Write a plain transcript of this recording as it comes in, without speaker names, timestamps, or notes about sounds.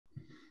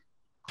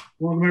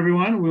Welcome,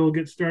 everyone. We'll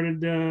get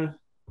started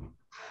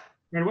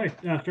right away.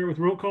 Start with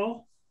roll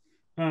call.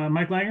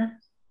 Mike Langer.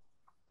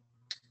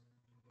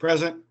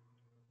 Present.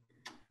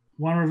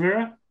 Juan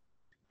Rivera.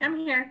 I'm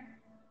here.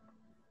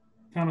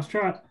 Thomas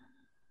Trott.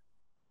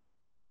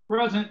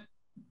 Present.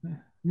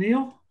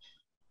 Neil.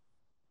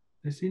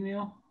 I see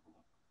Neil.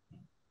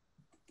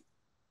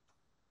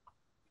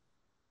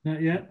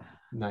 Not yet.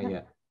 Not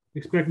yet.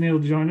 Expect Neil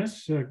to join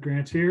us.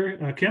 Grant's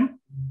here. Kim.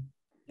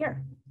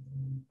 Here.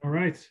 All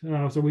right.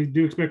 So we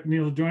do expect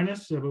Neil to join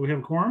us, but we have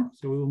a quorum,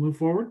 so we will move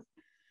forward.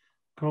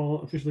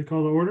 Officially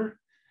call to order.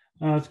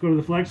 Let's go to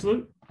the flag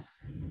salute.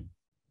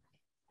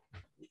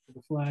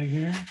 The flag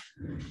here.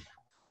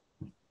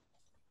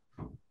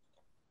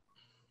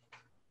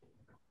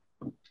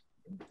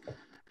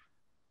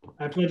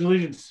 I pledge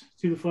allegiance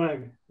to the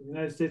flag of the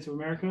United States of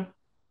America,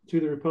 to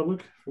the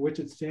republic for which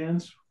it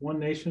stands, one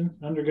nation,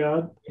 under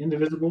God,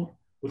 indivisible,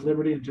 with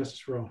liberty and justice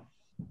for all.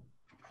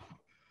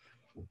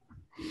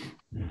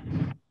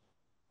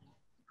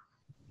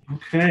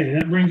 Okay,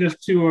 that brings us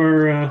to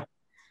our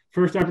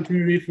first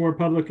opportunity for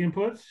public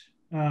input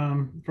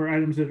for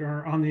items that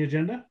are on the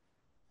agenda.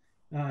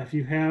 If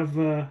you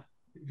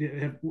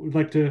would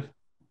like to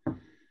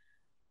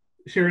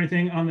share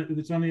anything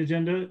that's on the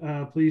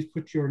agenda, please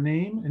put your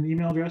name and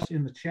email address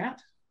in the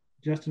chat.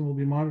 Justin will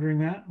be monitoring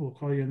that. We'll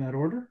call you in that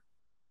order.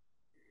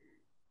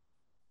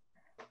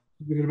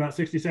 Give it about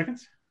 60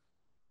 seconds.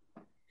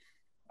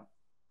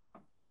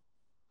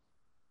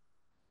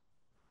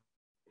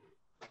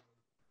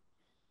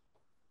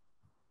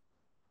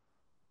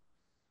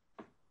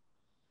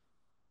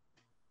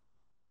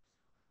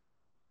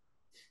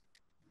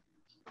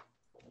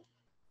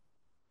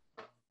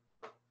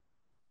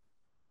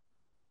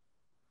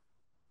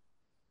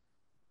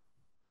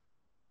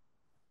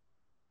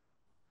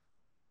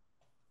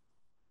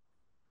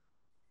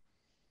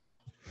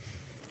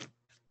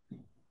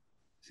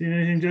 Seen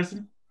anything,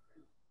 Justin?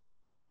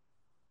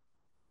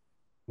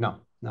 No,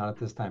 not at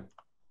this time.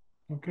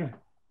 Okay.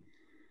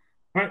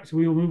 All right, so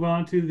we will move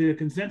on to the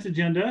consent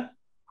agenda.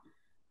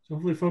 So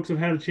hopefully folks have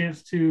had a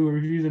chance to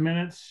review the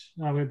minutes.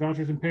 We have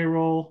vouchers and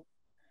payroll.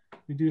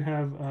 We do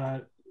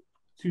have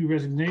 2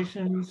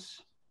 resignations,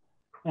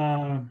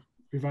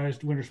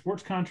 revised winter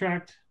sports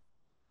contract,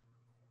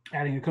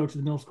 adding a coach to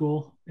the middle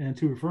school, and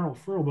 2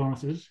 referral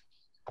bonuses.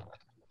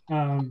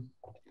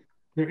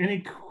 Are there any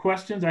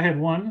questions? I had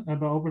one,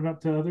 but I'll open it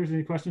up to others.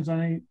 Any questions on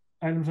any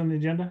items on the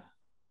agenda?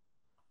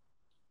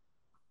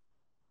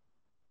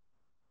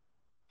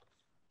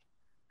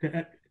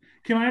 Okay.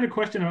 Kim, I had a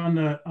question on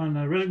the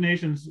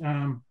resignations.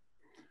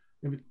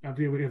 We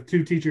have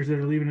 2 teachers that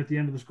are leaving at the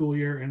end of the school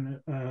year, and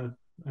I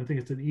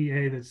think it's an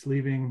EA that's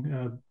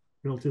leaving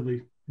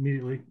relatively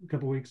immediately, a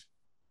couple of weeks.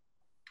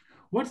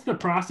 What's the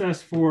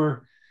process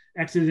for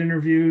exit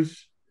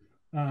interviews?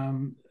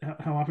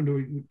 How often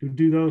do we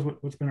do those?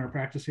 What's been our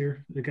practice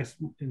here? I guess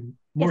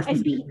more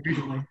specifically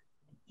recently.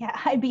 Yeah,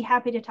 I'd be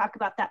happy to talk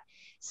about that.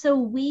 So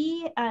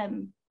we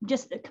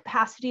just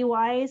capacity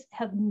wise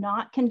have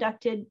not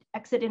conducted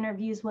exit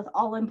interviews with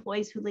all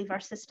employees who leave our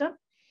system.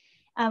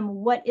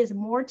 What is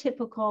more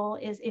typical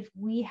is if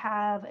we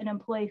have an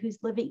employee who's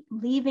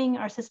leaving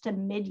our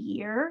system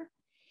mid-year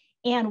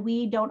and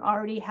we don't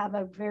already have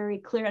a very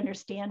clear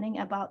understanding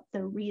about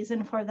the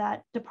reason for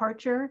that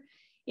departure.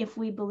 If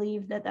we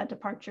believe that that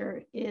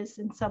departure is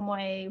in some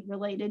way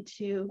related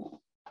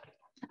to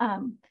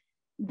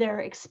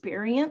their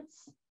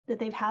experience that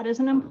they've had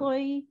as an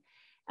employee,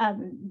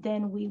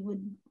 then we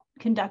would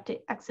conduct an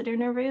exit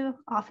interview.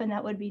 Often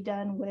that would be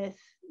done with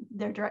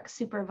their direct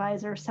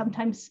supervisor,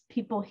 sometimes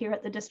people here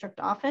at the district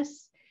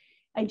office.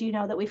 I do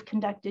know that we've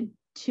conducted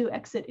 2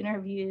 exit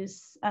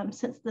interviews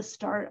since the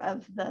start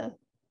of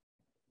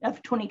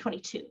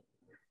 2022.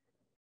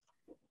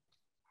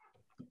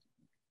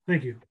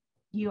 Thank you.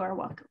 You are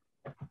welcome.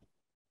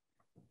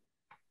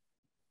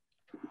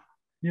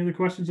 Any other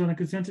questions on the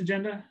consent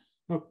agenda?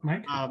 Oh,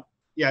 Mike?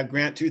 Yeah,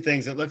 Grant, 2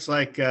 things. It looks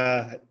like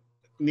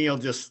Neil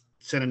just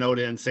sent a note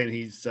in saying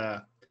he's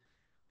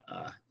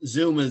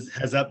Zoom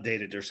has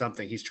updated or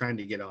something. He's trying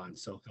to get on,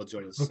 so he'll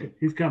join us. Okay,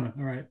 he's coming.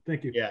 All right,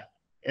 thank you. Yeah,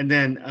 and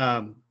then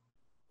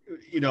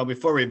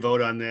before we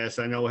vote on this,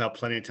 I know we'll have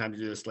plenty of time to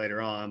do this later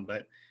on,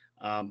 but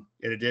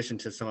in addition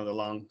to some of the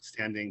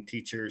long-standing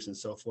teachers and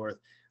so forth,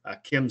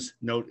 Kim's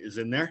note is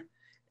in there,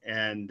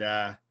 and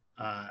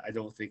I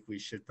don't think we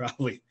should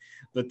probably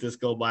let this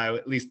go by,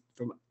 at least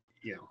from,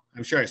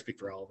 I'm sure I speak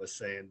for all of us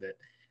saying that,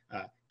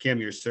 Kim,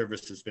 your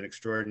service has been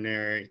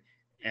extraordinary,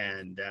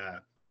 and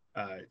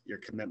your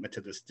commitment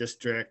to this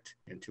district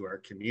and to our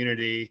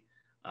community,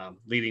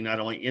 leading not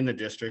only in the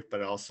district,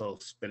 but also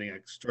spending an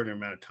extraordinary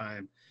amount of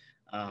time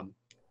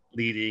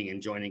leading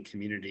and joining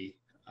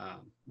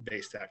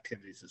community-based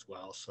activities as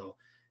well. So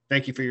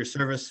thank you for your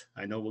service.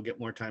 I know we'll get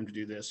more time to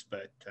do this,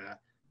 but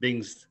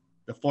being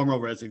the formal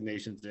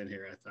resignations in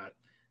here, I thought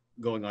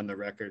going on the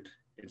record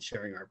and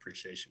sharing our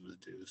appreciation was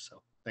due.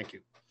 So thank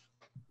you.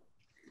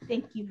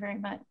 Thank you very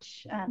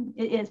much.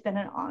 It has been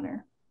an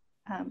honor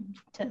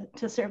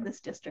to serve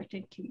this district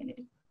and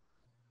community.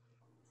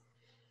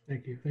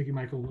 Thank you. Thank you,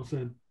 Michael. Well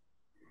said.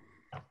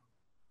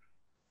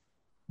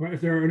 All right,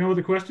 if there are no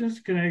other questions,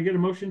 can I get a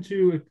motion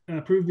to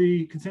approve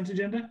the consent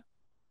agenda?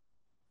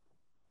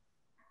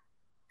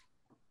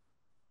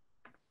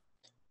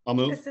 I'll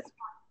move. This is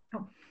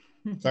oh.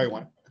 Sorry,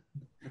 Juan.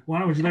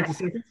 Juana, would you like to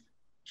second?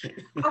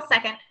 I'll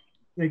second.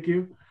 Thank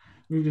you.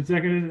 Moved and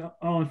seconded.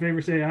 All in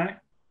favor, say aye.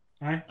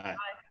 Aye. Aye.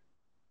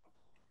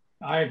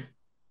 Aye.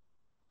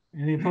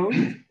 Any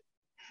opposed?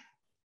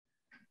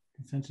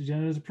 Consent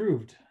agenda is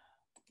approved.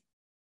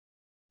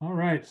 All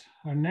right.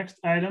 Our next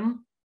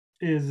item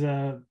is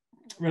a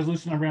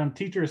resolution around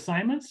teacher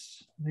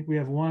assignments. I think we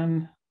have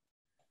one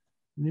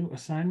new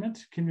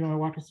assignment. Kim, you want to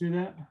walk us through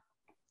that?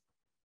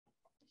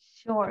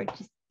 Sure,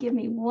 just give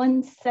me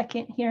 1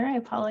 second here. I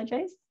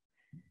apologize.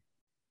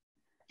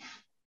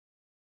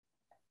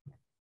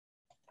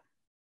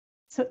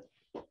 So,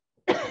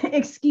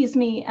 excuse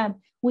me,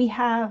 we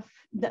have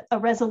a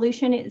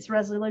resolution. It's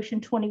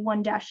resolution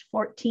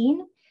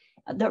 21-14,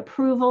 the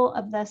approval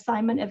of the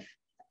assignment of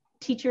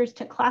teachers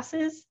to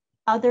classes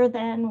other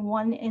than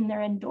one in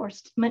their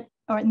endorsement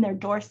or in their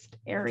endorsed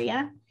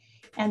area.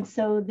 And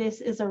so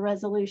this is a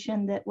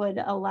resolution that would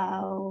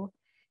allow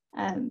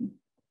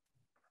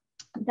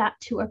that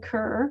to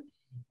occur.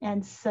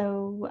 And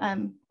so,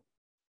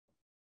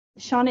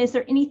 Shauna, is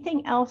there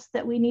anything else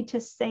that we need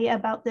to say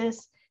about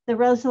this? The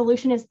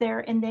resolution is there,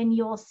 and then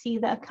you'll see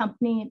the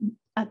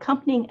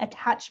accompanying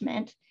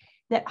attachment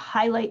that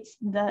highlights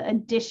the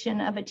addition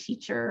of a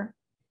teacher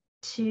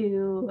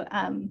to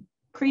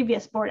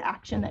previous board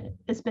action that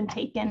has been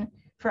taken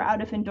for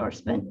out of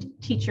endorsement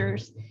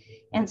teachers.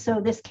 And so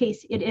this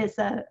case, it is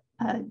a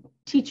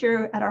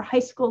teacher at our high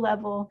school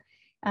level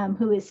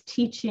who is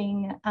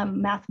teaching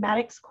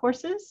mathematics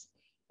courses,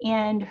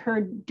 and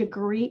her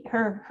degree,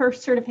 her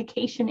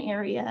certification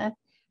area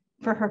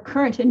for her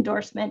current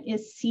endorsement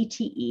is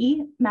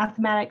CTE,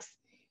 mathematics,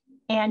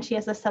 and she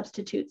has a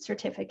substitute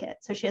certificate.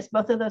 So she has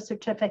both of those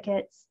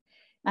certificates.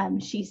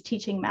 She's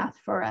teaching math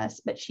for us,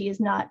 but she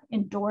is not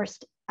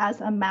endorsed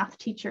as a math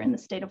teacher in the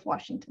state of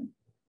Washington.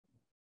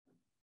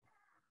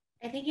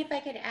 I think if I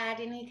could add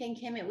anything,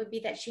 Kim, it would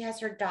be that she has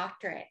her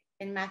doctorate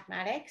in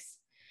mathematics.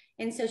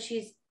 And so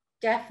she's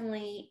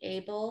definitely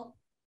able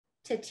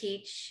to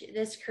teach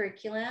this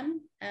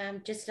curriculum,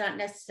 just not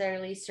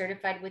necessarily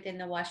certified within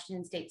the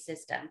Washington state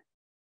system.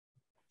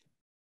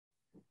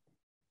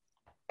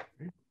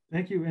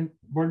 Thank you. And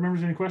board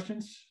members, any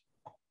questions?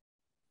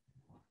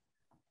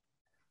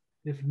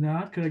 If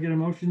not, could I get a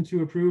motion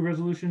to approve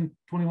resolution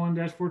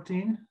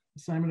 21-14,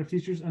 assignment of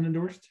teachers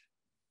unendorsed?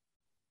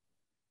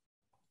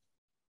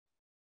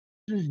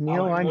 This is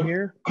Neil, I'm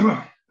here.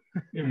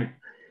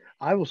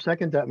 I will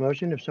second that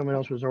motion if someone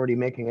else was already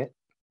making it.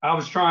 I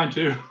was trying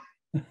to.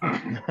 All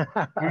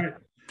right.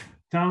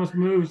 Thomas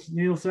moves,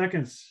 Neil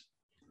seconds.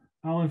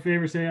 All in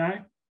favor, say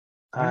aye.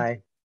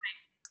 Aye.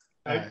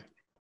 Aye.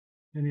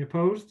 Any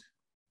opposed?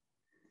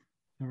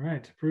 All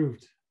right,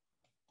 approved.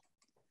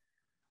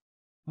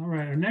 All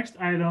right, our next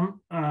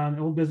item,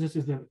 old business,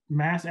 is the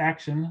mass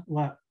action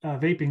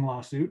vaping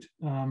lawsuit.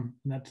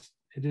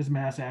 It is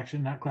mass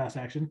action, not class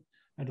action.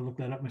 I had to look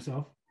that up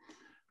myself.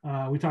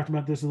 We talked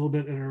about this a little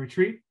bit at a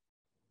retreat.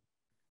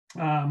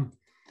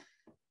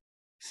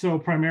 So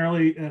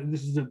primarily,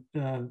 this is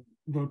a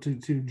vote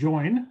to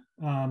join.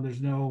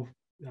 There's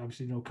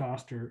obviously no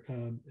cost or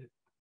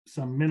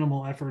some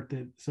minimal effort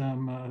that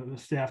some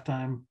staff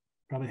time,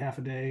 probably half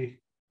a day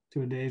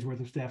to a day's worth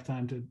of staff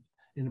time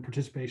in the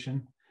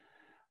participation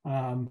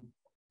in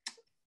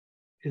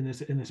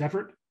this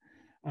effort.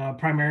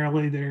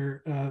 Primarily,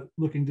 they're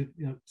looking to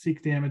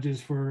seek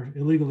damages for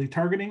illegally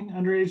targeting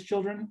underage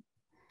children,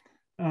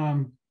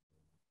 and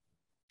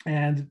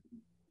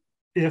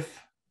if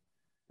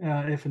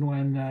and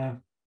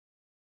when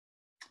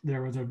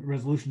there was a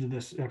resolution to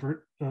this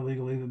effort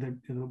legally, that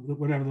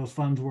whatever those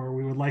funds were,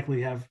 we would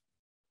likely have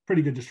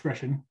pretty good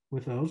discretion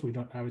with those. We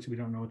don't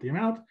know what the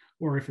amount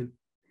or if it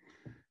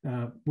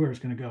where it's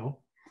going to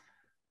go,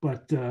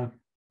 but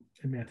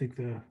I mean, I think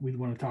we'd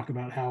want to talk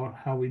about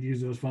how we'd use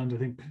those funds. I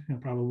think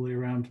probably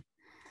around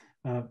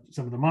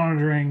some of the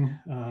monitoring,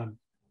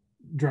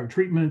 drug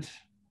treatment,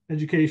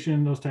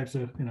 education, those types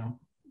of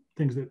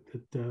things that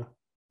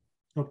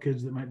help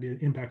kids that might be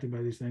impacted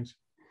by these things.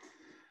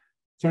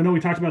 So I know we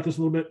talked about this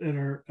a little bit at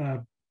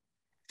our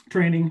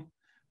training.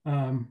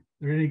 Are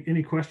there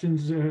any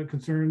questions,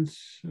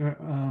 concerns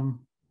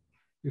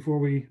before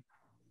we?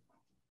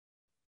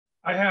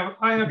 I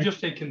have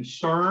just a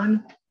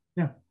concern.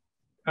 Yeah.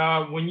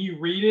 When you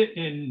read it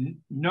in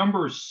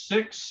number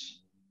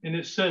 6, and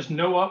it says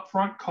no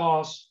upfront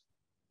costs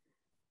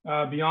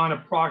beyond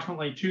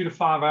approximately 2 to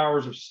 5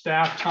 hours of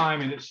staff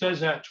time, and it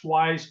says that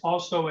twice.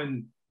 Also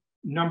in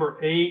number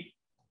 8,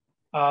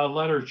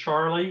 letter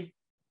Charlie,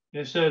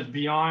 it says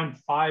beyond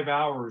 5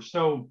 hours.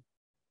 So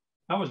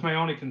that was my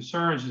only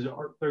concerns. Is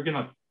they're going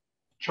to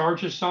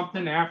charge us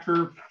something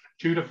after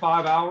 2 to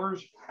 5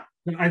 hours?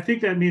 I think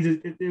that means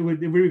it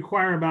would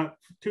require about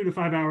 2 to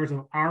 5 hours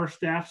of our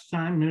staff's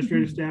time,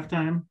 administrative staff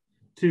time,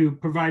 to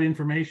provide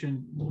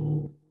information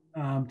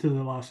to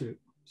the lawsuit.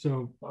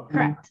 So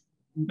correct.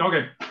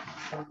 Okay.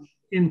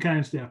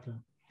 In-kind staff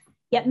time.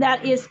 Yeah,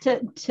 that is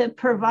to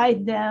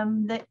provide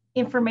them the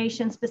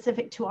information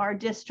specific to our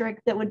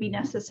district that would be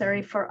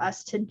necessary for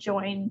us to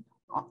join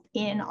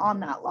in on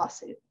that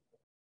lawsuit.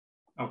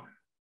 Okay.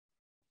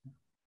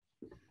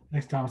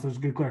 Thanks, Thomas. That was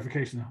a good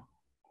clarification, though.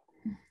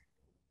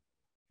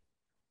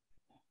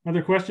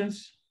 Other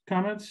questions,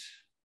 comments?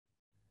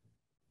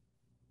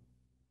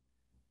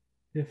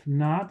 If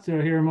not,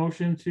 hear a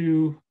motion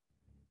to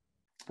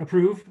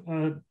approve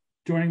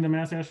joining the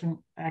mass action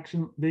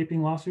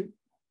vaping lawsuit.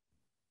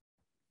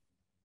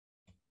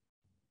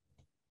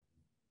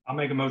 I'll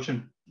make a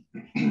motion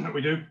that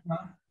we do.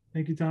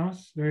 Thank you,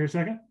 Thomas. Do I hear a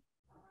second?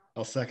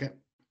 I'll second.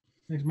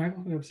 Thanks,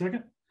 Michael. We have a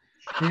second.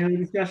 Any other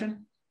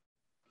discussion?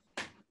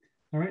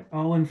 All right,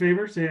 all in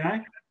favor, say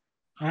aye.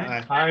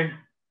 Aye. Aye.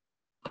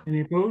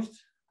 Any opposed?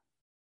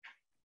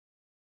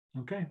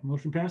 Okay,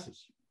 motion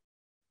passes.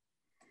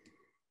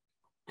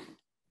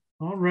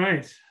 All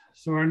right,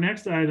 so our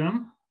next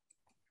item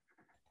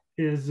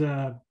is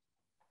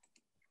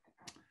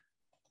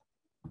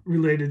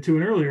related to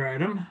an earlier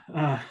item,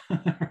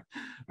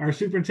 our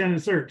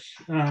superintendent search.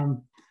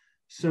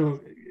 So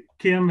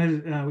Kim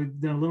has,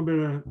 we've done a little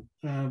bit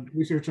of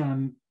research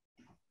on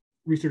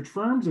research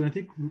firms, and I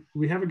think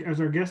we have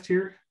as our guest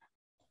here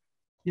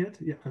yet.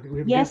 Yeah, okay. We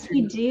have yes,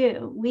 we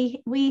do.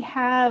 We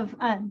have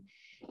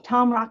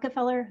Tom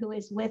Rockefeller, who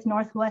is with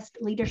Northwest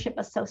Leadership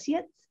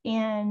Associates,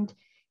 and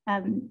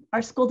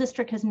our school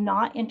district has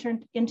not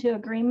entered into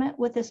agreement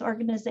with this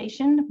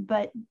organization,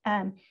 but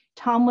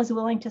Tom was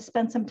willing to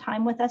spend some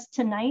time with us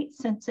tonight,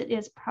 since it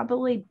has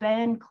probably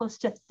been close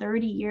to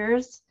 30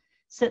 years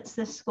since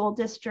the school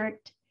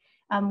district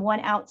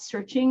went out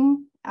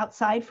searching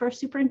outside for a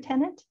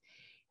superintendent.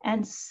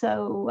 And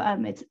so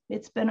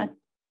it's been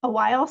a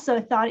while, so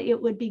I thought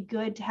it would be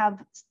good to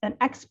have an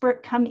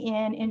expert come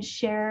in and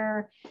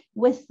share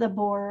with the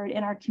board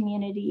and our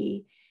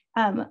community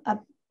the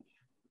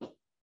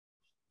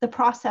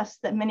process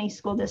that many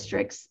school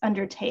districts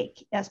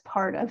undertake as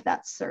part of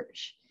that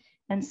search.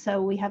 And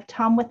so we have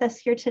Tom with us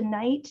here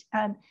tonight.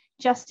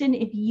 Justin,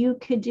 if you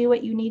could do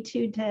what you need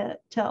to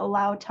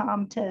allow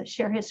Tom to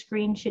share his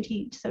screen, should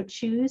he so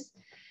choose,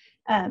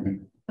 I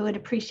would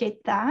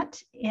appreciate that.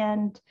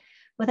 And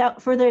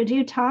without further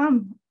ado,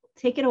 Tom,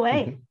 take it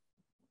away.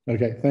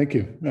 Okay, thank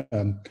you.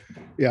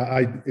 Yeah,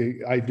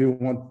 I do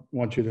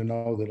want you to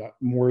know that I'm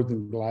more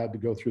than glad to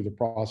go through the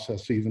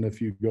process, even if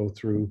you go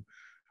through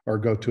or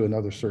go to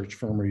another search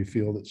firm or you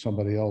feel that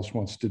somebody else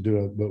wants to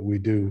do it. But we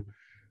do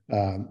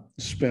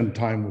spend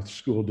time with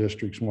school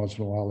districts once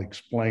in a while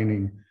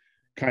explaining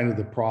kind of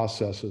the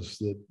processes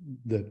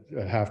that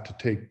have to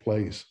take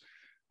place.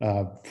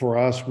 For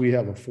us, we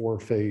have a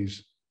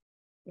 4-phase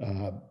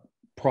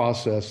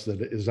process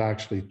that is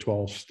actually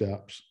 12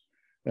 steps.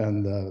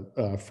 And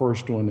the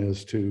first one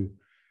is to,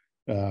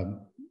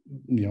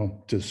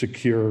 to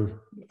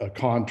secure a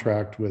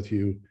contract with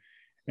you.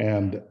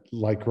 And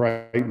like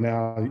right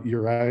now,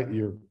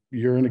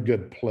 you're in a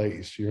good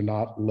place. You're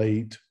not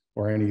late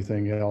or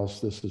anything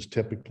else. This is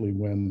typically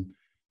when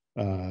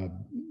a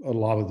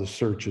lot of the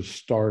searches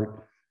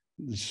start.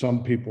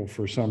 Some people,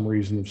 for some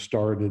reason, have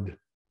started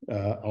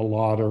a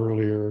lot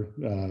earlier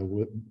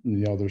with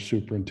their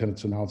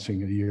superintendents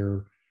announcing a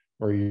year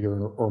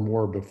or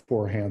more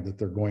beforehand that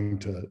they're going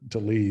to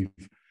leave.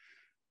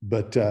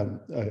 But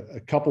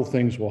a couple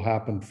things will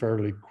happen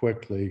fairly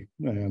quickly,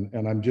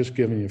 and I'm just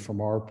giving you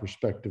from our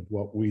perspective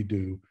what we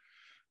do.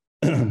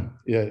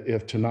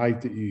 If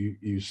tonight that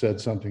you said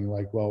something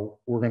like,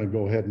 well, we're going to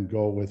go ahead and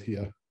go with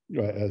you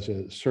as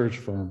a search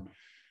firm,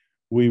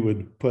 we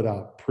would put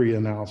out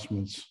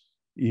pre-announcements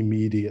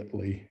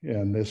immediately,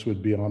 and this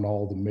would be on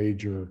all the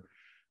major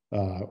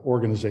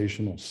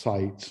organizational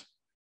sites.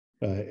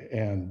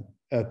 And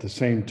at the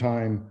same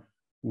time,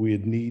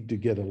 we'd need to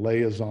get a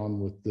liaison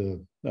with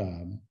the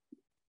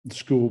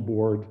school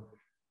board,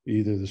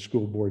 either the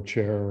school board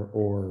chair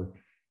or,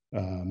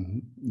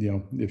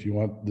 if you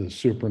want the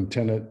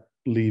superintendent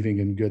leaving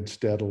in good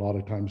stead, a lot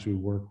of times we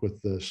work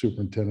with the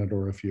superintendent,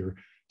 or if you're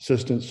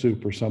assistant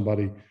soup or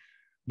somebody,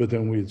 but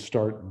then we'd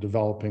start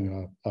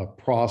developing a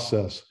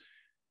process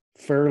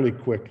fairly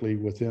quickly.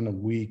 Within a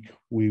week,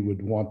 we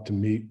would want to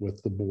meet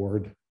with the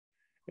board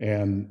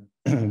and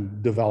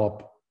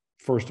develop,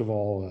 first of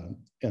all,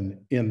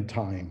 an end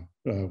time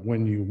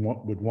when you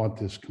would want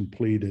this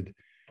completed.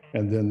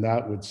 And then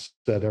that would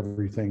set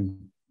everything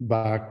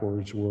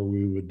backwards where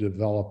we would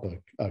develop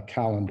a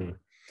calendar.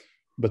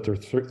 But there are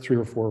 3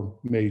 or 4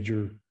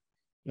 major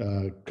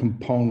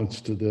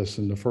components to this.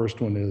 And the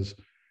first one is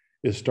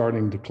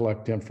starting to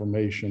collect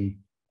information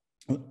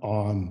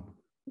on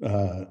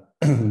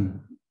to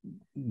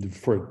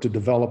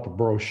develop a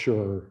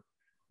brochure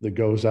that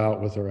goes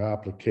out with our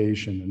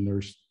application. And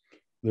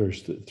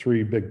there's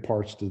 3 big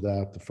parts to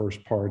that. The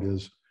first part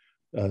is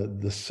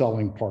the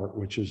selling part,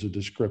 which is a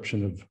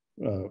description of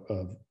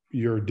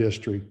your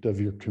district, of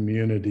your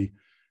community,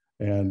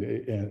 and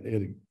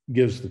it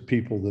gives the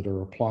people that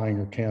are applying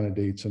or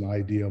candidates an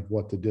idea of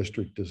what the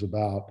district is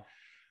about.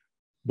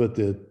 But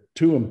the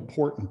 2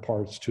 important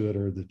parts to it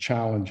are the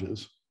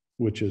challenges,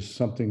 which is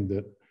something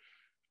that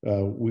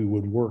we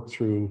would work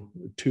through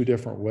two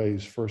different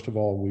ways. First of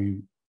all,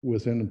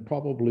 within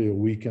probably a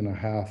week and a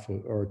half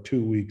or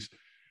 2 weeks,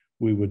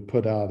 we would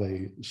put out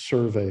a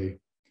survey,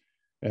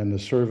 and the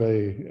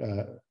survey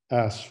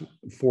asks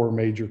 4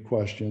 major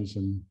questions.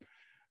 And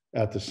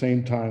at the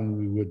same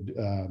time,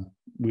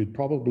 we'd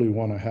probably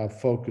want to have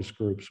focus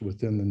groups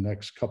within the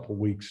next couple of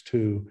weeks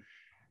too.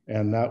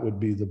 And that would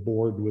be the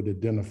board would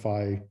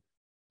identify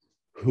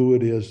who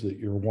it is that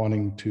you're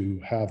wanting to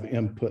have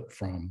input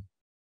from.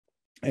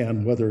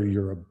 And whether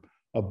you're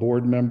a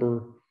board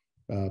member,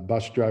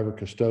 bus driver,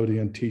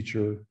 custodian,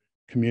 teacher,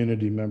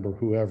 community member,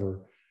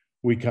 whoever,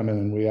 we come in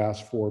and we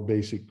ask 4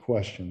 basic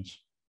questions,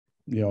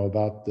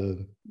 about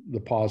the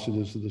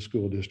positives of the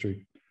school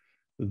district,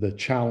 the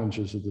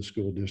challenges of the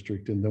school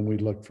district, and then we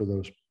look for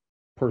those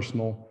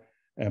personal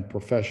and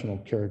professional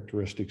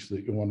characteristics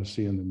that you want to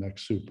see in the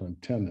next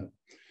superintendent.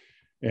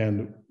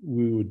 And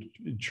we would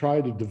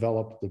try to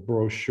develop the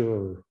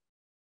brochure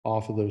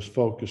off of those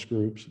focus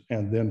groups,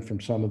 and then from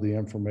some of the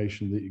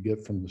information that you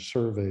get from the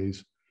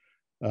surveys,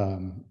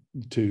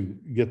 to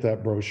get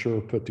that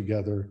brochure put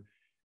together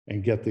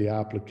and get the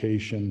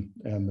application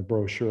and the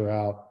brochure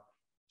out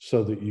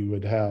so that you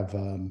would have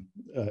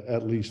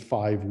at least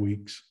 5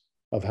 weeks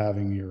of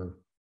having your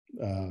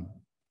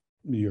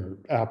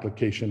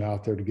application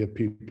out there to give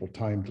people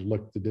time to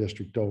look the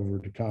district over,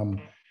 to come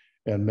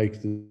and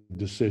make the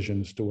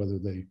decisions to whether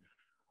they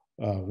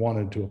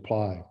wanted to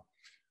apply.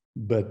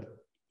 But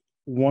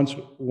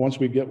once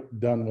we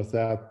get done with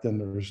that, then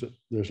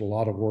there's a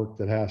lot of work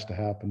that has to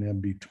happen in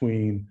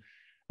between,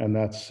 and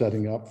that's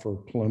setting up for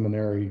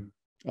preliminary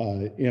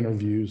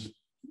interviews.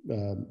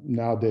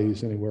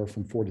 Nowadays, anywhere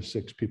from 4 to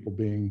 6 people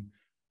being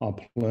on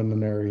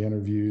preliminary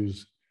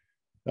interviews.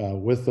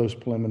 With those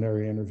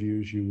preliminary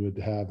interviews, you would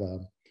have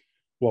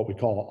what we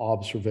call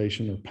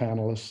observation or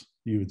panelists.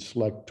 You would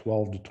select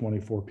 12 to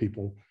 24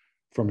 people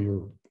from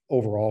your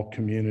overall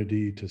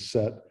community to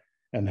set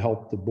and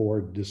help the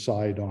board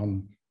decide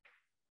on,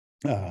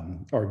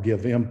 or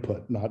give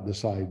input, not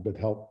decide, but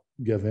help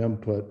give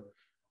input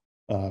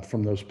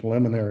from those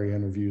preliminary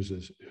interviews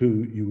as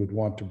who you would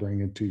want to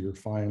bring into your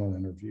final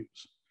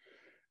interviews.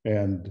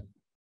 And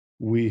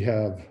we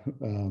have,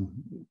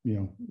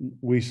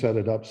 we set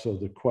it up so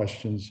the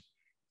questions,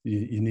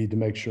 you need to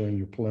make sure in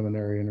your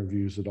preliminary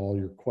interviews that all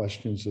your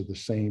questions are the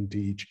same to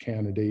each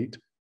candidate.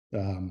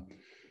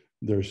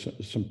 There's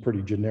some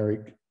pretty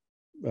generic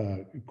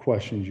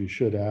questions you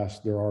should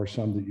ask. There are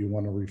some that you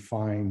want to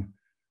refine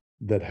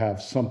that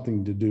have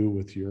something to do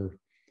with your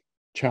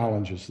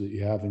challenges that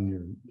you have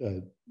in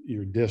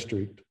your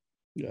district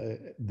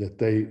that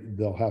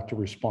they'll have to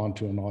respond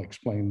to, and I'll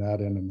explain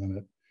that in a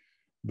minute.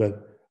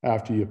 But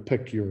after you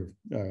pick your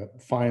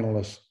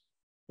finalists,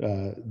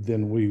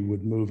 then we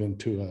would move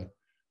into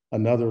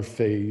another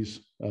phase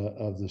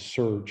of the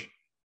search.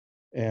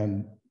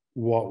 And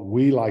what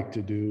we like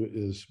to do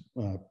is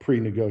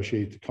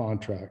pre-negotiate the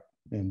contract.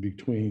 And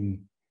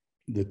between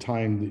the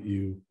time that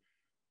you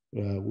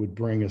would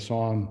bring us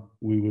on,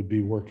 we would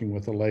be working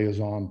with a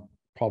liaison,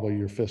 probably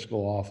your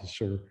fiscal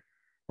officer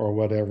or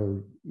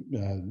whatever.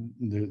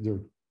 There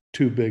are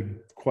 2 big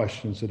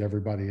questions that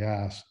everybody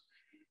asks.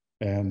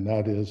 And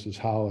that is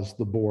how is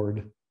the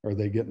board, are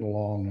they getting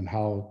along, and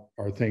how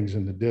are things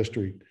in the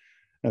district?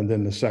 And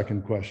then the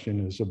second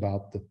question is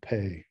about the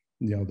pay.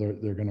 They're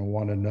going to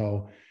want to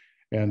know.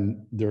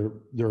 And there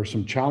are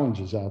some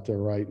challenges out there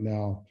right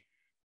now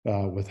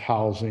with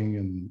housing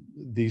and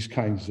these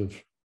kinds of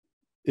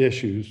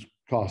issues,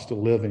 cost of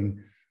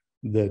living,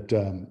 that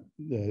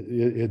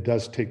it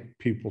does take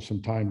people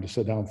some time to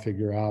sit down and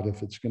figure out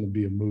if it's going to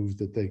be a move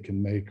that they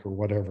can make or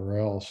whatever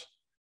else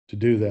to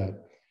do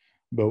that.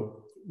 But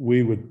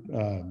we would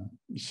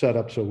set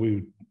up so we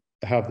would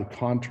have the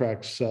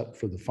contract set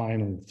for the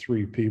final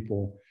 3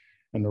 people.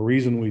 And the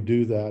reason we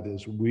do that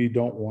is we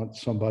don't want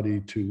somebody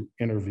to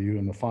interview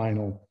in the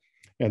final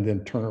and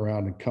then turn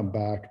around and come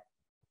back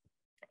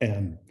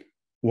and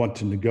want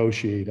to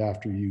negotiate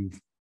after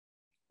you've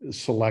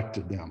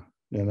selected them.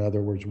 In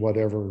other words,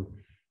 whatever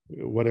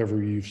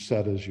you've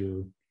set as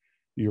your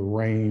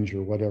range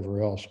or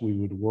whatever else, we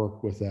would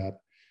work with that.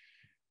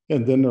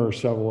 And then there are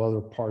several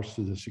other parts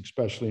to this,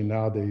 especially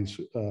nowadays.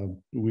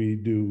 We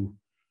do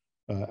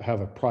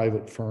have a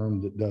private firm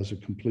that does a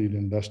complete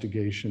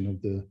investigation of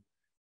the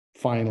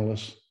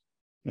finalists.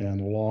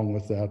 And along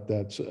with that,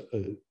 that's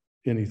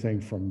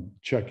anything from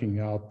checking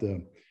out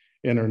the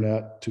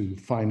internet to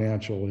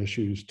financial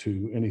issues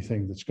to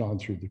anything that's gone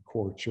through the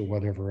courts or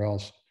whatever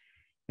else.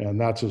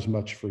 And that's as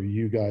much for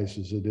you guys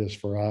as it is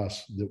for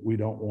us, that we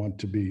don't want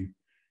to be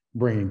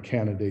bringing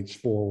candidates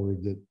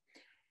forward that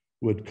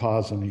would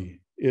cause any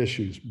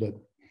issues. But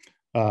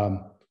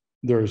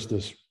there's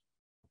this,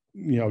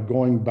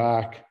 going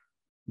back,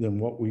 then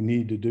what we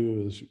need to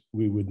do is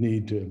we would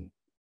need to,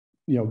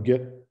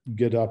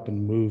 get up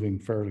and moving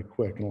fairly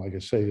quick. And like I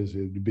say, is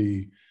it would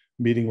be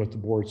meeting with the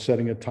board,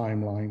 setting a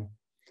timeline,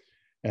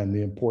 and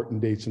the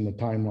important dates in the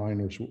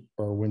timeline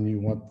are when you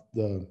want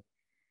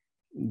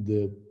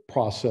the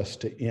process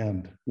to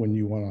end, when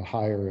you want to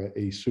hire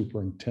a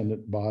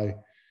superintendent by.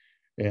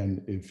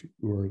 And if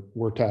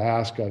we're to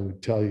ask, I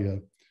would tell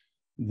you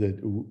that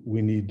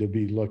we need to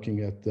be looking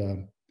at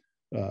the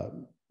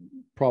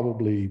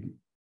probably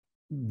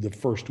the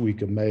first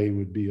week of May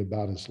would be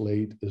about as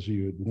late as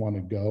you would want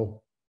to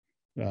go.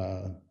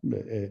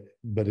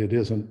 But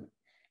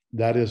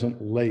that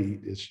isn't late.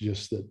 It's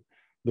just that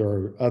there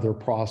are other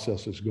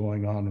processes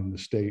going on in the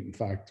state. In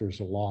fact, there's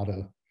a lot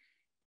of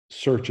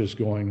searches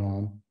going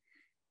on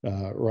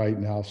right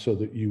now so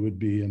that you would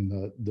be in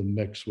the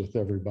mix with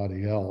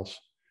everybody else.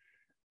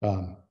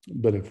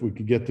 But if we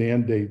could get the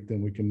end date,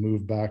 then we can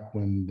move back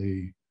when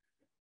the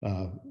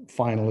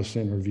finalist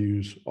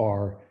interviews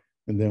are,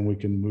 and then we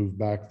can move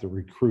back the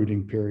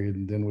recruiting period,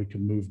 and then we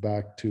can move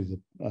back to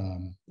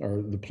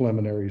the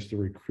preliminaries,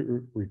 the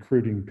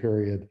recruiting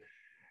period,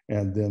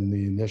 and then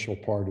the initial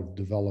part of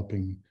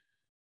developing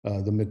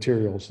the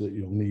materials that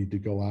you'll need to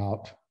go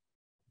out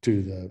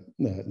to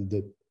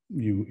that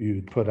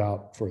you'd put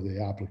out for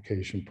the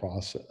application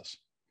process.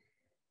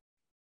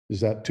 Is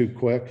that too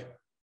quick?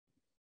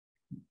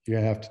 You're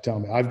gonna have to tell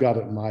me. I've got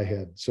it in my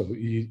head, so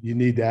you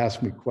need to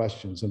ask me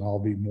questions, and I'll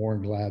be more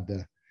than glad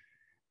to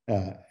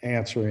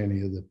answer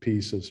any of the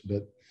pieces.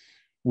 But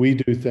we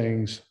do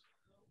things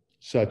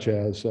such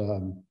as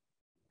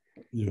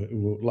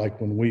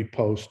like when we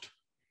post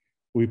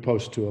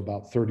to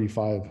about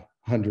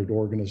 3,500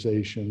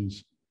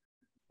 organizations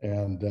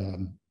and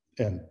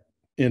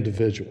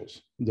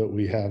individuals that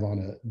we have on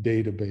a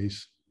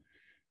database.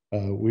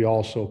 We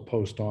also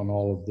post on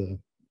all of the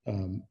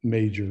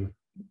major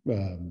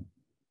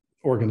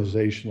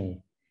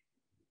organizational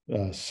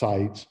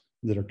sites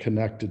that are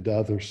connected to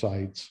other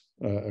sites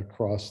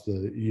across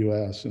the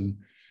US. And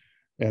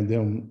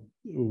then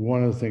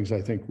one of the things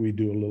I think we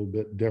do a little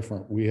bit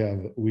different,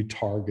 we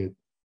target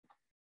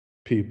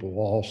people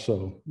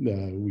also.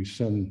 We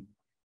send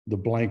the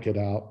blanket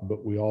out,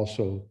 but we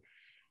also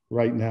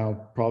right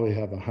now probably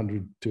have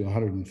 100 to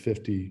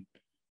 150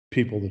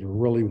 people that are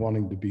really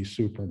wanting to be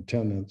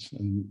superintendents,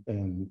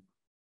 and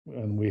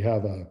we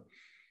have a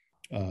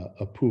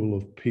pool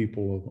of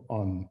people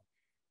on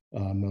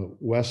the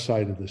west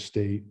side of the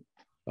state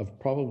of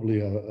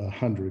probably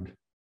 100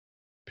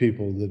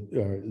 people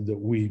that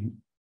we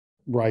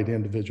write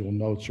individual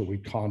notes or we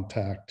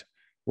contact.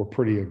 We're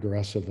pretty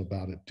aggressive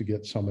about it to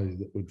get somebody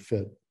that would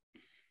fit,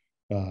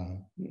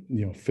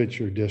 fit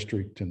your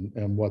district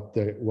and what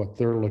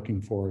they're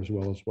looking for, as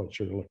well as what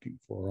you're looking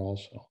for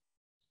also.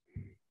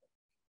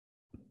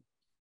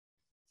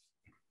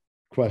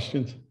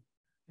 Questions?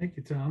 Thank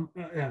you, Tom.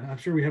 Yeah, I'm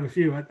sure we have a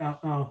few.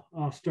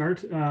 I'll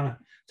start.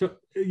 So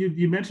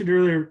you mentioned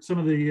earlier some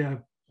of the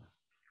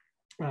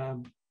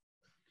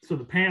so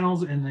the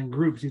panels and then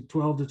groups,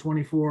 12 to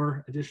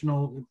 24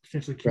 additional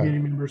potentially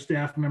community members,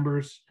 staff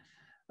members.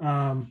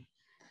 So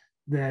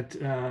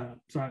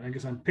I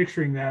guess I'm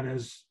picturing that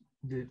as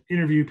the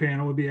interview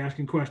panel would be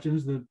asking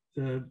questions. The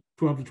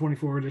 12 to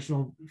 24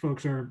 additional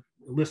folks are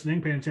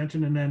listening, paying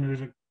attention, and then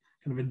there's a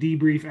kind of a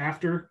debrief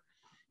after.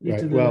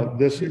 Right. Well,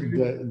 this is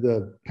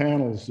the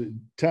panels.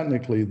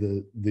 Technically,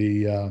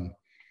 the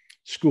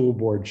school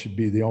board should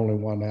be the only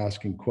one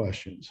asking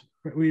questions.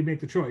 We make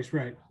the choice,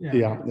 right? Yeah.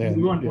 Yeah. And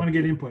we want to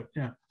get input.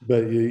 Yeah.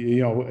 But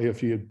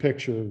if you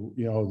picture,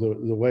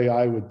 the way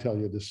I would tell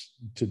you this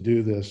to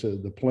do this,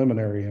 the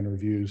preliminary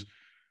interviews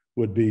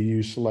would be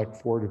you select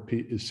 4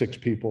 to 6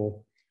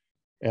 people,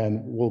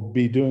 and we'll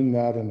be doing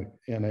that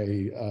in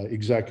a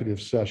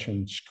executive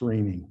session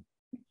screening.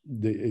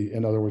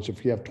 In other words,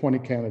 if you have 20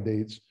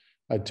 candidates,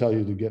 I'd tell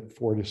you to get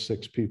 4 to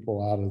 6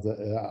 people out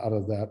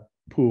of that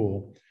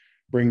pool,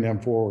 bring them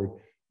forward.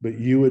 But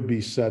you would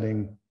be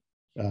setting,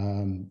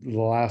 the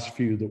last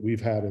few that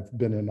we've had have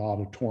been in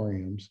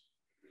auditoriums,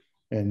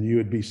 and you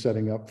would be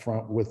setting up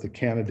front with the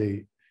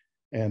candidate,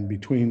 and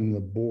between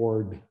the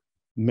board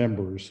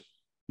members,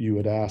 you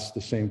would ask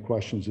the same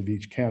questions of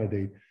each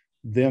candidate.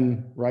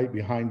 Then right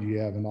behind you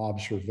have an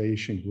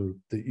observation group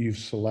that you've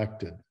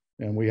selected.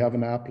 And we have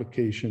an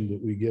application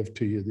that we give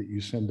to you that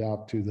you send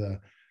out to the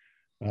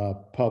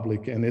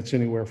public, and it's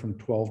anywhere from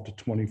 12 to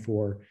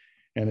 24,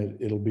 and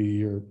it'll be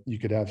you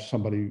could have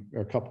somebody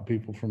or a couple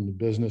people from the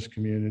business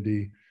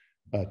community,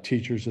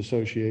 teachers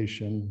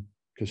association,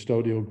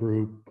 custodial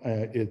group.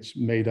 It's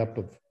made up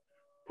of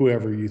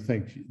whoever you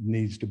think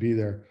needs to be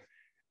there,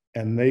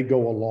 and they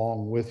go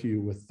along with you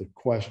with the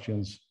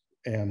questions,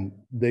 and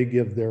they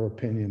give their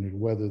opinion of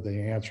whether they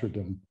answered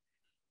them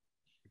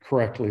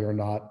correctly or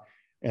not.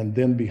 And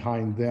then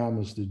behind them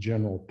is the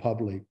general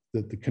public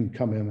that can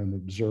come in and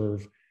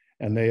observe.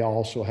 And they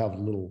also have a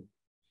little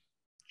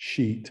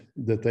sheet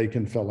that they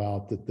can fill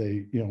out that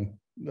they,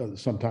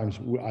 sometimes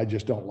I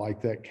just don't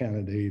like that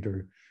candidate,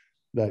 or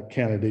that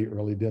candidate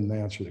really didn't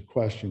answer the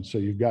question. So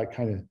you've got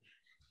kind of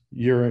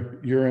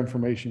your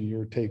information,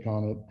 your take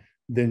on it,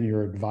 then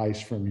your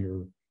advice from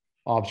your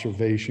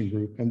observation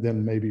group, and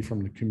then maybe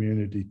from the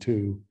community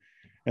too.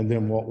 And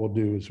then what we'll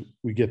do is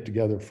we get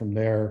together from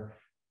there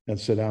and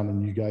sit down,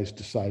 and you guys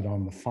decide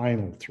on the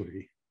final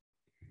 3.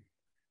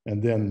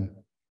 And then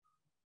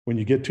when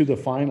you get to the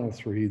final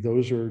 3,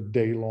 those are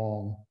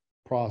day-long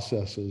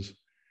processes.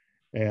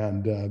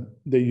 And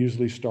they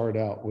usually start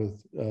out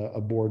with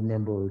a board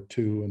member or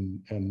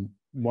two and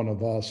one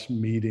of us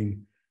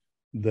meeting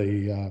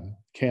the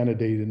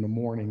candidate in the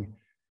morning.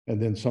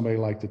 And then somebody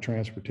like the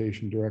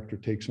transportation director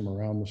takes them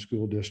around the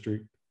school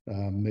district,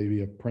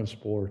 maybe a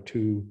principal or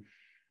two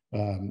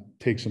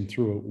takes them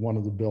through one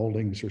of the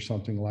buildings or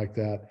something like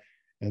that.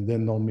 And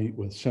then they'll meet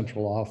with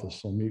central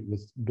office, they'll meet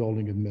with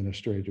building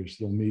administrators,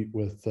 they'll meet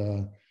with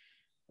the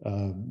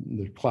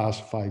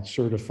classified,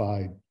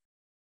 certified,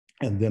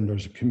 and then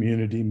there's a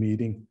community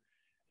meeting.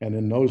 And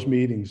in those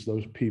meetings,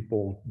 those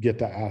people get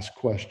to ask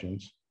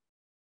questions.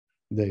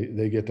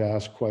 They get to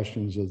ask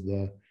questions of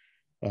the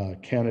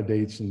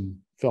candidates and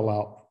fill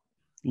out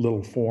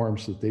little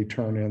forms that they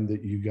turn in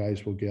that you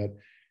guys will get.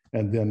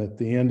 And then at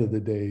the end of the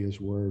day is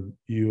where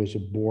you as a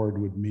board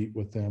would meet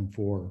with them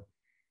for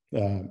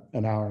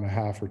an hour and a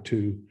half or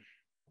two.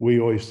 We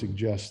always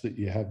suggest that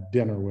you have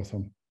dinner with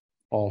them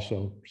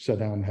also, sit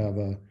down and have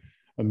a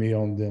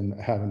meal and then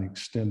have an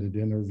extended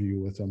interview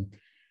with them.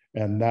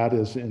 And that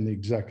is in the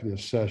executive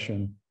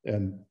session.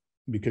 And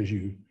because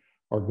you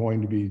are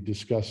going to be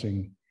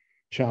discussing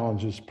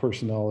challenges,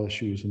 personnel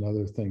issues, and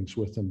other things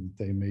with them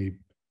they may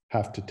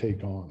have to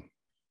take on.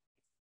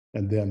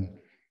 And then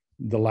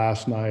the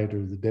last night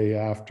or the day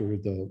after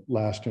the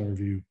last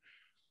interview,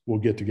 we'll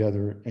get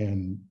together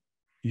and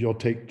you'll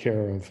take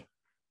care of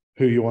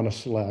who you want to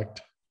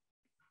select.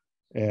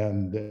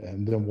 And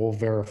then we'll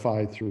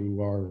verify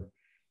through our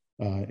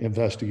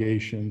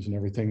investigations and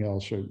everything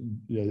else,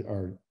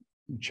 are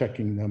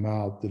checking them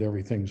out that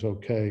everything's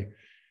okay.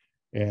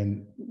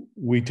 And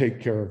we take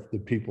care of the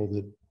people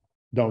that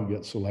don't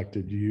get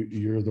selected.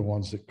 You're the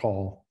ones that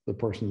call the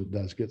person that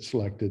does get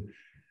selected.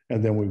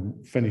 And then we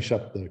finish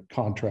up the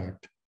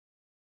contract.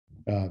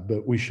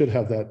 But we should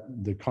have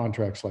the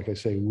contracts, like I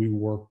say, we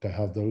work to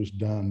have those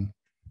done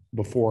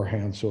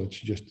beforehand. So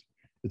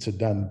it's a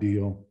done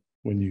deal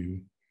when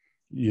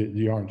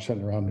you aren't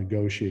sitting around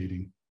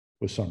negotiating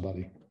with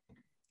somebody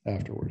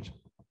afterwards.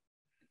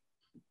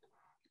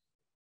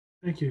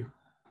 Thank you.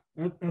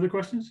 Other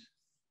questions?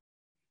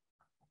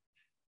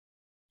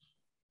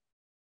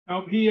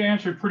 Oh, he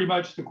answered pretty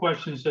much the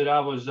questions that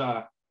I was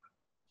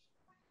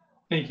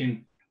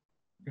thinking.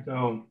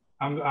 So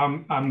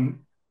I'm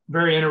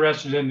very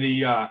interested in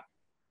the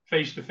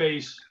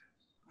face-to-face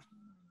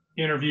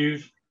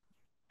interviews.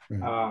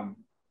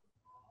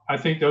 I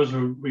think those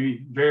would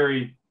be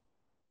very,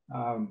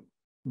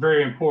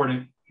 very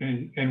important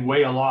and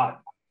weigh a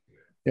lot.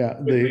 Yeah,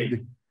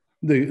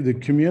 the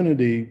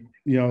community,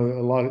 you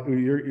know,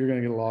 you're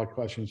going to get a lot of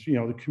questions. You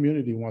know, the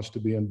community wants to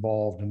be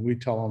involved, and we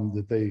tell them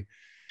that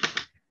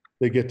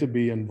they get to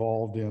be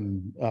involved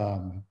in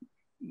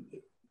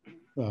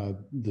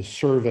the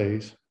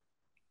surveys.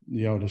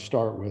 You know, to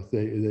start with,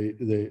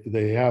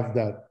 they have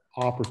that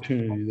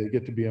opportunity. They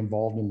get to be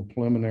involved in the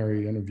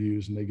preliminary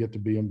interviews, and they get to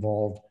be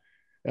involved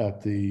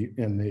in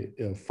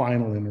the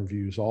final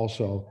interviews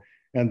also,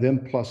 and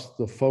then plus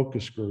the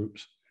focus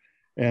groups.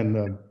 And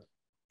the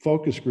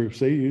focus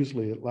groups,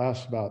 it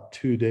lasts about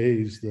 2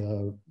 days.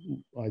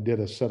 I did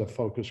a set of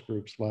focus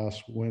groups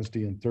last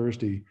Wednesday and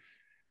Thursday,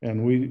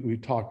 and we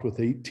talked with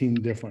 18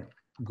 different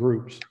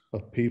groups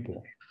of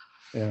people,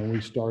 and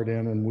we start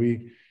in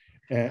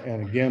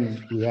and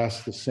again, we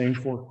ask the same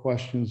 4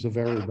 questions of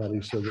everybody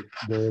so that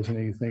there isn't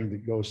anything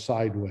that goes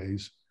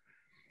sideways.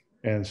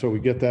 And so we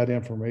get that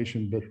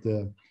information, but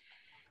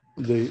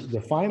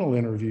the final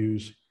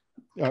interviews,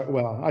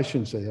 well, I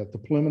shouldn't say that. The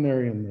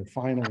preliminary and the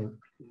final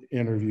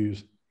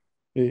interviews,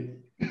 they're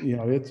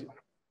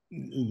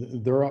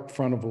up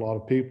front of a lot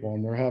of people,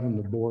 and they're having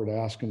the board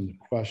ask them the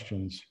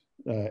questions.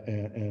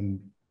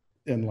 And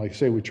like I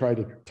say, we try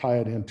to tie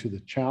it into the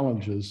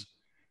challenges,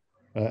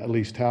 at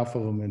least half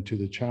of them into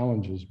the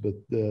challenges. But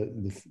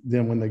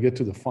then when they get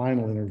to the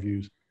final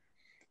interviews,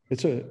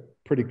 it's a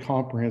pretty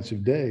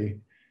comprehensive day.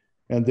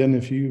 And then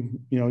if you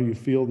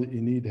feel that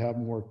you need to have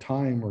more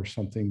time or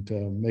something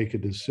to make a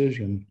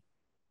decision,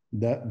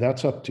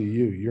 that's up to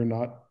you. You're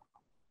not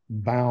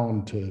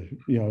bound to,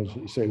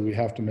 say we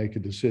have to make a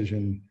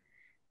decision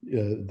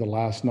the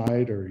last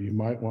night, or you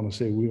might want to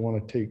say we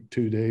want to take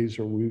 2 days,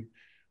 or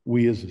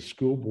we as a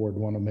school board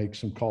want to make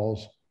some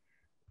calls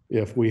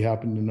if we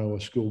happen to know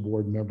a school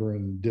board member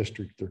in the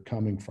district they're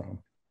coming from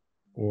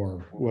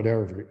or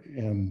whatever.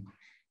 And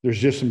there's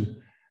just some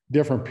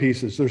different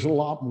pieces. There's a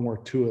lot more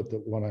to it than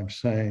what I'm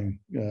saying.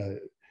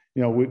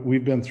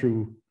 We've been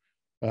through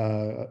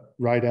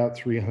right out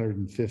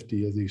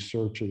 350 of these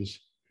searches,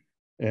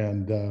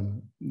 and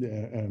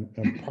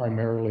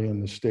primarily in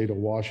the state of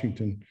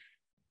Washington.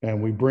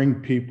 And we bring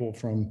people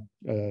from,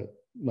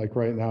 like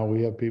right now,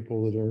 we have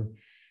people that are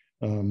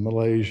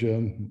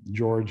Malaysia,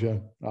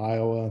 Georgia,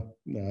 Iowa,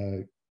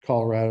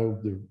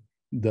 Colorado.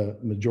 The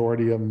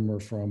majority of them are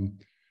from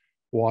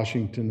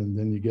Washington, and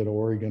then you get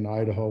Oregon,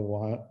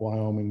 Idaho,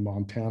 Wyoming,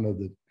 Montana.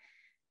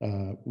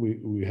 That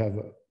we have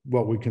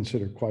what we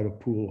consider quite a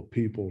pool of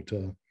people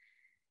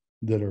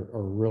that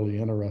are really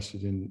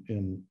interested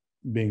in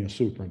being a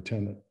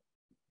superintendent.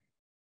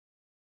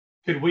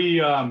 Could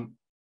we,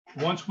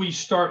 once we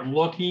start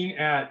looking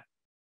at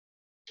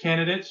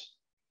candidates,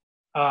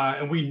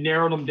 and we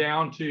narrowed them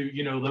down to,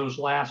 you know, those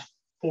last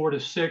 4 to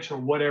 6 or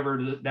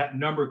whatever that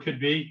number could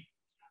be.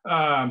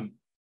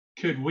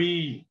 Could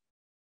we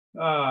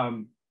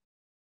go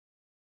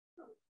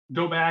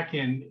back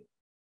and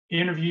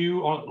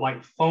interview on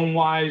like phone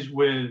wise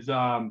with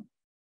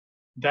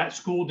that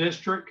school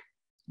district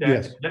that,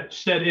 Yes. that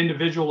said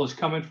individual is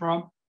coming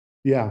from?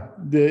 Yeah,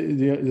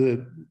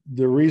 the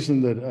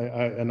reason that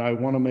I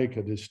want to make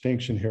a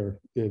distinction here,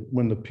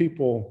 when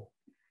people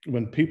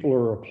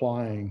are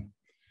applying,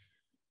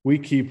 we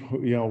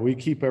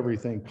keep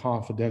everything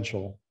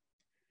confidential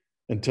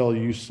until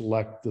you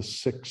select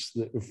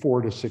the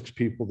 4 to 6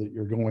 people that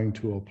you're going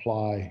to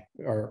apply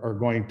are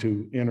going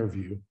to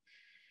interview.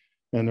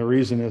 And the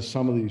reason is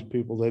some of these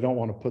people, they don't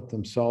want to put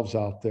themselves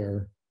out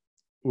there.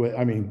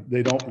 I mean,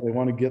 they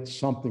want to get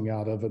something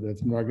out of it. If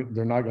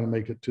they're not going to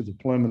make it to the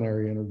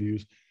preliminary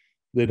interviews,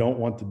 they don't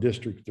want the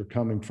district they're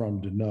coming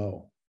from to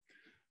know.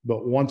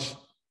 But once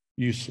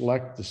you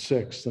select the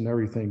 6, then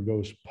everything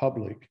goes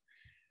public.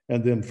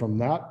 And then from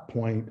that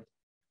point,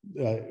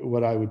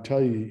 what I would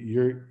tell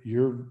you,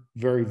 you're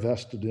very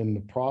vested in the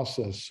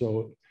process.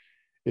 So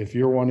if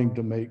you're wanting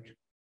to make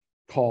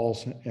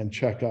calls and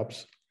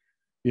checkups,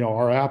 you know,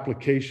 our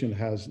application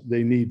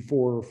they need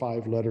 4 or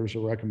 5 letters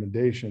of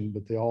recommendation,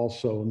 but they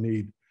also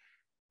need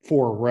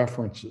 4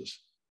 references.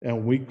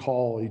 And we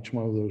call each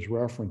one of those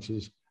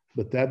references,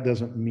 but that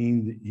doesn't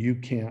mean that you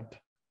can't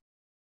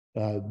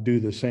do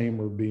the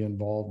same or be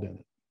involved in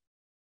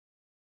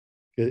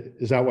it.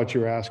 Is that what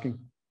you're asking?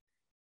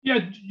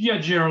 Yeah,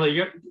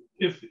 generally,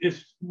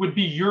 if would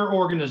be your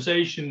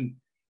organization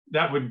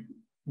that would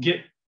get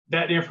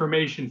that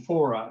information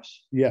for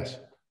us. Yes.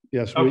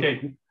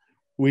 Okay.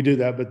 We do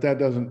that, but that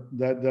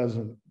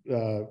doesn't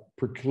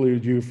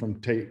preclude you from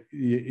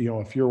you know,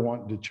 if you're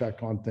wanting to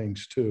check on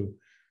things too.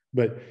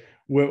 But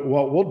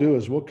what we'll do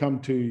is we'll come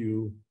to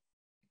you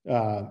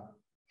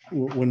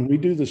when we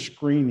do the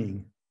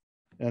screening,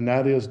 and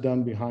that is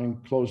done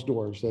behind closed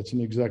doors. That's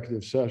an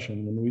executive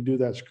session. When we do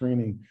that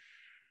screening,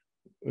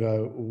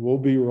 we'll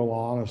be real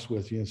honest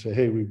with you and say,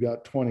 hey, we've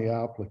got 20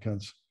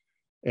 applicants,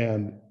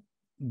 and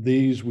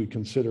these we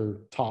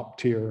consider top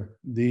tier.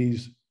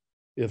 These,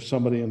 if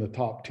somebody in the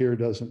top tier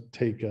doesn't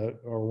take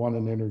or want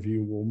an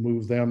interview, we'll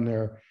move them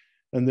there.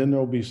 And then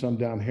there'll be some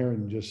down here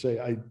and just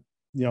say,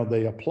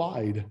 they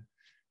applied,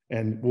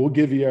 and we'll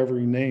give you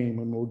every name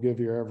and we'll give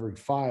you every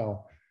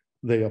file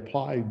they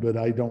applied. But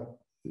I don't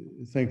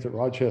think that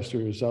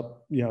Rochester is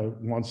up,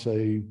 wants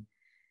a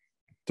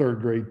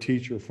 3rd grade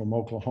teacher from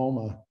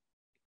Oklahoma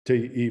to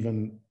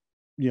even,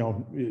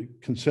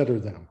 consider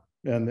them.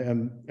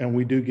 And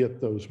we do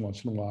get those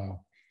once in a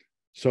while.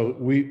 So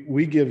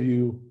we give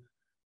you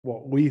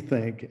what we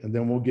think, and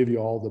then we'll give you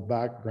all the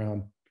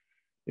background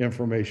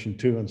information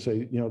too, and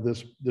say,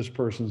 this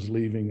person's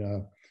leaving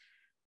a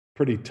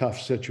pretty tough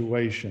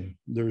situation.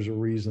 There's a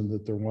reason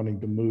that they're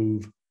wanting to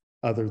move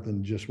other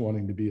than just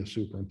wanting to be a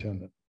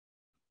superintendent.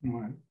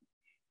 Right.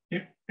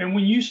 And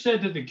when you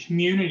said that the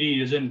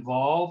community is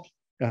involved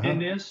in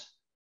this,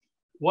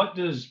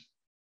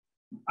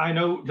 I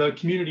know the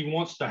community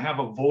wants to have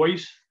a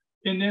voice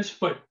in this,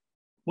 but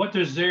what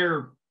does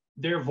their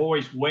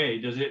voice weigh?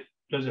 Does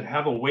it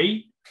have a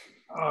weight?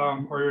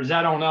 Or is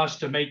that on us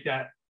to make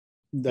that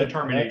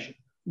determination?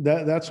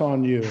 That's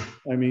on you.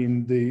 I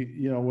mean,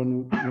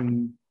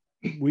 when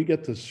we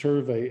get the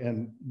survey,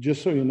 and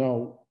just so you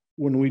know,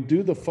 when we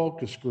do the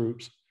focus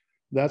groups,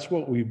 that's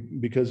what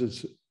because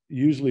it's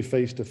usually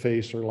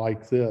face-to-face or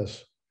like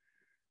this,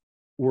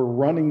 we're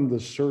running the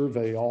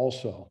survey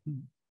also.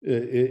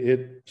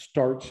 It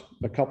starts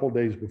a couple of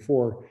days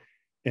before,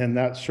 and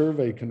that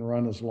survey can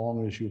run as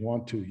long as you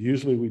want to.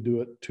 Usually we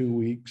do it 2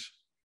 weeks.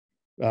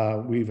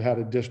 We've had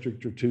a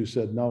district or two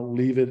said, no,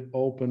 leave it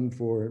open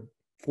for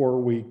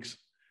 4 weeks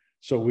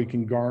so we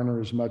can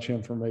garner as much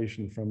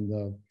information from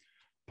the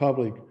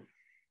public.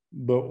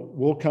 But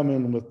we'll come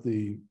in with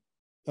the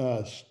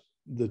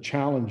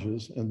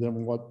challenges, and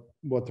then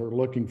what they're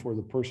looking for,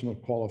 the personal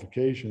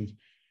qualifications.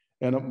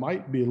 And it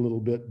might be a little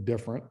bit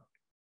different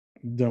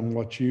than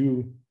what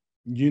you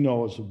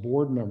as a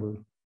board member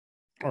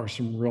are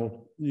some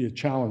real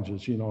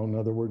challenges. In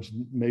other words,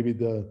 maybe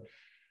the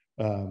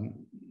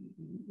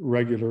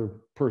regular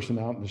person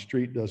out in the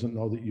street doesn't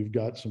know that you've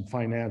got some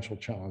financial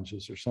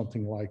challenges or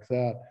something like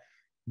that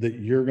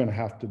you're going to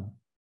have to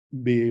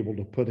be able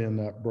to put in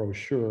that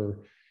brochure.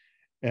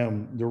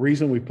 And the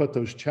reason we put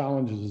those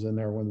challenges in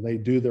there, when they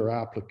do their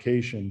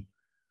application,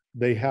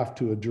 they have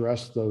to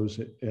address those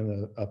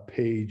in a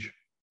page.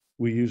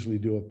 We usually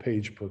do a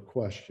page per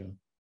question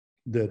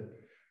that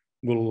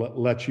will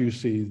let you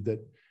see that,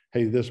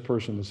 hey, this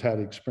person has had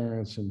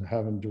experience in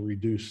having to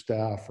reduce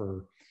staff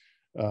or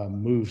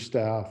move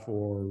staff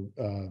or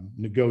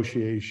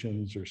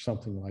negotiations or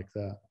something like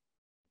that.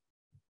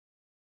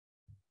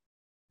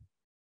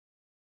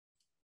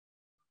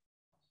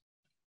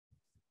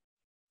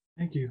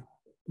 Thank you.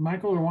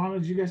 Michael or Wanda,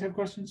 did you guys have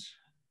questions?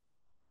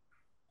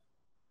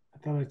 I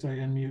thought I'd say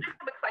unmute. I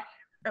have a question.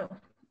 Oh,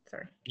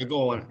 sorry.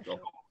 Go on. Go.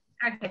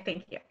 Okay,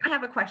 thank you. I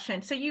have a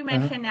question. So you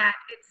mentioned that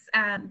it's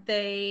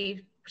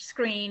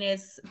screen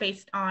is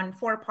based on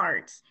 4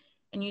 parts,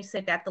 and you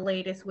said that the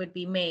latest would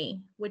be May.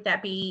 Would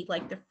that be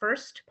like the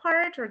first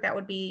part, or that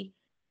would be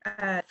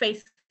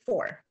phase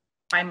 4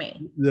 by May?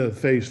 The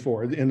phase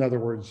 4, in other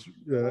words,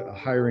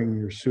 hiring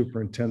your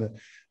superintendent.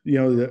 You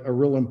know, a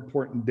real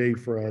important day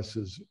for us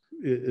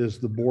is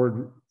the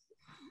board.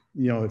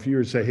 You know, if you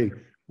were to say, hey,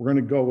 we're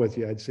going to go with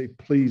you, I'd say,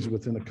 please,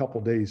 within a couple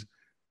of days,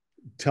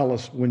 tell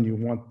us when you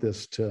want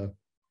this to,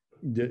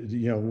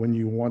 you know, when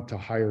you want to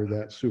hire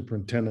that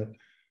superintendent,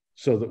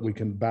 so that we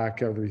can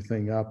back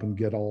everything up and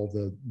get all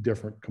the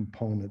different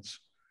components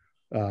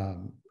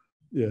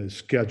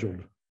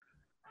scheduled.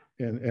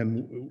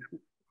 And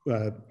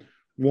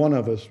one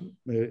of us,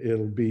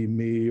 it'll be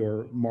me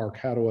or Mark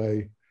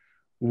Hadaway,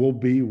 will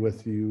be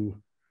with you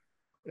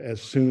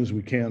as soon as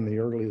we can, the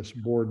earliest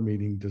board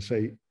meeting, to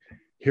say,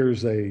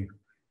 here's a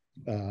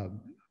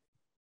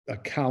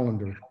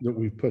calendar that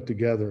we've put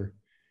together.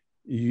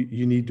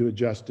 You need to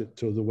adjust it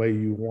to the way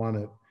you want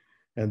it.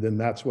 And then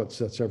that's what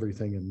sets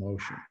everything in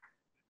motion.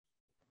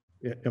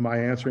 Am I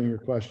answering your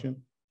question?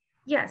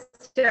 Yes,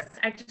 yes.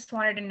 I just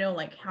wanted to know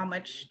like how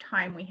much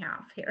time we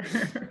have here.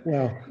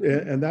 Well,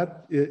 and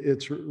that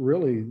it's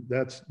really,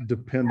 that's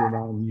dependent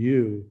on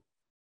you.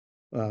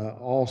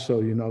 Also,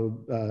 you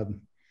know,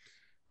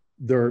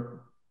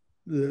 there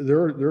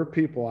are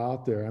people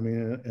out there. I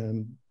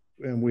mean,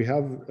 and we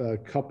have a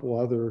couple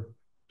other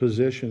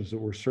positions that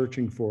we're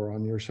searching for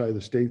on your side of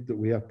the state, that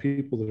we have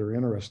people that are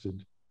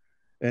interested.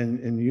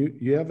 And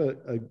you have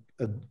a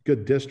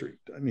good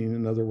district. I mean,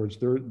 in other words,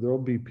 there'll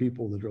be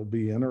people that will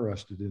be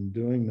interested in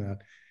doing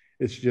that.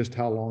 It's just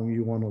how long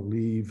you want to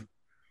leave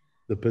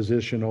the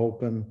position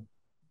open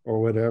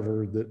or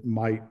whatever, that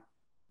might,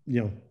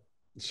 you know,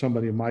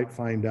 somebody might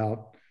find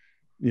out,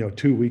 you know,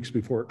 2 weeks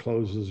before it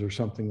closes or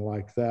something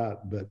like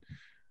that. But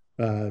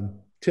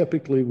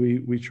typically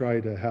we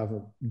try to have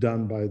it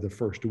done by the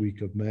first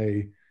week of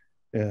May.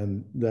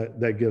 And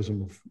that gives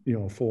them, you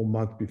know, a full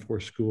month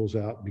before school's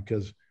out,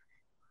 because,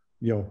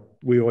 you know,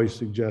 we always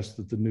suggest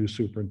that the new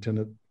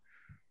superintendent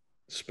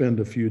spend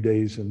a few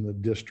days in the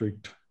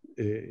district,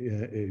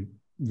 you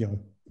know,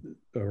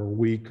 or a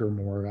week or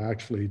more,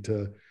 actually,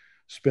 to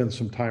spend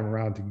some time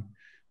around, to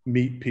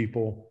meet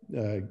people,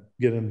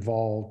 get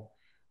involved,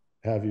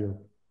 have your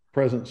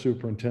present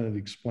superintendent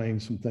explain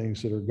some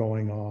things that are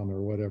going on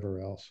or whatever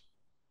else.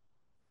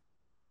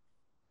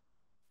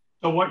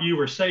 So what you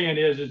were saying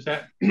is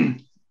that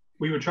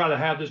we would try to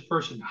have this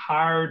person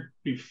hired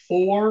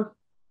before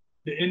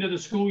the end of the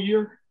school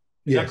year?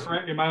 Is that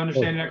correct? Am I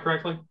understanding that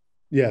correctly?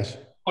 Yes.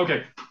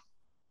 Okay.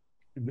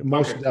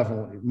 Most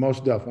definitely.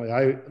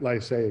 Like I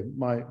say,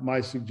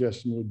 my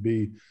suggestion would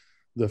be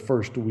the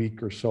first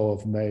week or so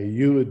of May.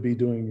 You would be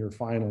doing your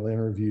final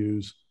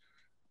interviews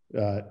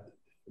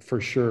for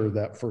sure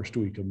that first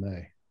week of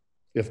May,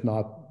 if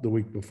not the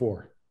week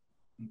before.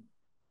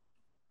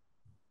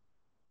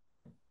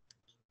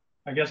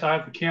 I guess I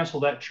have to cancel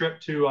that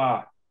trip to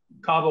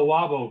Cabo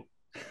Wabo.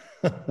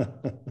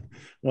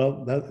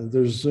 Well,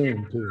 there's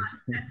Zoom too.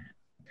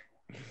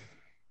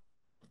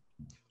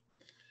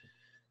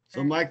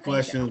 So my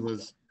question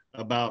was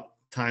about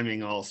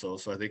timing also.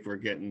 So I think we're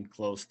getting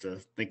close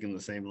to thinking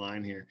the same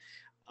line here.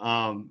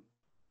 And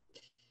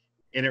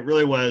it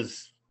really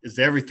was, is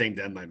everything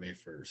done by May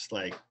 1st?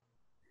 Like,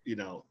 you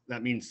know,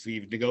 that means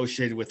we've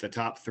negotiated with the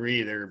top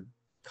 3, their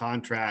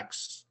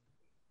contracts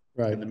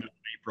right in the middle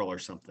of April or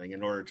something,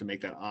 in order to make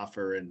that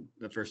offer in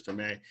the 1st of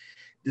May.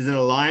 Does it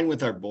align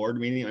with our board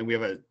meeting? And we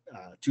have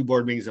 2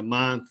 board meetings a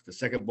month. The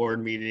second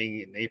board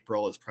meeting in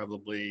April is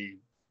probably,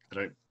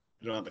 I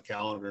don't have a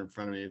calendar in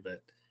front of me,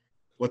 but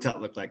what's that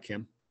look like,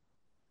 Kim?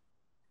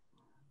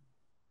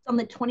 It's on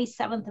the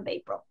 27th of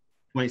April.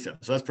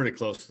 27th. So that's pretty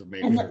close to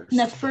May 1st. And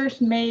the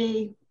first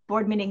May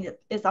board meeting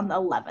is on the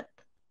 11th.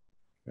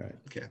 Right.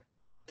 Okay.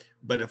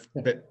 But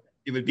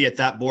it would be at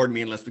that board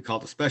meeting, unless we call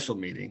it a special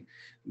meeting,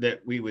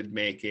 that we would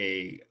make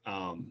a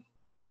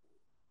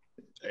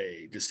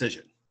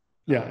decision.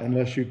 Yeah,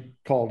 unless you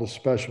called a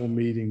special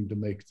meeting to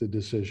make the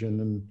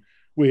decision. And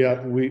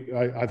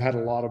I've had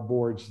a lot of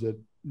boards that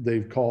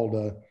they've called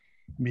a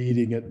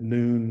meeting at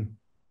noon,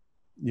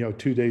 you know,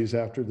 2 days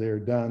after they're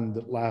done,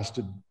 that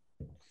lasted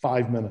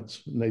 5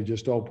 minutes, and they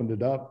just opened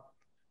it up,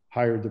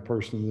 hired the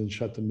person, and then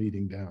shut the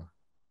meeting down.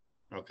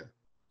 Okay.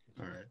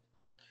 All right.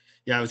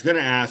 Yeah, I was going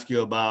to ask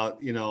you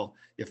about, you know,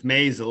 if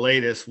May's the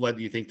latest, what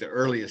do you think the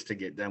earliest to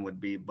get done would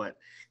be? But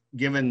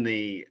given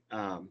the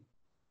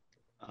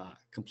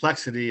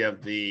complexity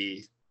of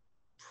the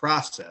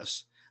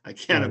process, I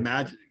can't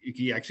imagine you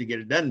can actually get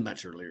it done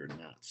much earlier than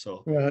that.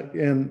 So,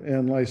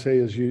 and like I say,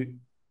 is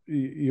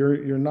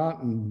you're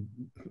not in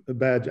a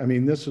bad. I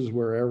mean, this is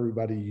where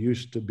everybody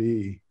used to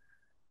be,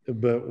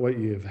 but what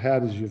you've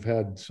had is you've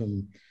had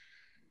some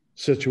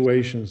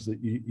situations that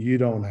you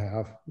don't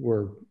have,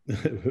 where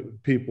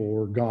people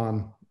were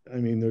gone. I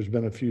mean, there's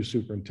been a few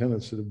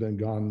superintendents that have been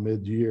gone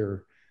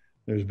mid-year.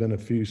 There's been a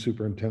few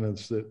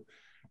superintendents that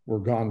were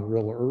gone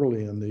real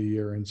early in the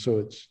year, and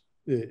so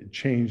it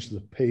changed the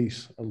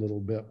pace a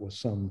little bit with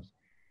some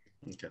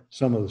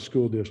of the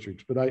school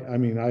districts. But I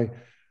mean,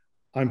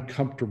 I'm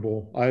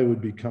comfortable. I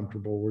would be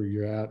comfortable where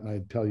you're at, and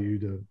I'd tell you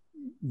to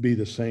be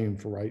the same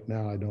for right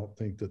now. I don't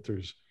think that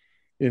there's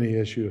any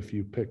issue if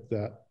you pick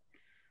that,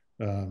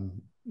 you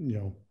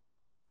know,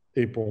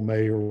 April,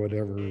 May, or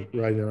whatever,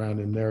 right around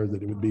in there,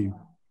 that it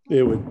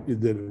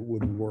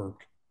would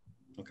work.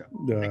 Okay.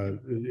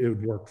 It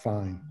would work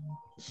fine.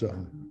 So,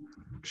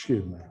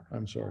 excuse me.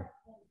 I'm sorry.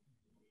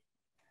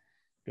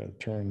 Got to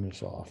turn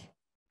this off.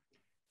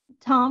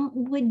 Tom,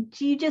 would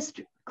you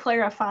just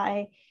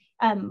clarify,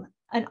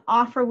 an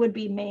offer would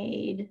be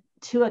made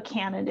to a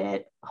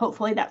candidate,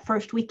 hopefully that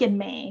first week in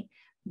May,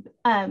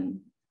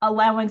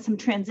 allowing some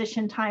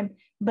transition time,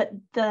 but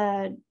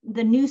the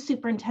new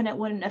superintendent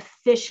wouldn't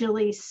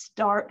officially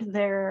start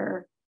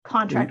their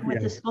contract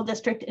with the school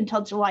district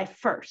until July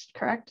 1st,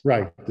 correct?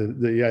 Right.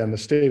 Yeah, in the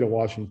state of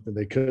Washington,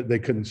 they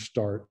couldn't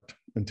start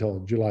until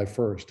July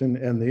 1st.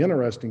 And the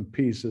interesting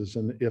piece is,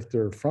 and if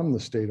they're from the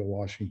state of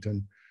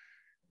Washington,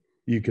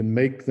 you can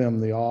make them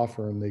the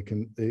offer and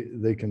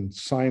they can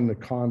sign the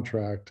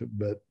contract,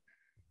 but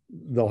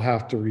they'll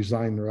have to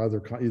resign their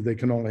other, they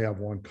can only have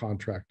one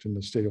contract in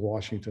the state of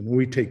Washington.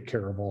 We take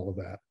care of all of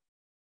that,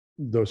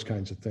 those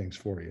kinds of things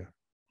for you.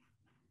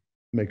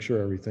 Make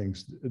sure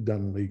everything's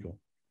done legal.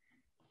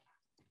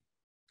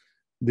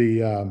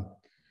 The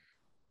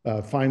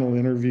final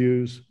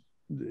interviews,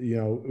 you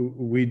know,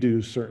 we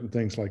do certain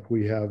things, like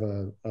we have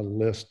a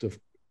list of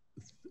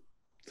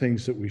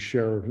things that we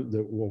share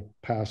that will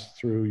pass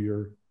through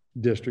your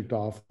district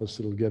office.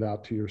 It'll get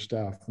out to your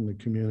staff in the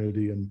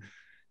community. And,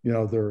 you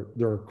know,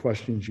 there are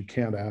questions you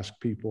can't ask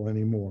people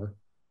anymore.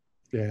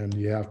 And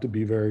you have to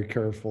be very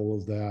careful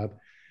of that.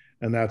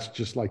 And that's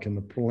just like in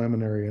the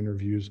preliminary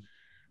interviews.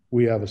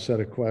 We have a set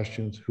of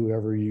questions.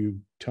 Whoever you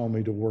tell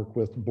me to work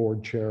with,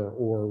 board chair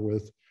or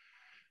with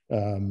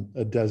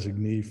a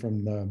designee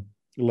from the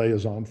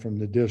liaison from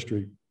the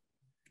district,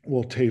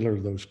 will tailor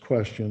those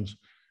questions.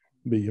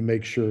 But you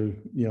make sure,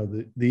 you know,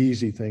 the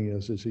easy thing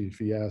is if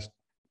you ask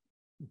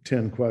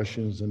 10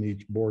 questions and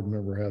each board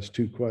member has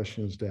 2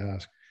 questions to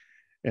ask.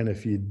 And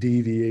if you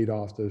deviate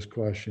off those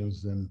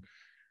questions, then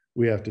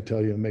we have to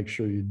tell you to make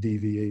sure you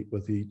deviate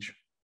with each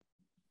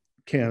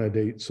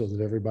candidate so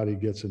that everybody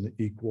gets an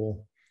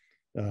equal,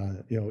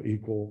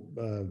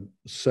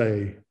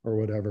 say or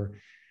whatever.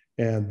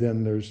 And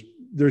then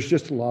there's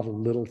just a lot of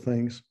little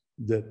things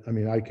that, I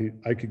mean, I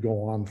could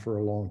go on for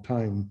a long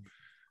time,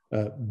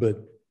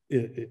 but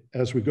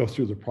as we go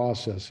through the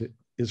process,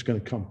 it's going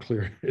to come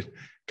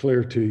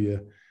clear to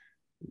you.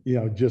 You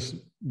know,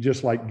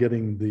 just like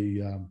getting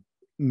the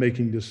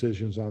making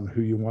decisions on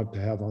who you want to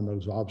have on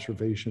those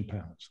observation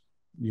panels.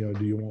 You know,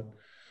 do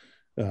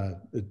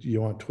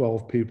you want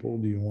 12 people?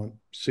 Do you want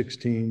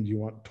 16? Do you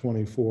want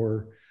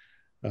 24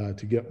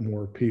 to get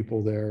more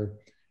people there?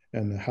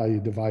 And how you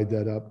divide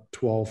that up,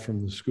 12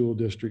 from the school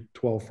district,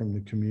 12 from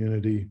the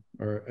community,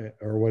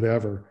 or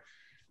whatever.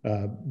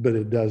 But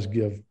it does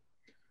give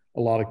a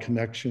lot of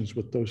connections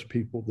with those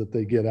people that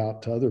they get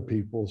out to other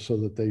people so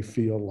that they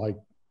feel like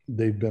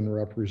they've been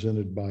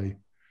represented by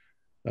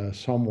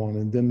someone.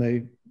 And then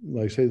they,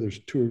 like I say, there's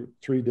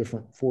 4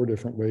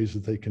 different ways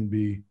that they can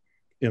be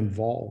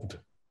involved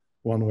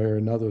one way or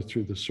another,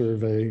 through the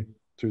survey,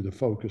 through the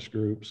focus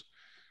groups,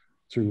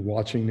 through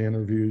watching the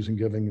interviews and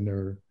giving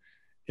their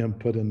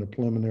input in the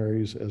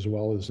preliminaries as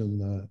well as in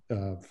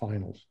the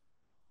finals.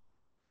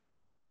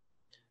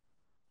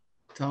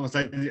 Thomas,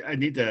 I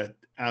need to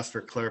ask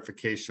for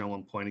clarification on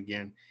one point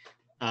again.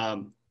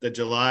 The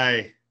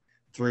July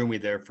threw me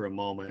there for a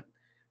moment.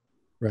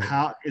 Right.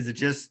 How is it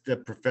just the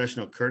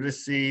professional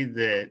courtesy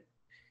that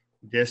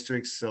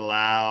districts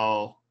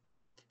allow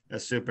a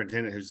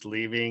superintendent who's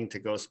leaving to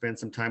go spend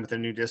some time with their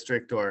new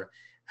district, or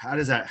how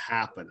does that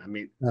happen? I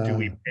mean, do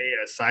we pay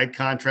a side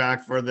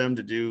contract for them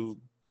to do?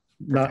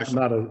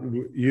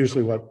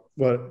 Usually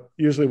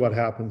what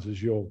happens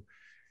is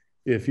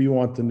if you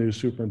want the new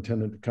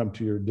superintendent to come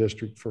to your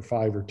district for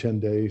 5 or 10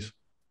 days,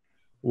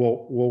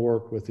 we'll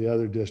work with the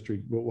other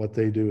district, but what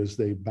they do is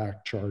they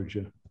back charge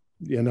you.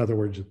 In other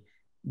words,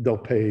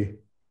 they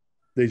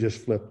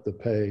just flip the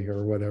pay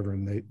or whatever,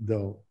 and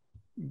they'll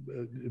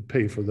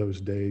pay for those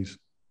days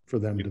for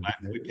them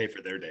we pay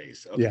for their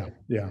days. Okay.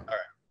 Yeah. All right.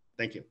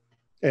 Thank you.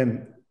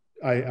 And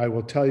I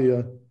will tell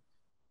you,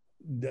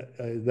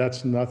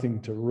 that's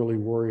nothing to really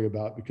worry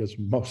about, because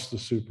most of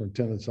the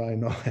superintendents I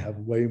know have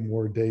way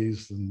more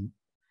days than,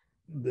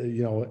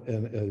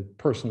 and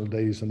personal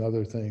days and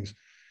other things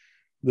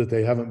that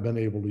they haven't been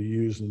able to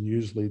use. And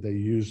usually they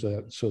use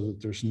that so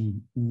that there's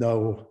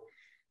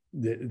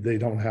they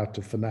don't have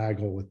to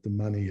finagle with the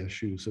money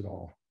issues at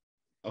all.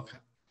 Okay.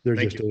 They're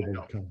just able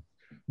to come.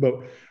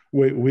 But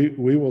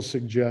we will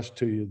suggest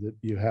to you that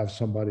you have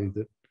somebody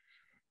that,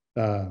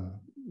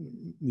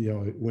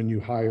 when you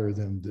hire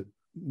them, that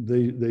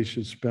they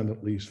should spend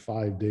at least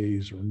 5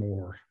 days or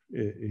more,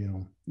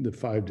 the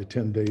 5 to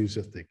 10 days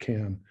if they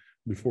can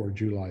before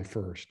July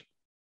 1st.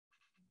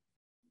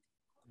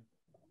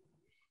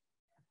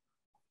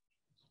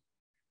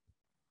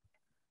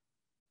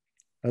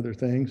 Other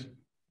things?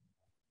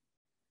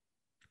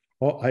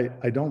 Well,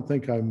 I don't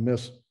think I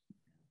missed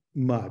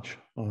much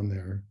on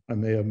there. I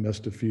may have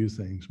missed a few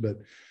things, but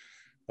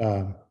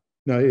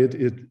no,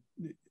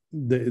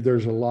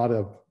 there's a lot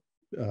of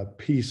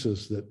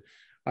pieces that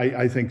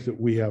I think that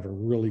we have a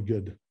really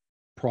good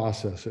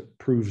process. It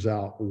proves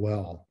out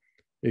well.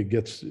 It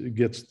gets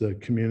the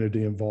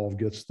community involved,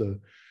 gets the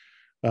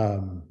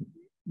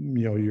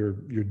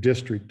your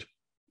district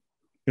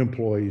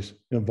employees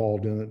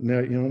involved in it.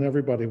 And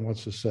everybody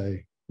wants to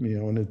say,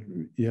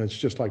 and it's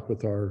just like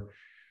with our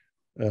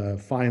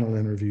final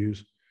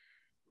interviews,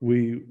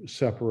 we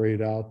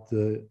separate out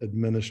the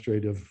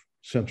administrative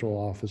central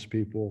office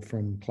people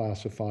from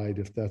classified,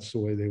 if that's the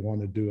way they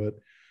want to do it,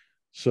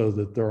 so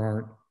that there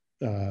aren't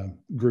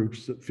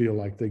groups that feel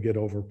like they get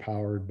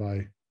overpowered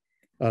by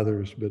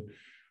others. But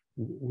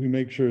we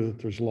make sure that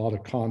there's a lot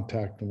of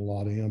contact and a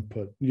lot of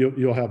input.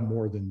 You'll have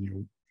more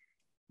than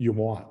you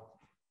want,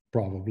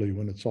 probably,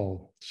 when it's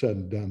all said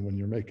and done, when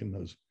you're making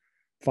those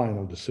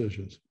final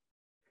decisions.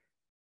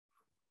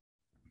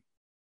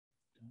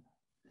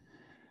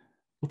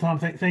 Well, Tom,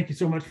 thank you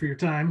so much for your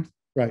time.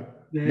 Right.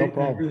 No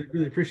problem. I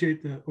really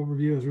appreciate the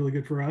overview. It was really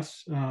good for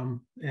us.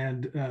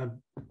 And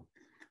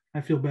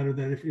I feel better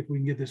that if we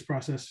can get this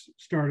process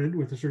started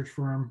with the search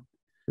firm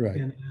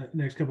in the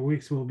next couple of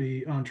weeks, we'll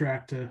be on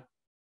track to.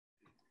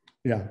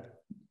 Yeah.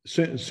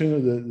 Sooner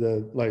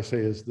like I say,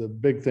 is the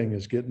big thing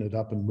is getting it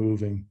up and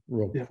moving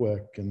real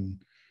quick.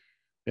 And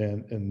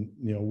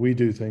we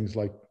do things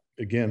like,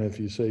 again, if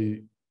you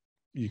say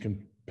you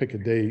can pick a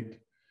date,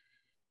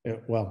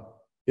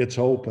 well, it's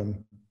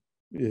open.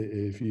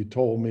 If you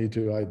told me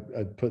to,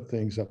 I'd put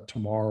things up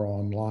tomorrow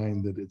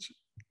online that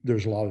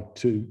there's a lot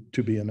to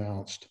be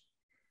announced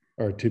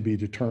or to be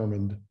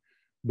determined,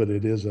 but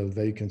it is a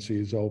vacancy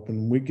is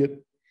open. We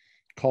get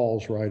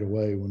calls right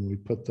away when we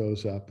put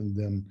those up, and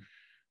then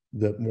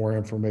that more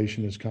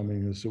information is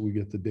coming, and so we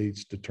get the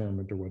dates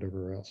determined or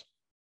whatever else.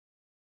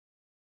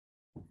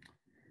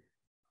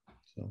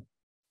 So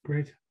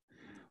great.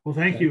 Well,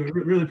 thank you. I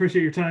really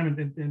appreciate your time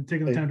and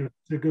taking the time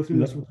to go through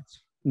this with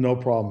us. No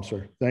problem,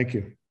 sir. Thank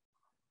you.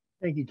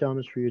 Thank you,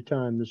 Thomas, for your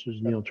time. This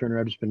is Neil Turner.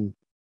 I've just been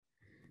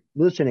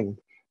listening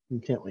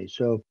intently.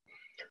 So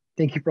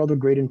thank you for all the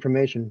great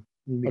information.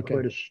 It'll be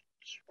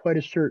quite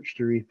a search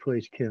to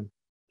replace Kim.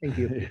 Thank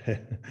you.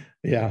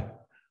 Yeah.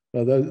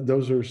 Well,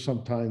 those are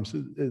sometimes,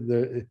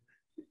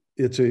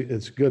 it's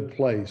a good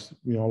place.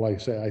 Like I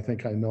say, I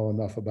think I know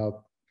enough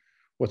about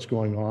what's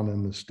going on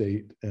in the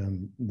state,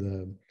 and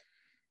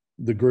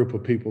the group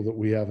of people that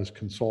we have as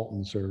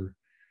consultants are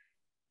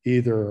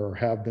either or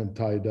have been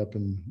tied up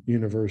in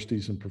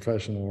universities and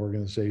professional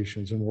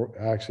organizations. And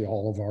actually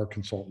all of our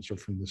consultants are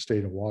from the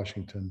state of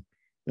Washington,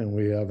 and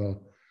we have a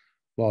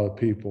lot of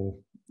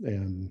people.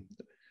 And,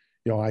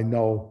 I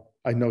know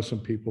some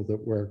people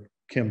that where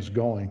Kim's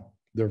going,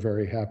 they're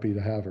very happy to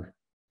have her.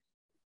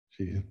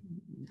 She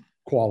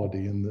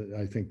quality, and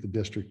I think the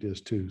district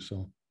is too.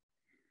 So,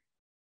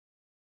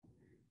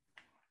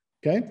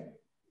 okay.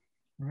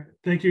 All right.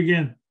 Thank you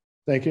again.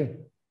 Thank you.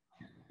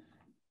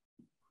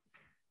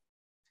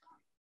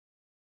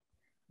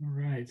 All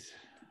right.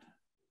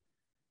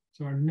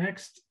 So our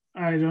next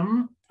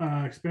item,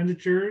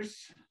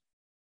 expenditures.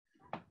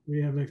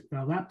 We have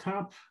a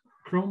laptop,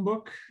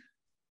 Chromebook,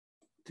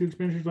 2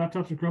 expenditures,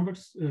 laptops and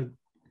Chromebooks.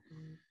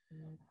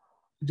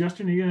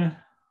 Justin, are you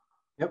gonna?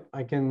 Yep,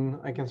 I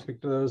can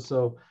speak to those.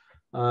 So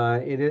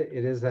it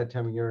is that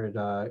time of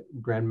year.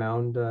 Grand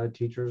Mound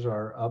teachers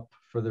are up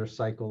for their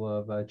cycle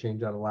of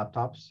change out of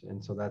laptops,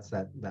 and so that's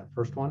that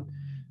first one.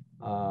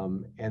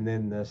 And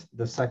then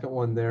the second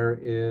one there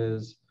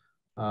is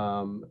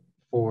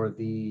for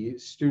the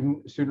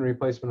student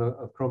replacement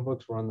of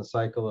Chromebooks. We're on the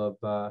cycle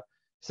of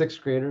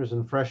 6th graders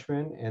and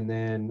freshmen, and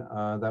then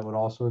that would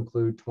also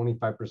include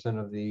 25%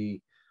 of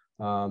the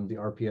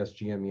RPS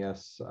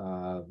GMES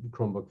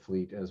Chromebook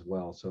fleet as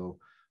well. So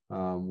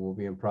we'll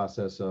be in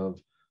process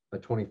of a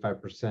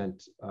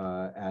 25%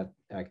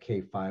 at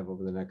K-5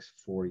 over the next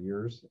 4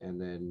 years, and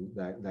then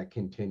that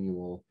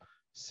continual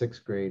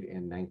 6th grade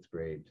and 9th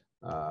grade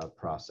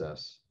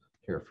process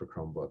here for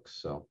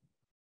Chromebooks. So.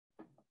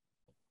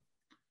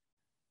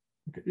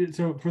 Okay.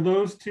 So for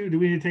those two, do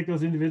we need to take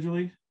those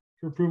individually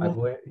for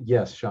approval?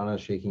 Yes, Shauna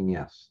is shaking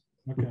yes.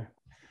 Okay.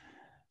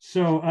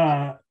 So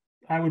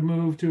I would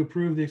move to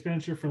approve the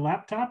expenditure for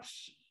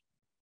laptops.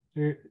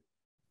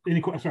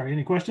 Any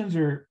questions,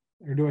 or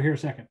do I hear a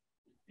second?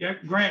 Yeah,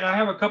 Grant, I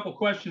have a couple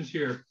questions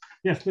here.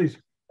 Yes, please.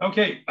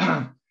 Okay.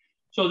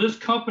 So this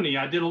company,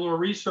 I did a little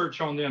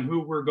research on them,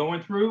 who we're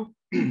going through.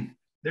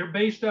 They're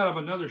based out of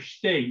another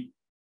state.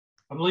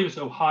 I believe it's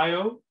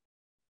Ohio.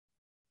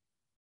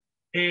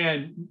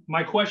 And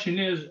my question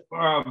is,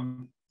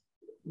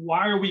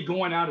 why are we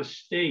going out of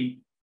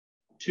state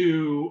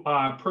to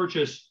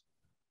purchase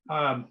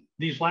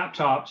these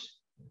laptops?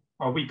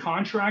 Are we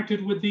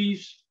contracted with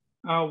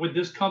with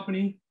this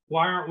company?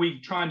 Why aren't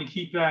we trying to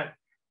keep that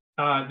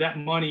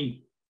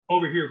money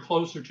over here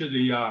closer to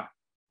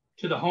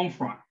the home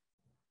front?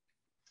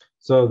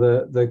 So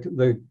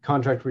the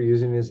contract we're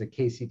using is a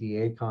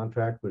KCDA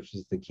contract, which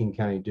is the King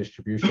County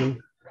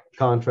Distribution.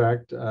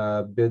 contract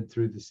bid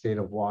through the state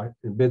of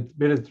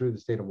bidded through the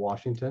state of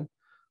Washington,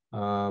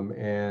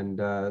 and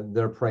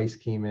their price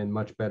came in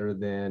much better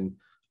than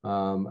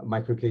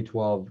Micro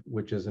K-12,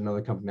 which is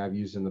another company I've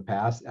used in the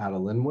past out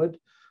of Linwood.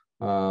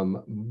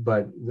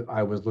 But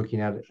I was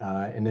looking at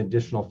an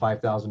additional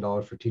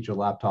 $5,000 for teacher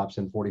laptops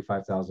and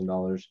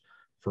 $45,000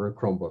 for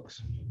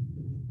Chromebooks.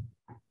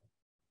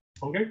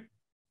 Okay.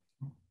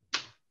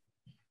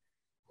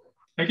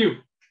 Thank you.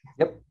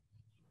 Yep.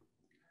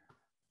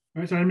 All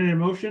right, so I made a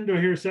motion. Do I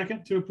hear a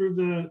second to approve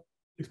the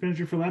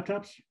expenditure for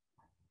laptops?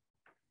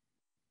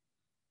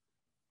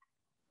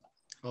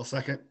 I'll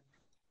second.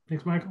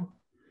 Thanks, Michael.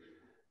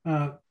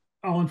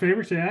 All in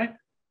favor, say aye.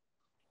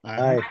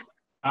 Aye.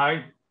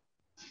 Aye.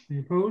 Any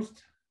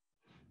opposed?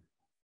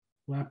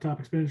 Laptop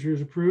expenditure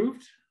is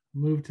approved.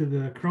 Move to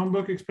the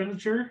Chromebook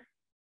expenditure.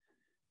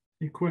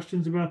 Any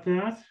questions about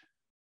that?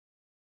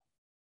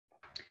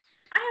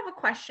 I have a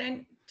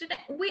question.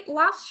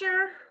 Last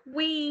year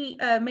we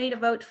made a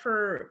vote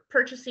for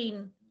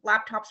purchasing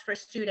laptops for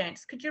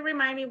students. Could you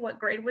remind me what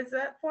grade was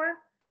that for?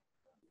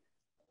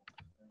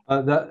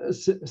 The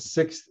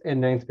 6th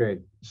and 9th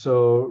grade.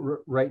 So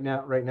right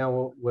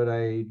now, what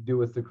I do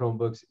with the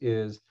Chromebooks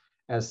is,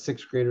 as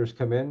 6th graders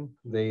come in,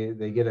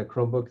 they get a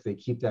Chromebook. They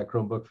keep that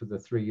Chromebook for the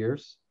 3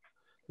 years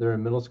they're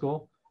in middle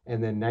school,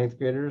 and then 9th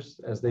graders,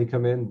 as they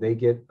come in, they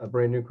get a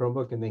brand new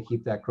Chromebook, and they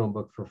keep that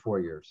Chromebook for 4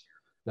 years.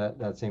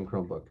 That same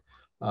Chromebook.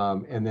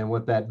 And then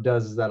what that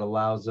does is that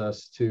allows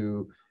us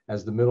to,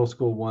 as the middle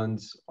school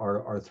ones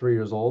are 3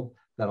 years old,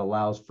 that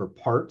allows for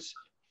parts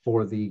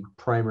for the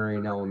primary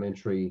and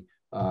elementary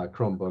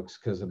Chromebooks,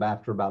 because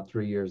after about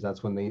 3 years,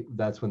 that's when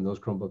those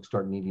Chromebooks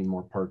start needing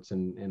more parts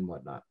and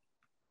whatnot.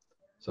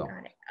 So.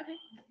 Got it. Okay.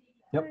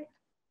 Yep. Right.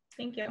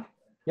 Thank you.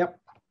 Yep.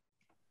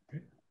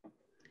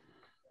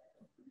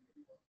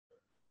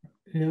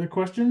 Any other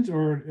questions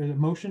or a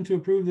motion to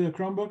approve the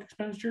Chromebook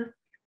expenditure?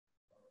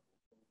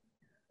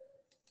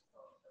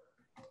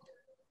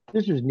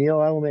 This is Neil.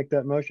 I will make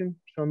that motion.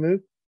 So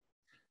moved.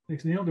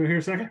 Thanks, Neil. Do I hear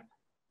a second?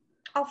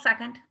 I'll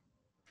second.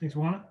 Thanks,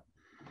 Juana.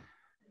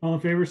 All in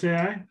favor, say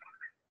aye.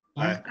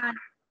 Aye. Aye.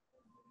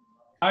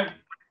 Aye.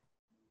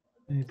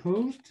 Any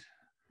opposed?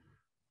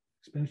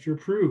 Expenditure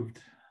approved.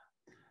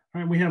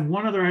 All right, we have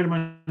one other item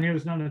on here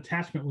that's not an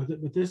attachment with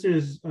it, but this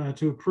is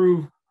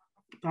to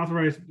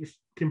authorize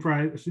Kim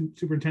Fry,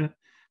 superintendent,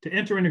 to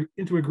enter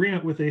into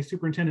agreement with a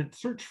superintendent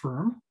search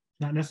firm,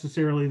 not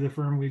necessarily the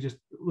firm we just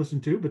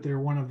listened to, but they're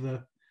one of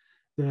the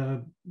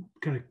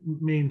kind of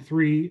main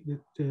three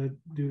that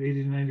do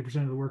 80 to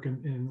 90% of the work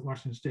in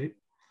Washington State.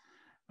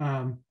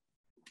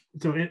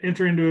 So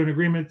enter into an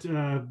agreement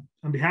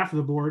on behalf of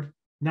the board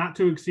not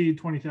to exceed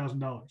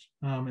 $20,000.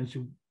 And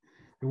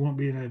there won't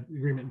be an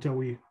agreement until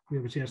we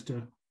have a chance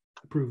to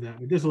approve that.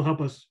 But this will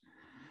help us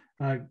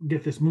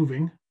get this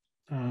moving.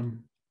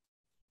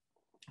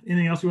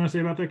 Anything else you want to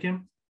say about that,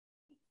 Kim?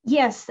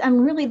 Yes,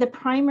 really the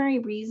primary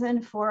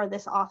reason for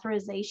this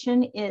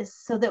authorization is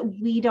so that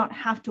we don't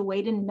have to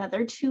wait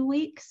another 2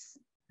 weeks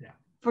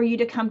for you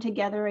to come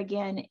together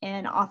again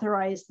and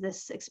authorize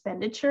this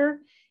expenditure,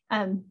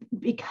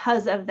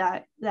 because of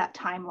that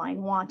timeline,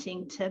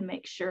 wanting to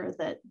make sure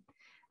that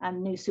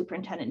new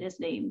superintendent is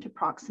named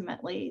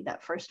approximately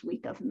that first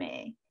week of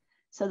May.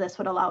 So this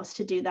would allow us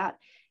to do that.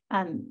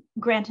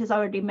 Grant has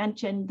already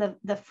mentioned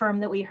the firm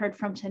that we heard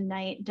from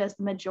tonight does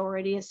the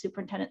majority of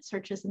superintendent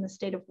searches in the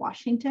state of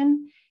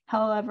Washington.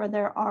 However,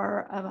 there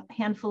are a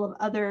handful of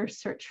other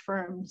search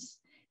firms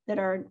that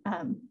are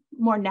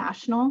more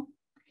national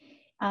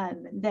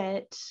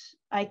that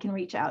I can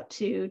reach out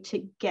to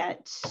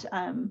get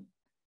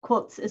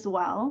quotes as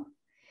well,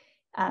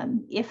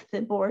 if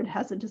the board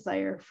has a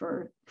desire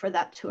for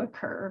that to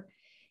occur,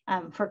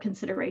 for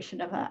consideration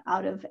of an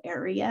out of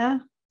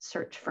area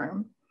search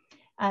firm.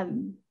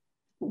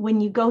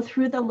 When you go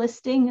through the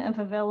listing of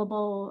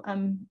available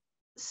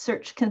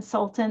search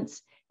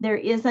consultants, there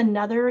is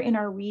another in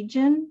our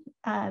region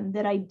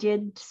that I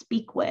did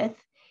speak with.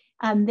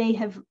 They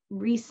have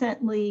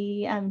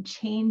recently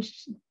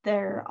changed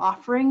their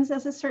offerings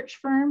as a search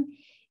firm.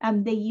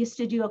 They used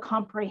to do a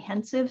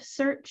comprehensive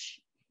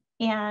search,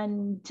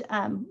 and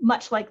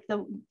much like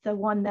the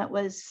one that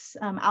was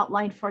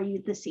outlined for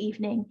you this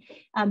evening,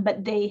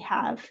 but they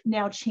have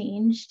now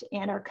changed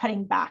and are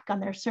cutting back on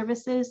their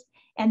services,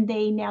 and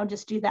they now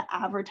just do the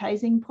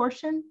advertising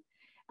portion.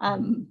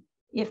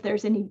 If there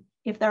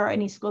are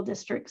any school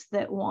districts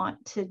that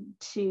want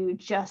to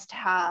just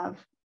have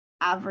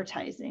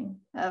advertising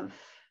of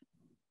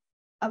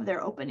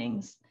their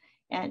openings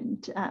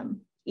and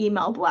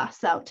email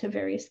blasts out to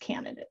various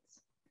candidates.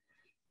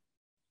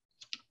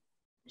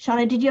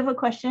 Shauna, did you have a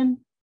question?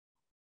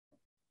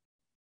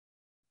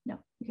 No,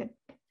 you good.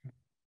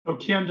 So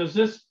Kim, does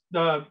this,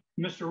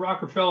 Mr.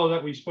 Rockefeller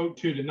that we spoke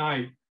to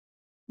tonight,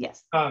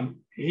 Yes.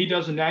 He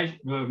does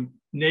a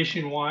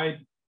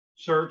nationwide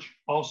search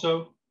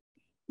also?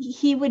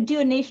 He would do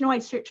a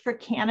nationwide search for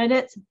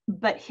candidates,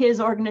 but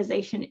his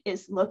organization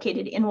is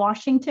located in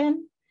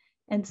Washington.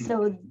 And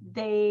so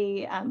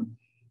they,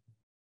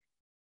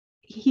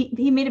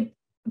 he made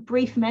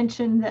brief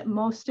mention that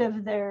most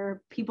of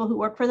their people who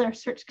work for their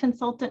search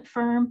consultant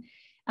firm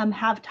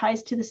have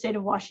ties to the state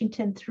of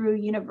Washington through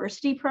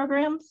university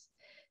programs.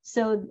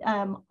 So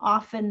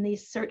often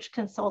these search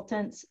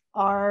consultants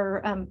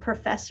are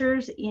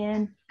professors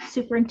in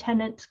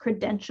superintendent's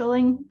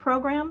credentialing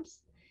programs.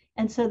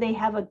 And so they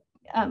have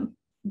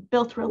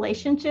built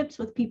relationships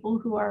with people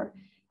who are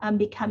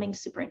becoming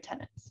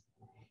superintendents,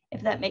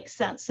 if that makes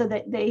sense. So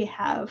that they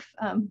have,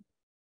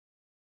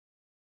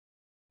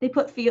 they've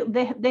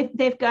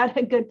got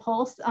a good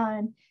pulse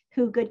on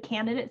who good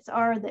candidates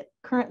are that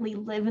currently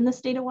live in the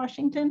state of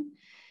Washington.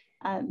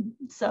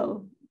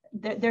 So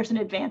there's an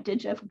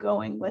advantage of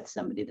going with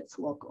somebody that's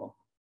local.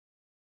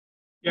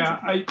 Yeah,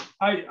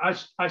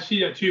 I see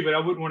that too, but I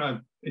wouldn't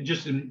want to,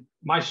 just in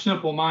my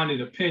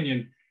simple-minded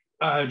opinion,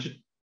 just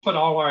put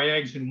all our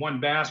eggs in one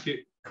basket.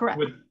 Correct.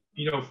 With,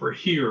 for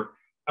here.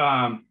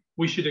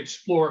 We should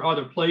explore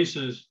other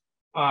places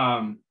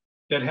that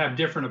have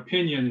different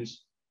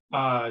opinions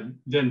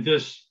than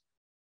this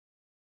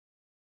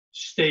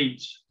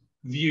state's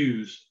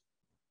views.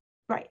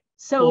 Right.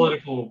 So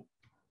political,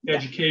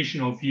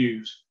 educational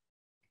views.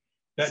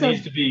 That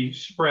needs to be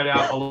spread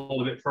out a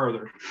little bit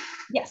further.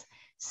 Yes.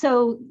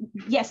 So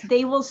yes,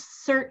 they will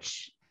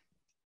search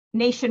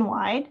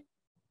nationwide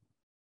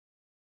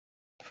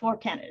for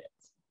candidates.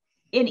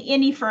 In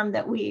any firm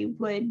that we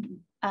would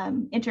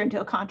enter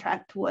into a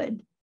contract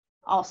would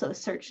also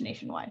search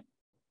nationwide.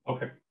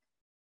 Okay.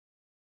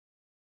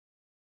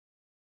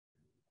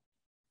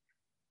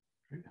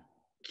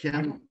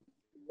 Kim,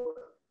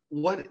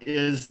 what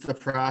is the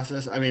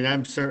process? I mean,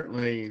 I'm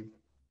certainly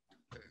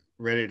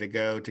ready to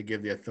go to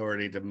give the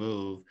authority to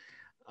move.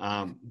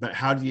 But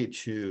how do you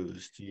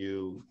choose?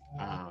 Do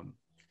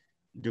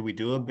we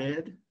do a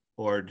bid,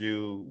 or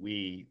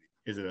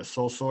is it a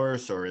sole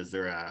source, or is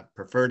there a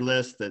preferred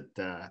list that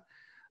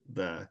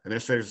the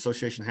Administrators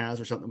Association has,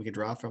 or something we can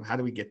draw from? How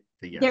do we get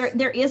the yes?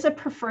 There is a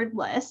preferred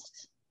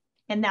list,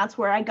 and that's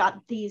where I got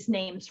these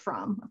names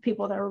from,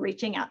 people that are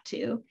reaching out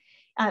to.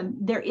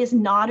 There is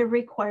not a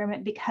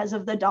requirement because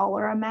of the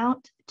dollar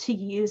amount to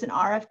use an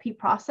RFP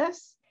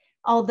process,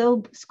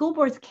 although school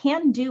boards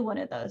can do one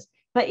of those,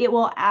 but it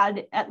will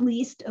add at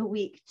least a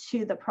week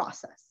to the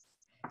process.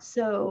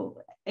 So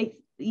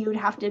you would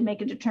have to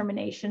make a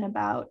determination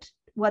about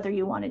whether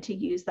you wanted to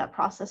use that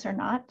process or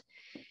not.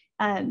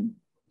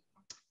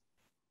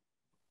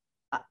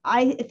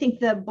 I think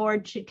the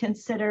board should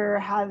consider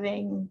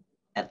having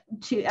at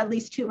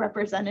least two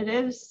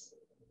representatives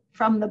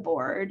from the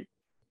board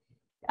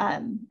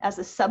as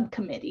a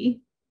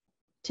subcommittee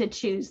to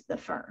choose the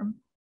firm.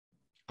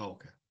 Oh,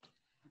 okay.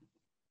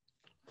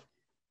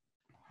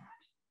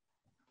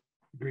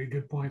 Very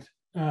good point.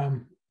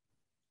 There's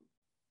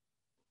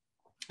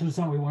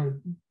something we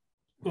wanted.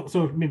 Well,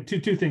 so maybe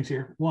two things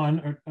here.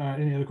 One,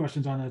 any other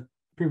questions on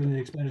approving the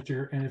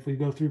expenditure? And if we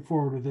go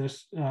forward with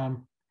this,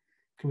 can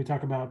we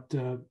talk about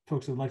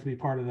folks that would like to be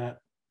part of that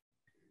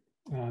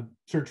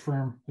search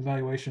firm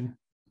evaluation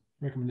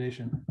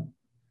recommendation?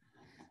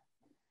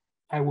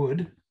 I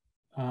would,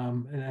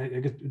 and I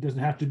guess it doesn't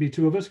have to be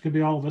two of us. It could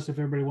be all of us if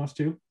everybody wants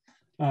to.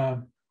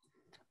 But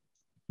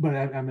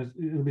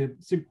it'll be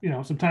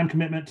some time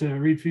commitment to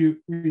read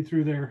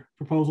through their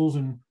proposals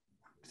and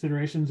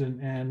considerations,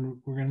 and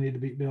we're going to need to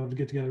be able to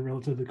get together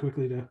relatively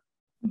quickly to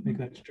make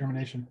that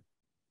determination.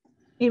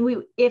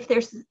 And if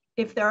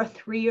there are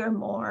three or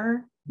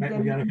more, right,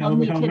 we got to call a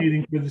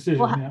meeting for the decision.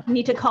 We'll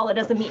need to call it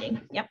as a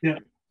meeting. Yep.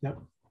 Yep.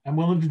 I'm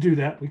willing to do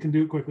that. We can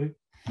do it quickly.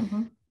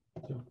 Mm-hmm.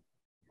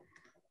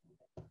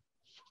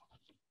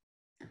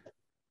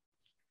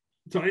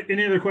 So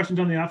any other questions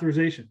on the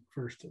authorization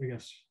first, I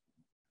guess?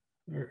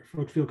 Or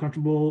folks feel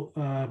comfortable,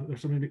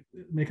 there's somebody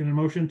making a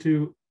motion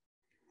to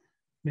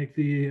make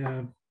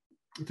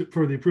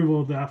for the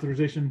approval of the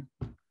authorization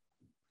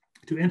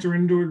to enter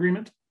into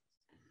agreement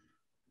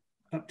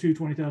up to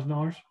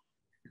 $20,000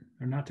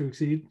 or not to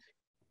exceed?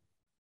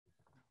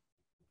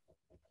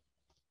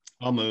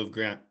 I'll move,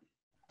 Grant.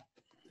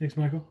 Thanks,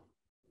 Michael.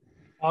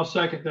 I'll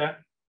second that.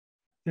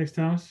 Thanks,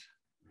 Thomas.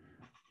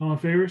 All in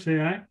favor,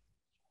 say aye.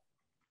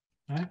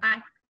 Aye.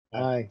 Aye.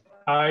 Aye.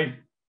 Aye.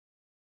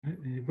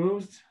 Any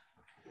opposed?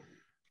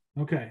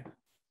 Okay.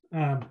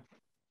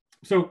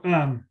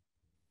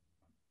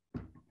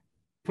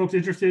 Folks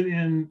interested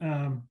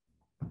in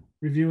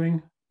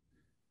reviewing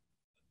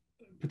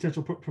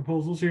potential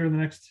proposals here in the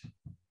next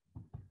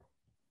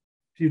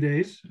few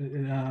days,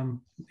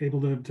 able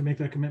to make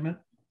that commitment?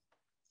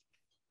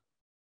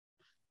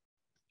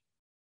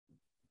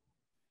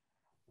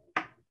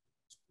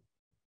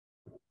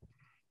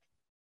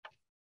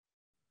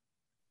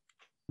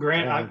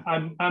 Grant,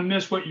 I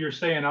missed what you're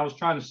saying. I was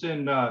trying to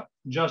send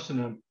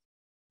Justin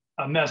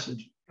a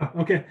message.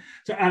 Okay,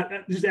 so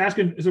just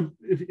asking, so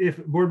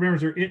if board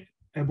members are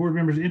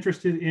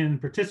interested in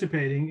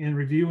participating in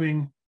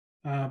reviewing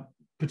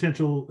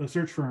potential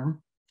search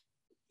firm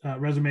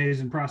resumes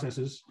and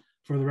processes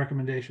for the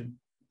recommendation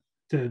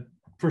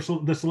for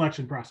the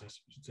selection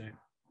process, I should say.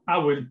 I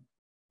would.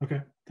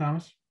 Okay,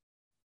 Thomas.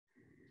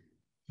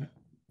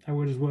 I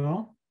would as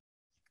well.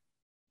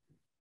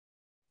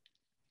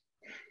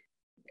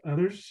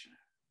 Others?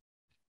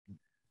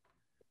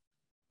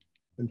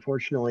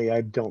 Unfortunately,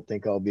 I don't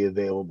think I'll be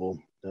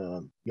available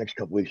next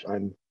couple weeks.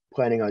 I'm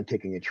planning on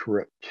taking a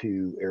trip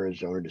to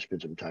Arizona to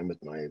spend some time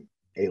with my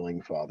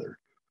ailing father.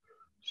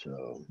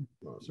 So,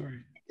 Sorry.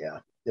 yeah,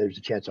 there's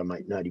a chance I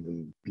might not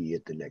even be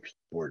at the next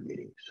board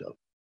meeting. So,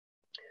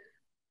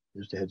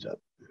 just a heads up.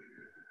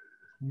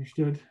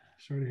 Understood.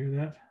 Sorry to hear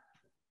that.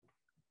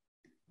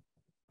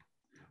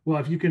 Well,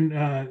 if you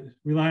can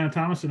rely on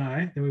Thomas and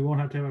I, then we won't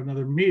have to have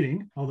another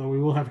meeting, although we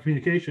will have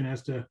communication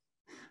as to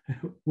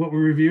what we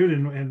reviewed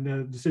and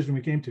the decision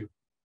we came to.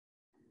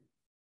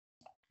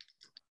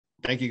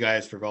 Thank you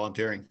guys for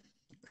volunteering.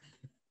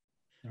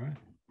 All right.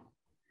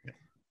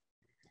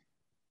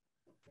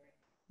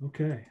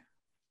 Okay.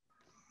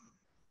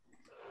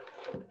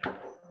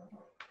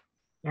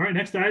 All right,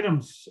 next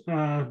items.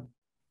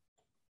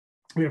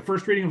 We have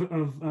first reading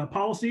of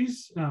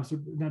policies, so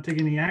not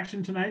taking any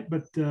action tonight,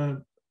 but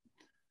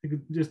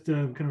just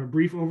kind of a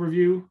brief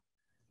overview.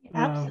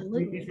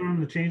 Absolutely. Each one of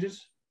the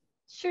changes.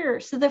 Sure.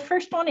 So the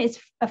first one is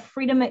a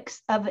freedom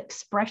of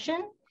expression,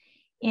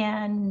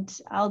 and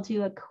I'll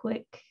do a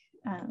quick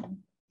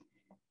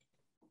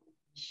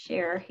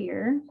share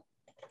here.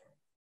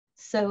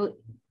 So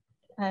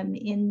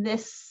in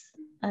this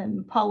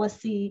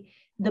policy,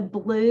 the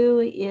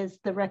blue is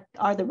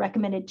are the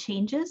recommended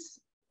changes.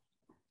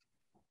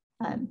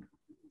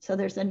 So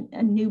there's a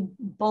new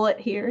bullet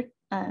here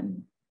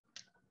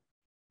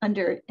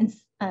under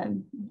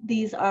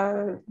these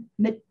are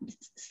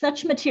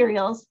such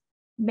materials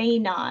may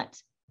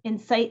not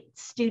incite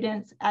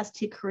students as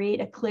to create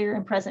a clear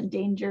and present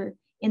danger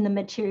in the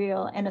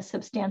material and a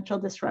substantial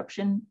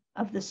disruption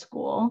of the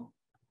school.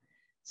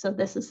 So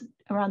this is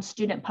around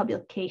student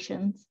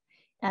publications,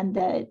 and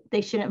that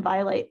they shouldn't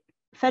violate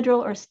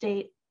federal or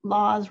state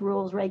laws,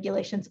 rules,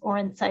 regulations, or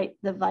incite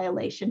the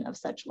violation of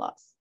such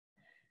laws.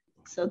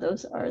 So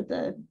those are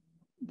the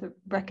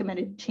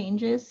recommended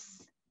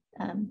changes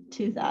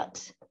to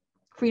that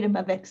freedom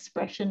of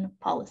expression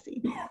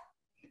policy.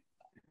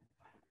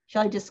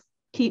 Shall I just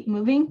keep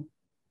moving?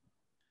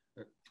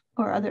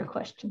 Or other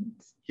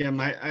questions? Kim,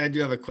 I do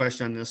have a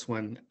question on this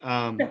one.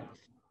 Sure.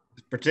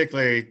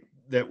 Particularly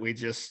that we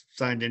just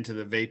signed into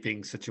the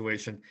vaping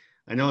situation.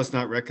 I know it's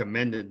not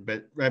recommended,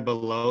 but right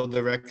below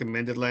the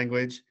recommended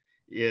language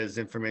is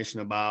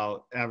information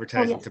about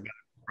advertising yes. tobacco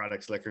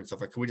products, liquor, and so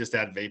forth. Can we just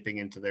add vaping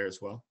into there as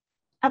well?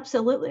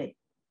 Absolutely.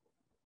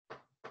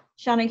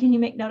 Shauna, can you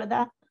make note of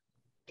that,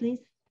 please?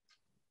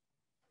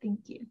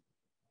 Thank you.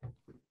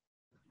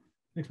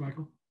 Thanks,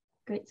 Michael.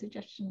 Great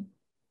suggestion.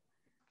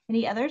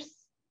 Any others?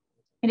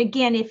 And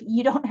again, if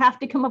you don't have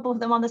to come up with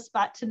them on the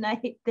spot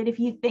tonight, that if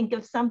you think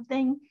of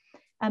something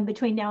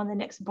between now and the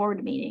next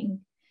board meeting,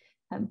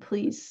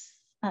 please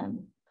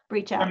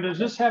reach out. Does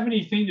this have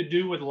anything to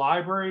do with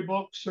library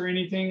books or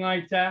anything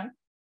like that?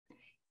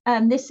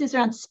 This is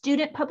around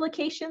student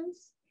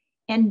publications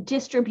and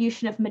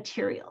distribution of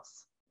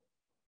materials.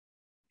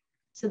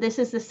 So this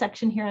is the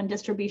section here on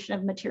distribution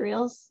of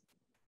materials.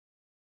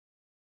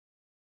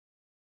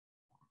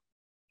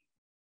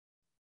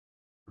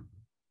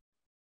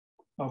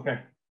 Okay.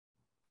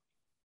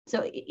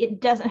 So it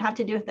doesn't have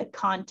to do with the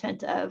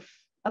content of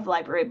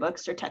library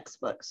books or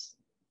textbooks,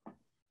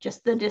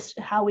 just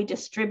how we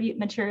distribute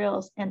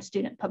materials and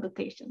student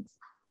publications.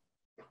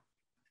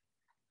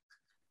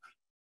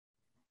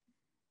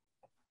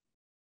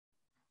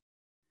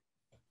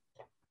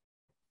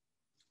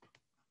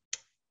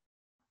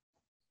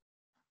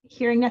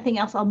 Hearing nothing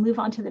else, I'll move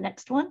on to the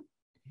next one.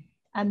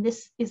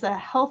 This is a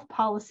health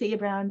policy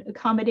around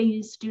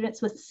accommodating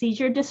students with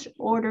seizure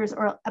disorders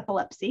or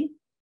epilepsy.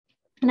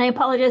 And I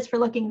apologize for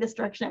looking this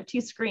direction. I have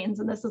two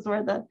screens, and this is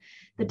where the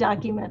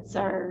documents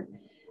are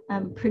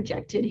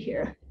projected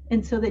here.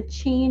 And so the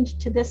change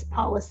to this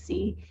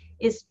policy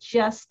is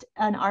just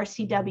an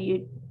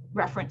RCW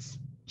reference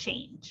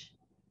change.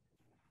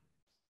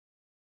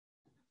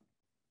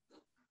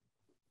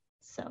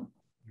 So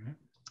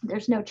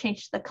there's no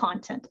change to the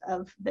content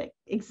of the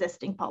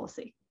existing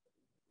policy.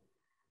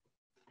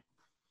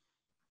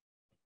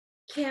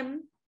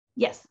 Kim?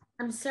 Yes.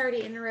 I'm sorry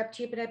to interrupt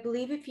you, but I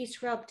believe if you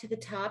scroll up to the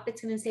top,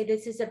 it's going to say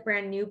this is a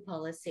brand new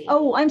policy.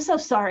 Oh, I'm so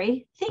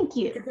sorry. Thank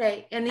you.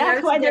 Okay, and the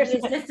That's why RCW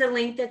is just a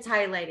link that's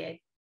highlighted.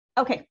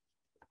 Okay,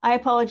 I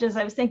apologize.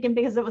 I was thinking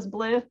because it was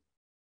blue.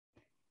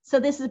 So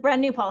this is a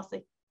brand new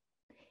policy.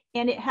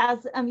 And it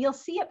has, you'll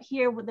see up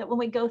here that when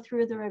we go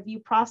through the review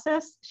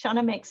process,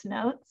 Shauna makes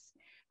notes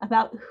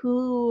about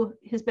who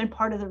has been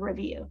part of the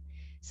review.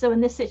 So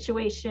in this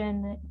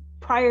situation,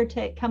 prior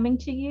to it coming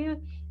to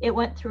you, it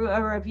went through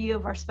a review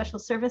of our special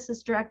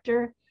services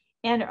director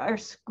and our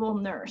school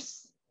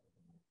nurse,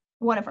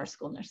 one of our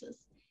school nurses,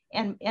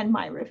 and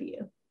my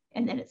review.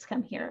 And then it's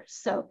come here.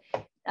 So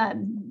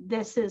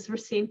this has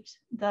received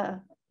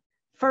the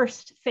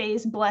first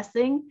phase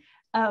blessing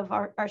of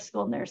our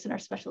school nurse and our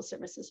special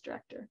services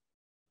director.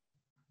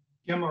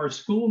 Kim, are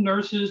school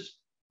nurses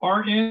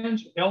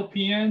RNs,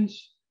 LPNs,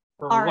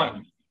 or what?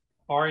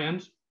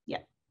 RNs? Yeah.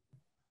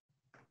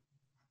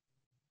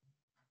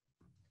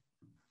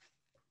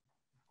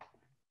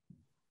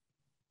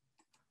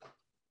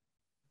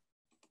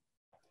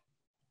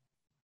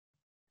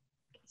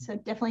 So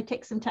definitely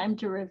take some time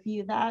to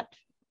review that.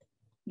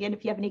 Again,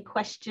 if you have any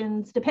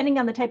questions, depending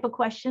on the type of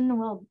question,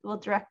 we'll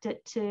direct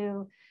it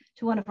to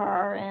one of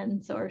our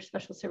RNs or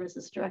special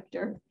services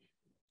director,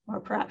 or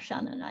perhaps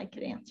Shannon and I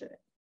could answer it.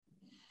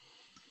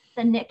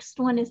 The next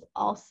one is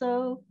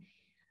also,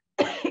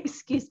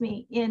 excuse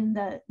me, in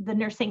the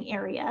nursing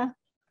area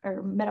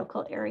or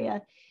medical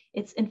area.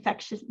 It's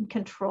infection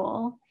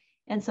control.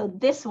 And so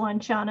this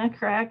one, Shauna,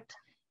 correct?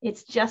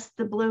 It's just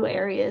the blue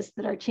areas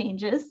that are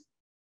changes,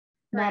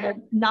 not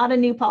a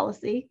new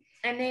policy.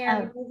 And they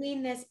are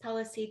moving this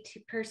policy to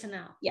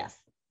personnel. Yes.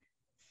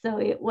 So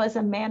it was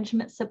a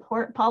management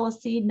support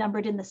policy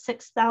numbered in the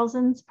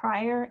 6,000s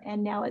prior,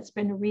 and now it's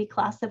been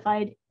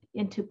reclassified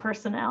into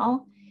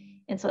personnel.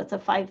 And so it's a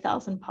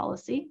 5,000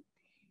 policy.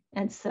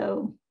 And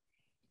so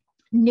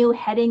new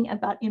heading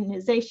about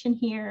immunization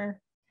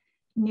here,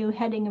 new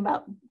heading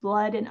about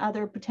blood and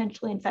other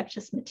potentially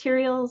infectious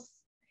materials,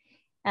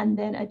 and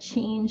then a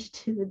change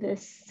to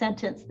this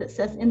sentence that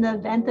says, in the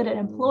event that an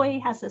employee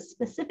has a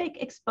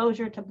specific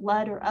exposure to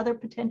blood or other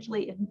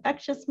potentially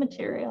infectious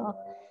material,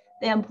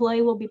 the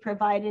employee will be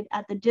provided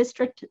at the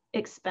district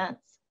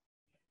expense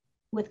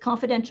with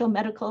confidential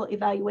medical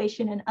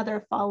evaluation and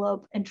other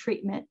follow-up and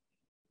treatment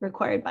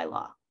required by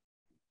law.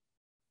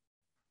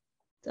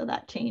 So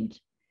that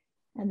change.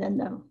 And then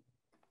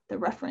the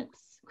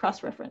reference,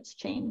 cross-reference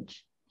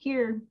change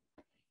here,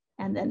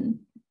 and then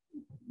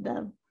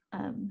the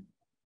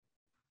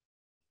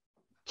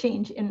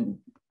change in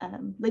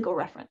legal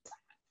reference.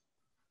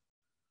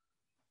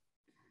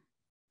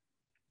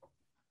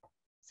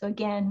 So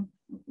again,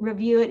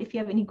 review it if you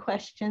have any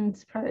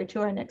questions prior to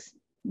our next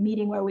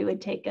meeting where we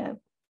would take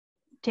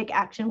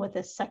action with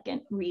a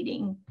second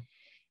reading.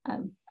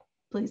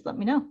 Please let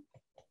me know.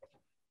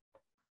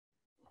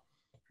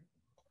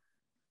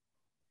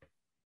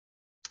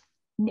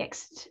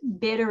 Next,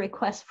 bid or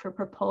request for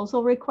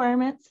proposal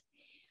requirements.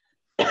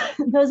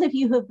 Those of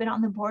you who have been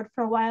on the board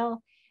for a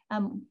while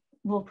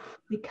will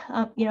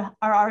become,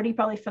 are already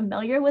probably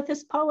familiar with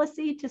this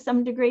policy to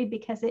some degree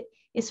because it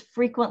is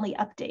frequently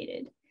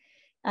updated.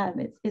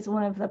 It's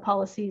one of the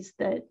policies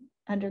that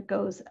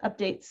undergoes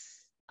updates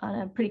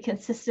on a pretty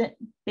consistent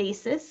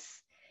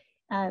basis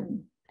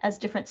as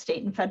different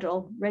state and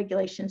federal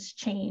regulations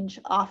change.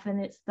 Often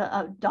it's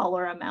the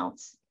dollar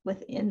amounts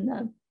within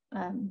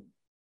the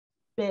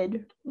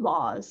bid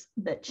laws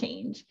that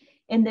change.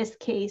 In this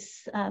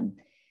case,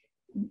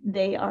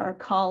 they are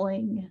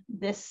calling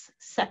this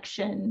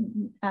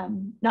section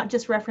not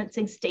just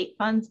referencing state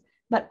funds,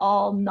 but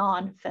all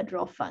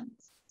non-federal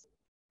funds,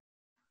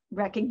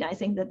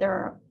 recognizing that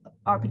there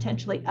are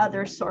potentially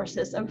other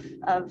sources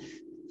of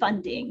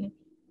funding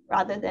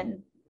rather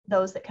than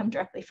those that come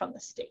directly from the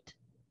state.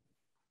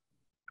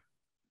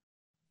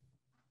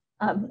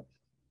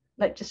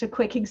 But just a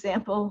quick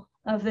example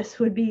of this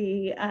would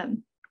be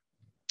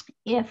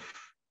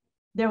if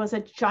there was a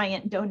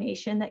giant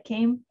donation that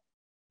came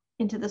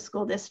into the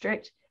school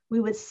district,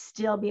 we would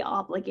still be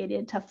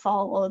obligated to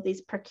follow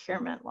these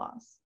procurement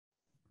laws.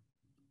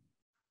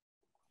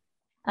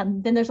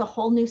 Then there's a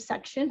whole new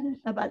section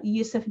about the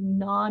use of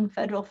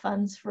non-federal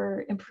funds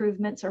for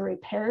improvements or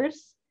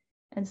repairs.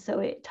 And so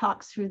it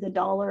talks through the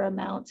dollar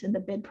amounts in the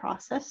bid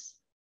process,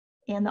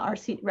 and the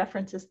RC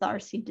references the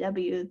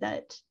RCW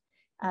that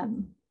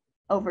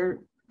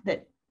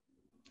that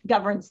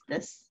governs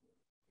this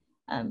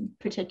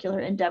particular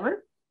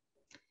endeavor.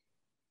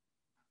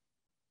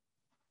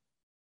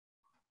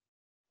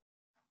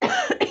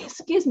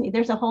 Excuse me,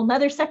 there's a whole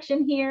nother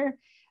section here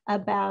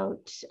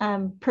about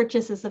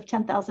purchases of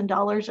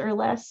 $10,000 or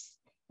less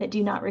that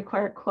do not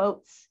require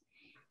quotes.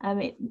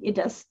 It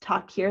does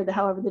talk here that,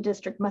 however, the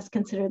district must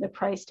consider the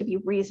price to be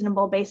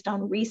reasonable based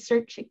on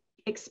research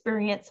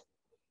experience,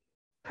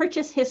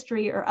 purchase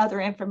history, or other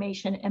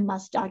information, and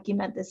must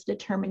document this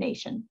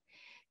determination.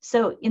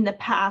 So in the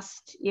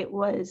past, it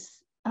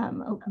was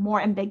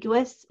more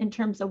ambiguous in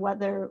terms of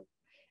whether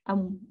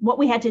what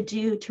we had to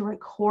do to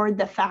record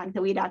the fact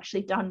that we'd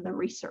actually done the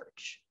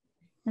research.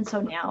 And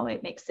so now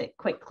it makes it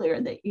quite clear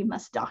that you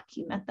must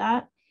document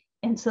that,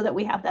 and so that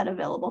we have that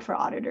available for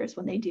auditors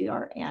when they do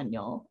our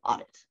annual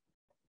audit.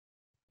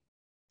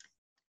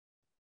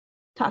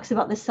 Talks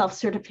about the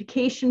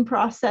self-certification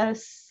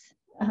process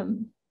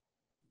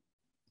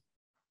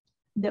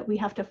that we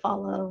have to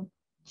follow,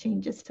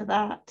 changes to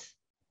that.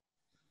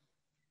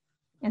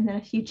 And then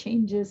a few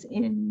changes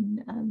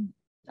in,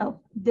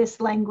 this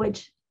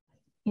language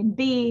in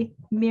B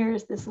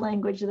mirrors this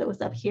language that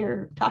was up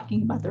here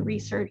talking about the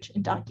research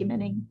and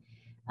documenting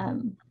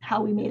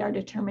how we made our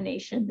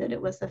determination that it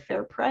was a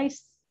fair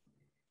price.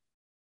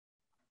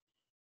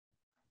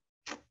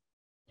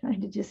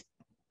 Trying to just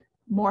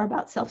more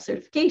about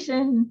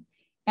self-certification,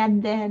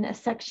 and then a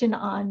section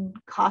on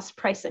cost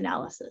price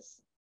analysis.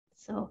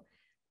 So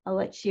I'll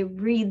let you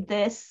read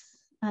this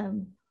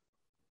on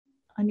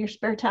your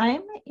spare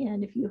time.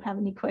 And if you have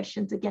any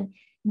questions, again,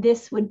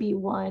 this would be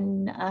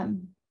one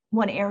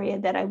area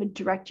that I would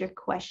direct your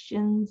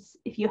questions,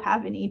 if you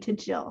have any, to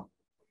Jill.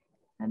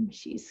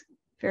 She's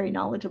very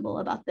knowledgeable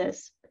about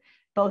this,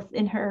 both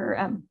in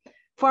her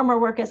former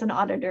work as an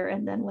auditor,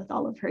 and then with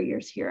all of her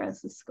years here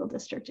as a school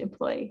district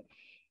employee.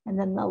 And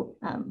then the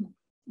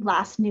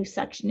last new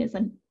section is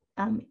an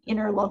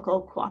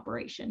interlocal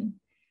cooperation.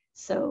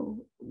 So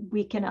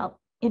we can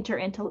enter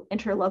into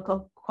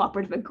interlocal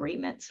cooperative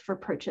agreements for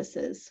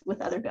purchases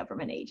with other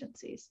government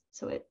agencies.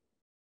 So it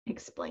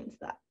explains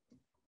that.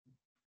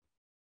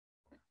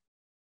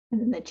 And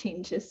then the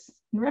changes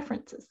and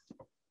references.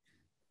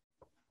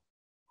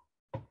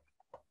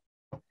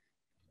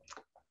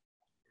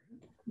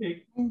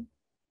 Hey,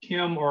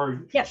 Kim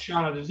or Yes.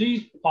 Shauna, does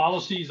these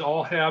policies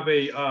all have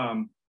a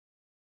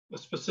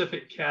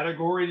specific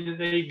category that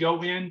they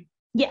go in?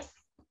 Yes,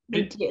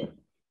 they do.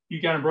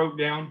 You got them broke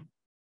down?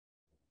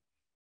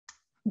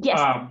 Yes.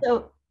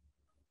 So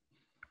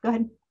go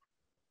ahead.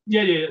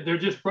 Yeah.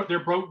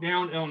 They're broke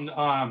down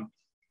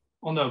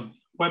on the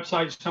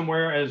website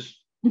somewhere as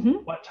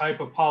what type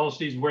of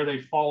policies, where they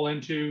fall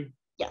into.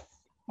 Yes.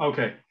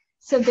 Okay.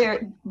 So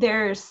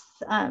there's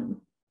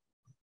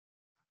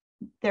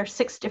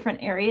 6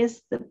 different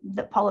areas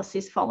that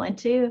policies fall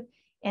into,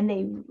 and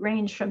they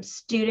range from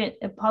student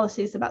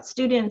policies about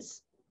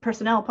students,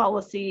 personnel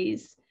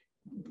policies,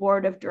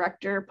 board of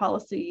director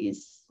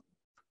policies,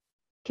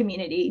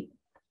 community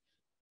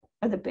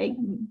are the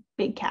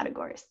big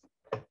categories.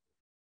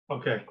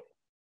 Okay.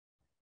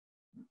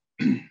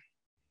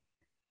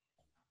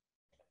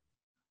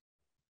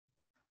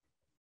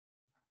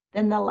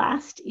 Then the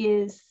last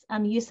is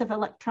use of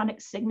electronic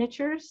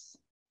signatures.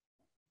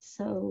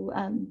 So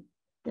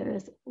there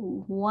is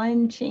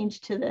one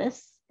change to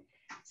this.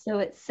 So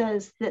it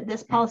says that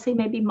this policy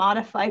may be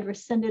modified,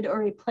 rescinded, or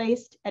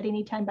replaced at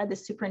any time by the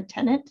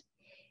superintendent.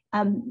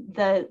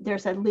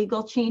 There's a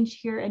legal change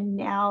here, and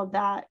now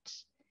that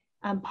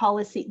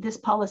this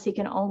policy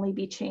can only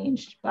be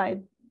changed by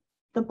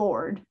the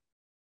board.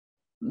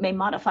 May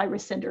modify,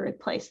 rescind, or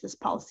replace this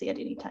policy at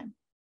any time.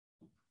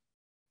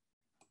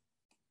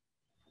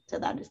 So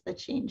that is the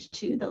change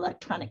to the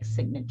electronic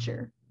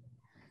signature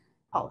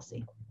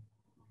policy.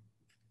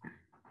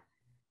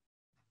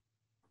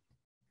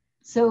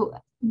 So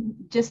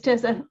just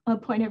as a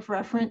point of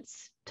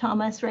reference,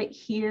 Thomas, right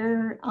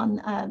here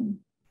on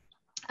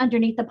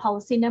underneath the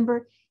policy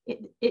number,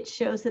 it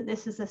shows that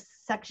this is a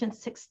section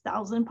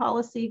 6000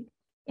 policy.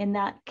 In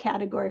that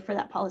category for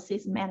that policy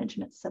is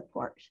management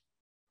support.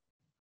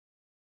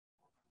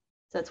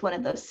 So it's one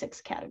of those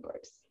 6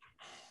 categories.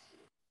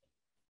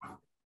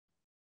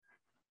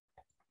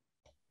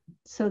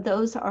 So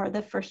those are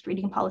the first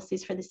reading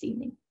policies for this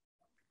evening.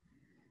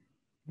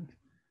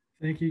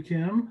 Thank you,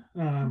 Kim.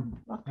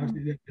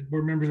 Obviously, the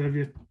board members have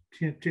you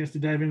a chance to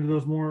dive into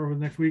those more over the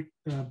next week.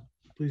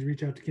 Please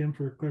reach out to Kim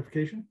for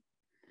clarification.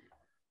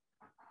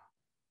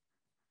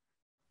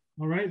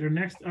 All right, our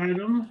next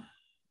item,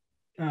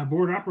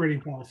 board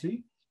operating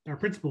policy, our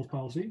principals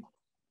policy.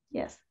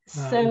 Yes.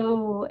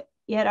 So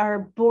at our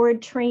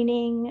board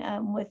training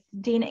with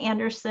Dana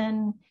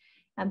Anderson,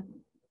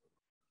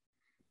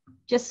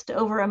 just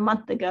over a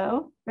month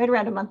ago, right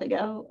around a month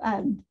ago,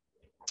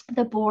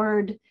 the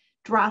board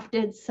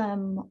drafted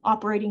some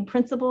operating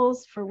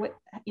principles for what,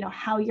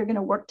 how you're going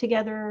to work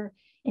together,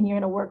 and you're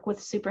going to work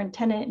with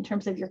superintendent in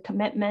terms of your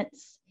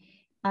commitments,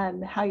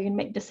 how you're going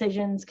to make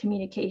decisions,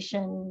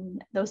 communication,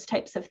 those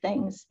types of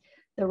things,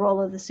 the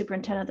role of the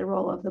superintendent, the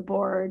role of the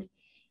board,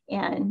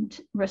 and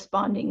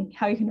responding,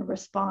 how you're going to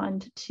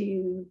respond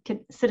to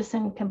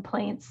citizen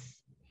complaints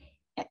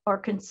or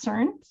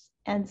concerns.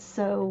 And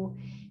so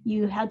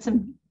you had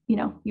some,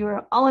 you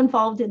were all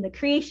involved in the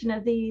creation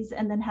of these,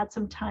 and then had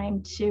some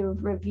time to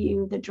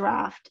review the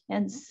draft.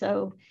 And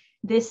so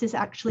this is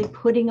actually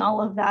putting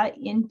all of that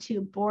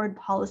into board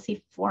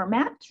policy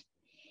format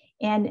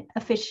and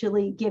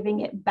officially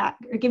giving it back,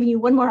 or giving you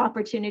one more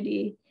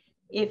opportunity.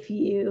 If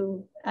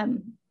you,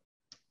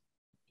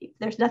 if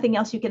there's nothing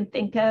else you can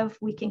think of,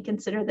 we can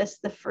consider this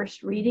the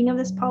first reading of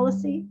this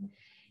policy,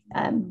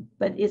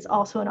 but it's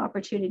also an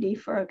opportunity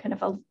for kind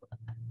of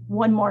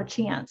one more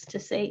chance to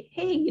say,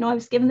 hey, I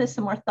was giving this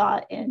some more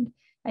thought, and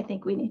I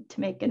think we need to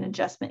make an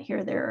adjustment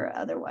here, there, or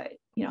otherwise,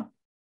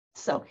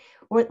 So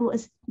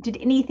did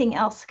anything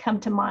else come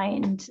to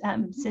mind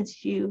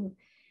since you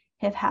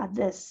have had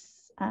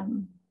this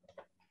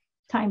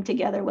time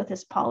together with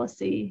this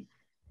policy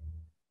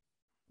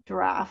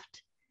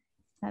draft?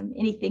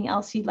 Anything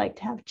else you'd like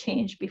to have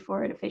changed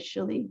before it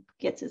officially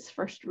gets its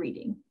first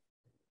reading?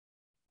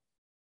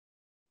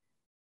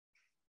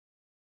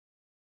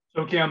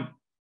 So Kim,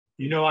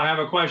 I have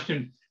a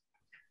question.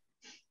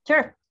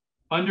 Sure.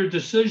 Under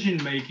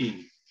decision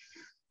making,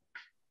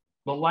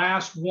 the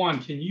last one,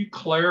 can you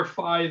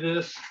clarify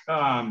this?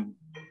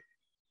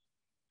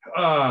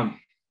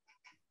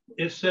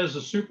 It says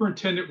the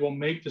superintendent will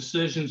make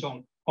decisions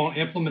on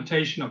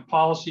implementation of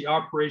policy,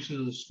 operations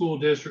of the school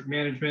district,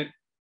 management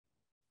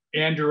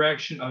and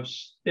direction of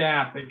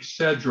staff,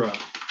 etc.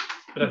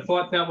 But I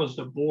thought that was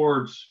the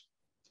board's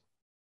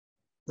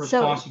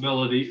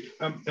responsibility.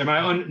 Am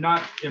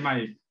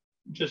I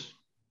just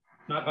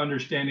not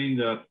understanding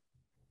the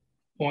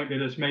point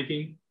that it's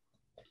making?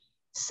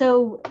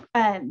 So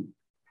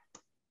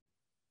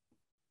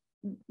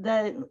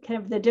the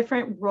kind of the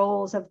different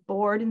roles of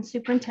board and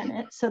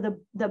superintendent. So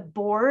the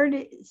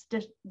board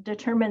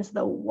determines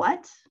the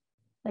what,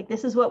 like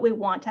this is what we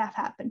want to have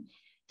happen,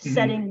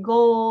 setting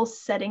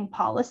goals, setting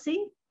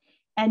policy,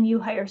 and you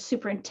hire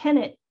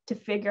superintendent to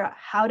figure out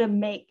how to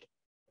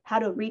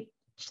reach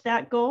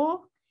that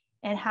goal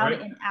and how to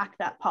enact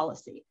that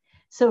policy.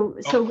 So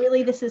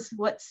really this is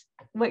what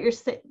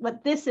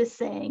this is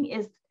saying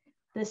is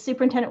the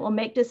superintendent will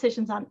make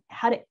decisions on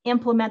how to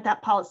implement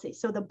that policy.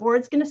 So the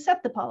board's going to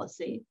set the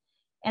policy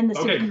and the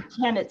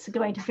superintendent's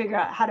going to figure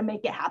out how to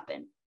make it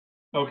happen.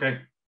 Okay.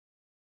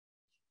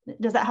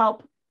 Does that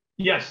help?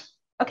 Yes.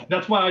 Okay.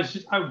 That's why I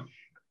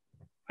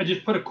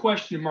just put a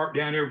question mark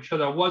down there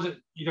because I wasn't,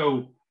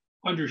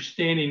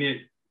 understanding it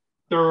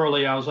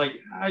thoroughly. I was like,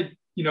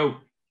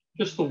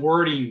 just the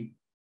wording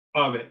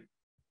of it.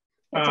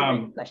 That's a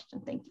great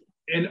question. Thank you.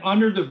 And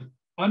under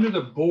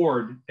the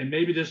board, and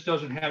maybe this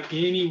doesn't have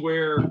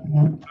anywhere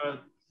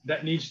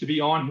that needs to be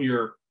on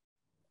here,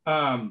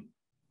 as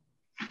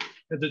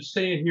it's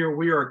saying here,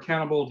 we are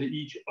accountable to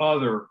each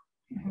other.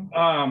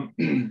 How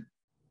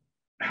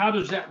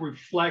does that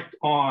reflect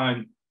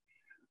on,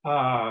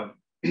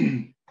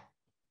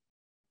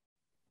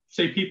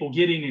 say, people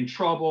getting in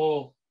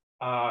trouble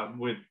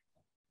with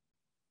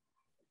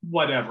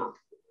whatever,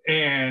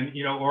 and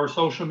or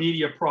social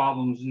media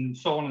problems and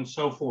so on and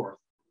so forth?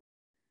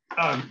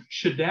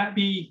 Should that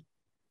be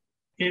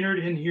entered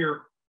in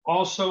here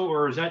also,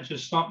 or is that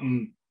just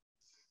something?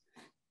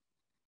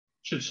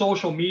 Should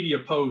social media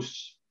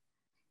posts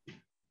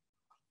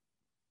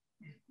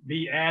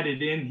be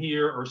added in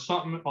here or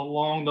something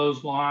along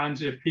those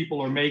lines if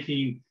people are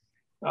making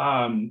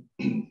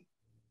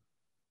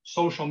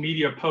social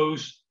media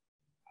posts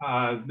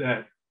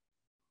that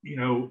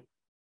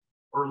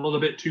are a little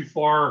bit too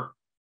far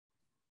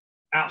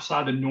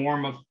outside the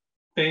norm of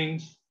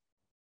things?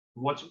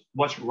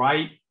 What's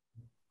right?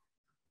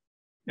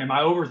 Am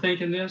I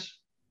overthinking this?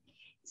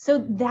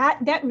 So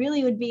that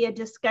really would be a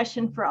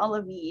discussion for all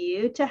of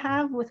you to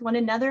have with one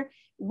another.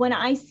 When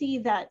I see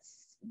that's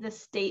the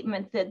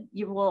statement that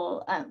you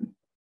will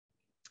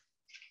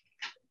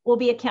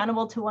be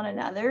accountable to one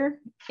another,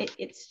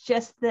 it's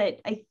just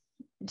that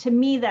to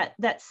me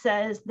that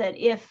says that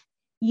if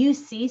you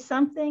see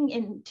something,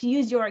 and to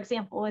use your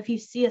example, if you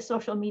see a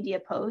social media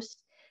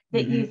post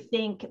that you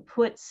think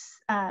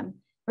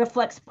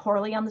reflects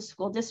poorly on the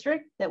school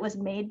district that was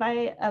made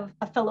by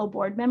a fellow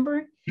board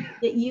member,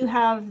 that you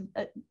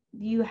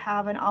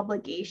have an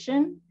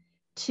obligation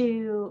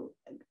to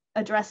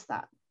address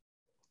that.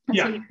 And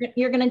so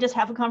you're going to just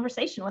have a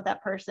conversation with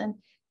that person,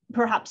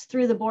 perhaps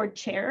through the board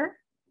chair.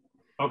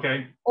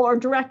 Okay. Or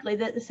directly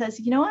that says,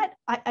 you know what,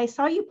 I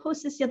saw you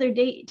post this the other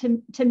day.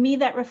 To me,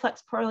 that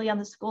reflects poorly on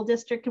the school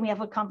district. Can we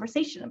have a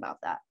conversation about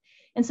that?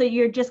 And so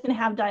you're just going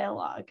to have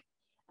dialogue.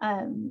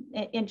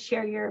 And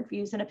share your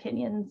views and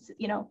opinions.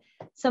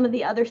 Some of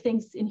the other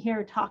things in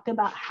here talk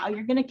about how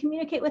you're going to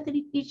communicate with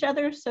each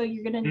other. So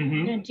you're going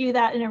to do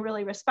that in a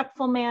really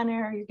respectful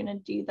manner. You're going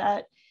to do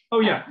that. Oh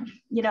yeah.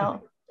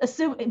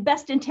 Assume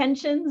best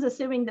intentions,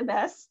 assuming the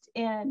best,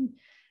 and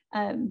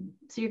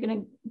so you're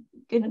going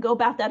to go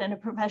about that in a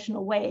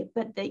professional way.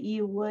 But that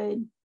you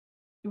would,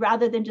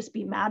 rather than just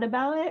be mad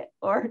about it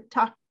or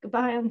talk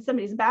behind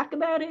somebody's back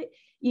about it,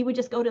 you would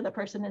just go to the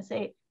person and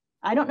say,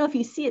 I don't know if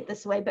you see it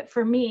this way, but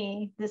for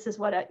me, this was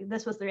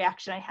the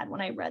reaction I had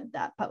when I read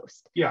that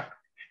post. Yeah,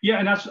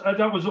 and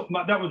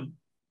that was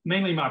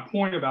mainly my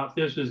point about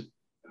this is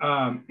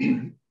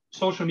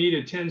social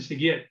media tends to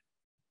get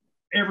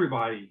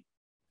everybody,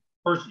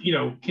 or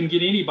can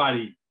get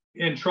anybody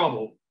in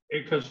trouble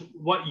because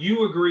what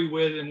you agree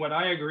with and what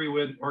I agree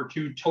with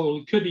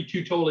could be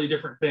two totally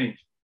different things.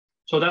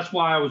 So that's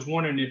why I was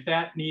wondering if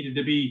that needed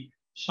to be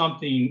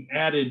something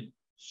added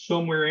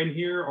somewhere in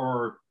here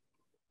or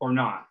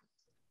not.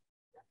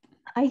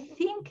 I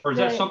think, or is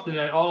that something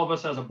that all of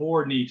us as a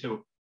board need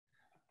to?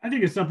 I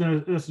think it's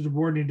something that us as a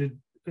board need to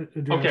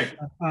address.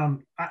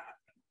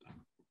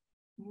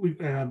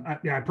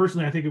 Okay.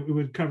 Personally, I think it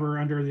would cover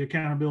under the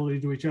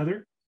accountability to each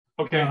other.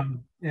 Okay.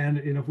 And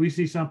if we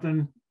see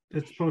something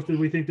that's posted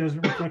we think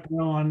doesn't reflect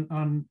well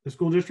on the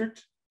school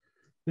district,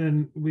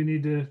 then we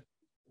need to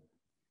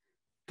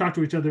talk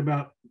to each other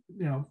about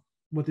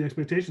what the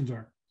expectations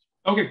are.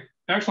 Okay,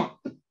 excellent.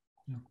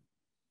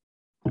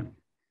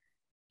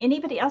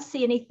 Anybody else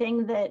see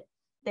anything that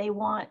they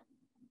want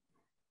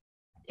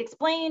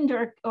explained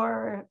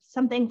or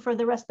something for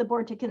the rest of the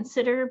board to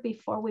consider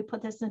before we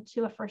put this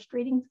into a first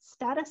reading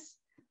status?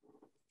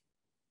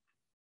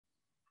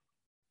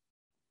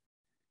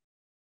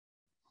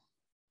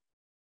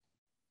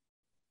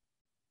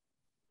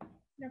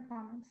 No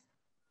comments.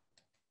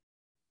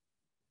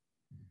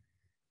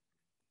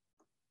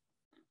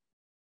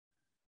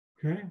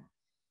 Okay.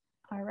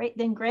 All right,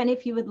 then Grant,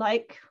 if you would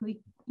like,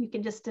 you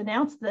can just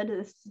announce that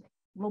this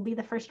will be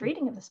the first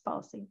reading of this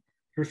policy.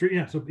 First reading,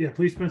 yeah. So yeah,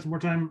 please spend some more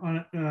time on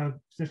it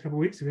this next couple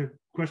of weeks. If you have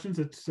questions,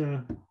 it's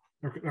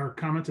our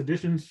comments,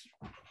 additions,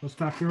 let's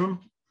talk through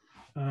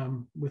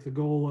them with the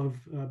goal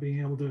of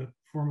being able to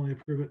formally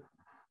approve it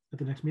at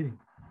the next meeting.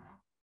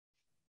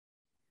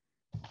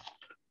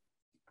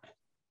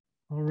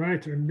 All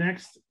right, our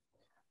next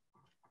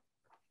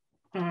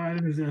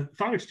is a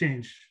thought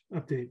exchange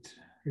update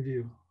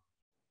review.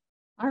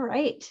 All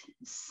right,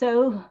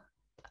 so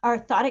our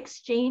thought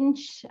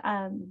exchange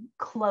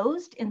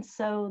closed, and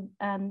so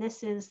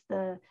this is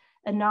the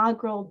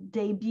inaugural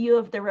debut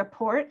of the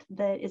report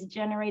that is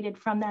generated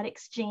from that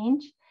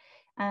exchange.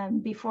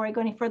 Before I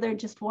go any further, I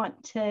just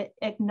want to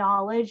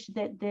acknowledge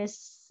that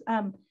this,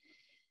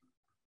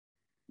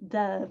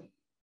 the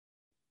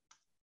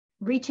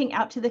reaching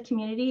out to the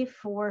community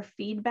for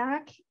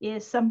feedback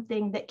is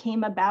something that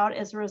came about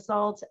as a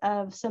result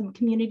of some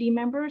community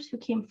members who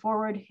came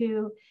forward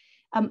who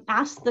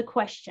asked the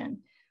question,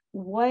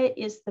 what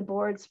is the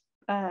board's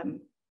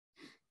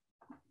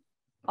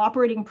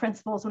operating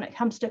principles when it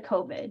comes to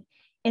COVID?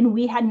 And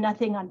we had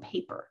nothing on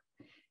paper.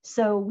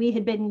 So we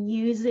had been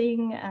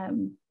using,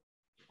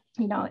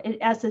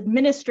 as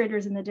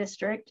administrators in the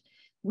district,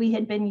 we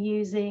had been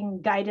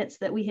using guidance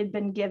that we had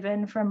been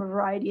given from a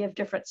variety of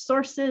different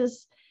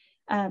sources,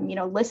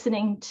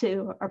 listening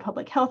to our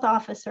public health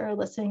officer,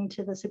 listening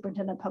to the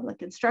superintendent of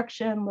public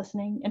instruction,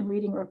 listening and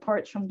reading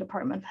reports from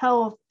Department of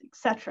Health,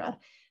 etc.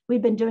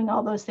 We've been doing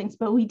all those things,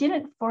 but we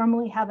didn't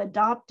formally have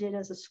adopted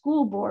as a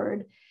school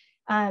board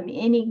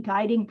any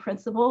guiding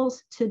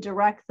principles to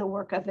direct the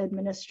work of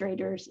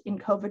administrators in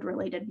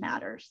COVID-related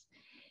matters.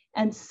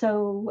 And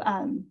so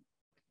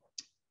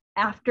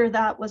after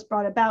that was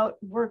brought about,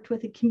 worked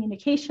with a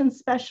communications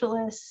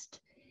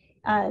specialist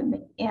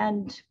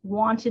and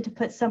wanted to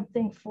put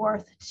something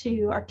forth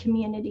to our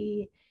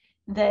community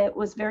that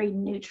was very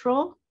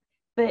neutral,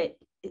 but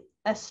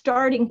a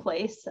starting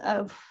place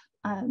of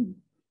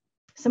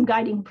some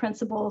guiding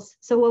principles.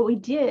 So what we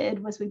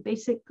did was we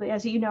basically,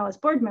 as you know, as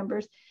board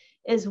members,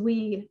 is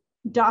we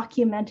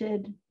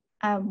documented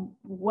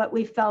what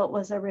we felt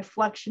was a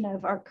reflection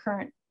of our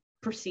current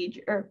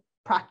procedure or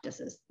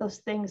practices, those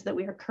things that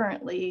we are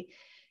currently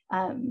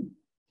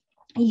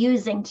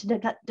using to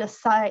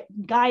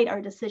guide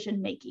our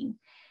decision making.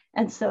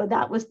 And so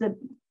that was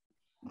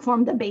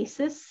formed the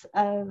basis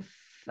of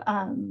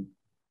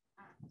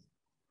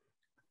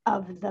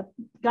the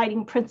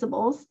guiding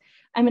principles.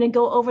 I'm going to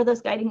go over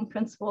those guiding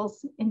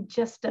principles in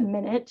just a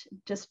minute,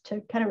 just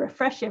to kind of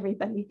refresh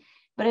everybody.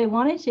 But I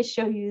wanted to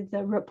show you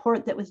the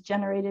report that was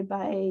generated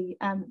by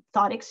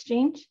Thought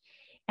Exchange,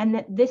 and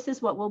that this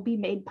is what will be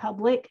made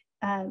public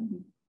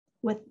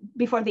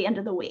before the end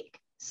of the week.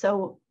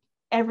 So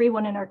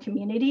everyone in our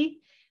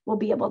community will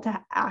be able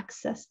to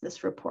access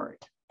this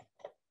report.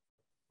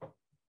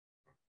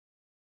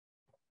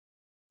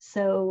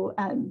 So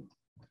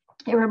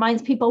it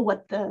reminds people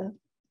what the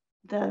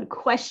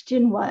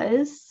question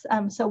was.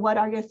 So what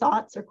are your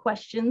thoughts or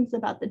questions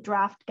about the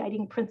draft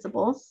guiding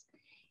principles?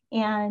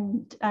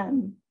 And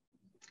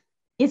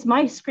is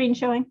my screen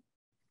showing?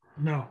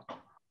 No.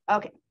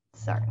 Okay,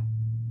 sorry.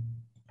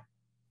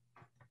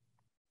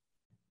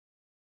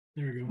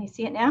 There we go. Can you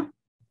see it now?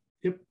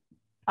 Yep.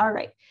 All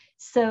right.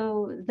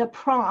 So the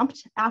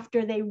prompt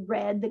after they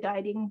read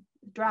the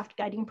draft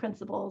guiding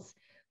principles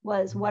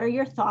was, what are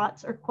your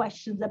thoughts or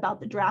questions about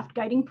the draft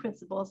guiding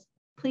principles?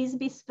 Please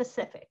be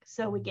specific.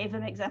 So we gave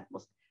them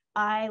examples.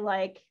 I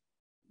like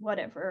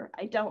whatever.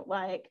 I don't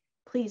like.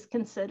 Please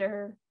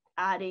consider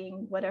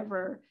adding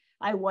whatever.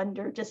 I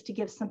wonder, just to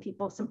give some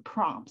people some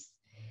prompts.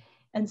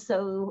 And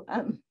so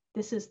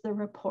this is the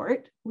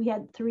report. We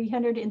had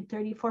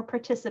 334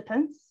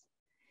 participants.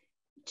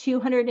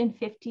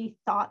 250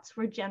 thoughts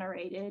were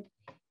generated,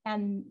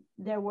 and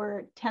there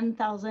were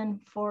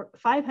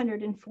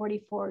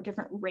 10,544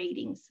 different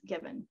ratings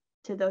given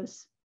to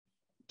those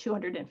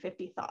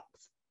 250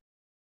 thoughts.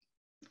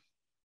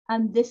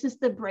 This is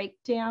the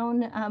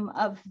breakdown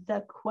of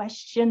the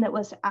question that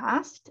was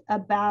asked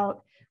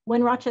about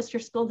when Rochester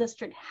School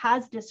District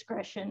has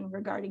discretion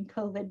regarding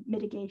COVID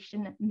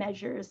mitigation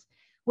measures,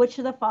 which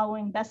of the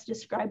following best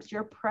describes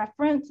your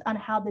preference on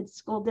how the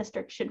school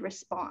district should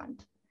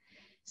respond?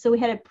 So we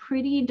had a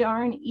pretty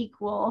darn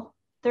equal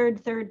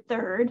third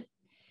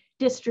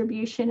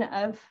distribution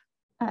of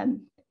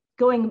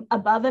going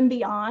above and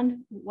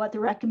beyond what the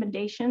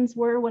recommendations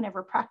were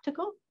whenever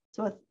practical.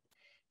 So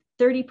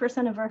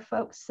 30% of our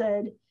folks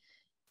said,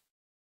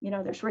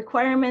 there's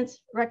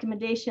requirements,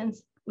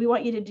 recommendations. We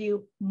want you to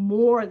do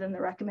more than the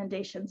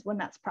recommendations when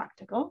that's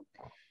practical.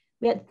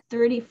 We had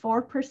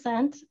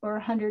 34% or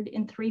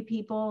 103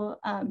 people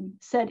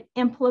said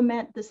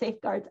implement the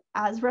safeguards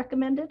as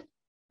recommended.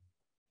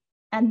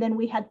 And then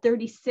we had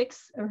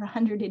 36 or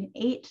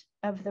 108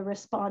 of the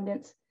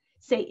respondents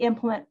say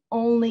implement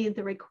only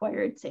the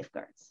required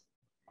safeguards.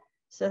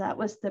 So that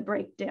was the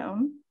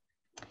breakdown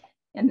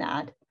in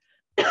that.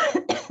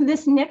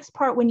 This next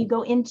part, when you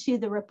go into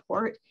the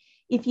report,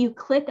 if you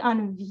click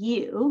on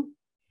view,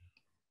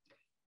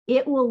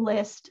 it will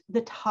list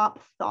the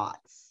top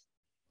thoughts.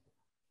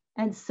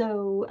 And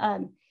so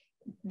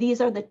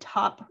these are the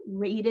top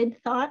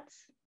rated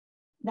thoughts.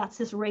 That's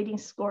this rating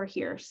score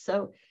here.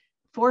 So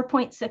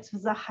 4.6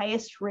 was the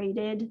highest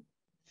rated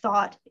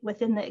thought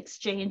within the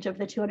exchange of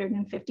the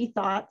 250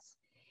 thoughts.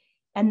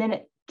 And then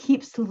it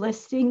keeps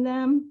listing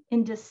them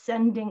in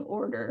descending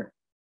order.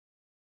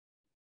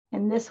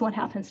 And this one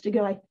happens to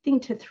go, I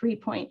think, to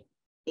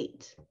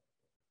 3.8.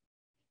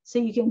 So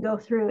you can go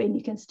through and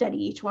you can study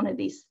each one of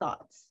these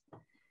thoughts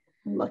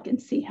and look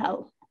and see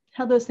how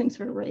those things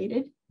were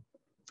rated.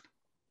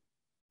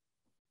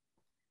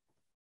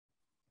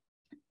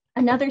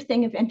 Another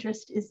thing of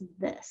interest is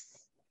this.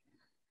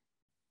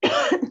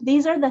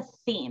 These are the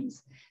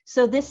themes.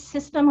 So this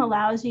system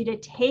allows you to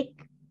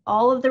take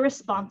all of the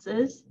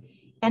responses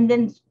and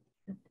then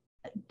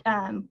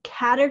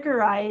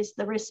categorize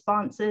the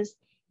responses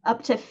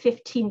up to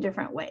 15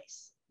 different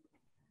ways,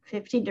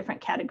 15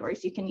 different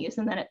categories you can use.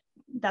 And then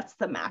that's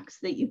the max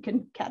that you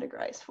can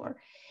categorize for.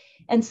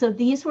 And so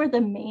these were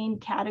the main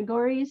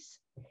categories.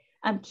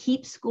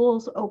 Keep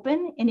schools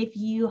open. And if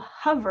you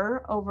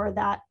hover over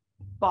that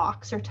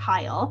box or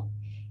tile,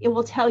 it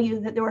will tell you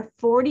that there were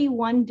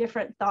 41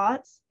 different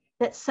thoughts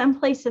that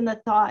someplace in the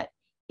thought,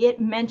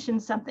 it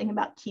mentioned something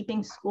about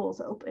keeping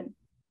schools open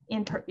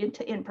into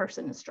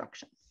in-person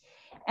instruction.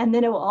 And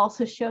then it will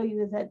also show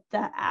you that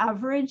the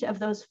average of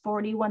those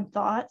 41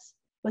 thoughts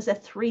was a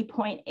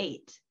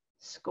 3.8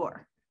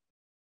 score.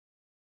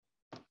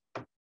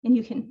 And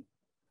you can,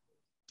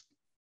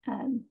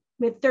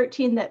 with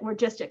 13 that were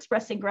just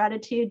expressing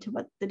gratitude to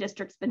what the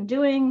district's been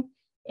doing.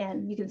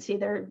 And you can see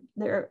their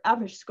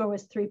average score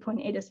was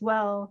 3.8 as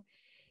well.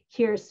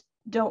 Here's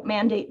don't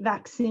mandate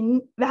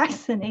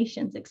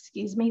vaccinations,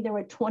 excuse me. There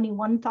were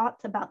 21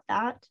 thoughts about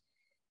that,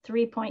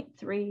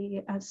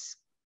 3.3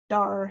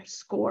 star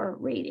score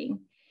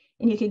rating.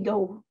 And you could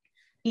go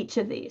each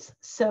of these.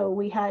 So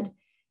we had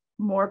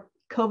more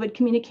COVID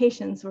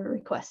communications were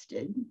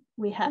requested.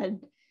 We had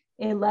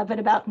 11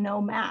 about no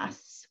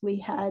masks. We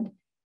had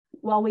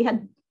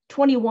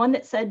 21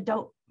 that said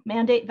don't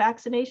mandate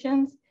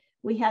vaccinations.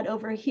 We had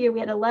over here,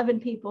 we had 11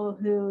 people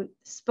who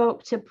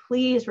spoke to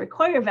please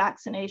require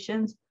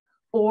vaccinations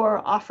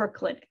or offer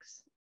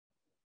clinics.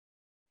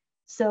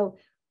 So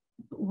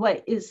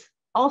what is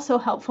also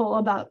helpful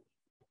about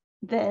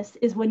this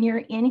is when you're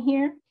in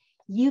here,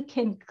 you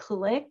can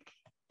click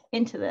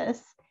into this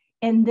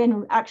and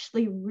then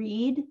actually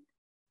read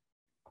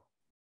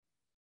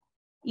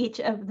each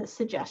of the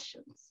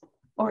suggestions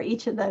or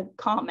each of the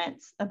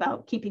comments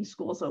about keeping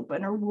schools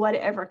open or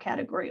whatever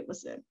category it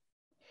was in.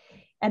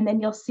 And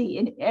then you'll see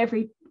in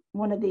every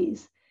one of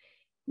these,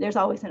 there's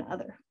always an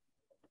other.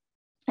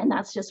 And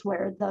that's just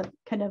where the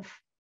kind of,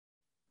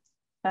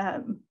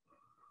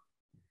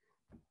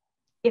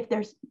 if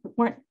there's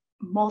weren't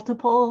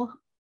multiple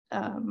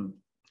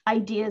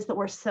ideas that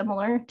were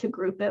similar to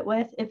group it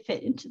with, it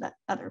fit into that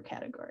other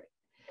category.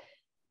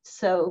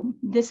 So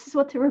this is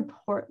what the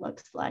report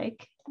looks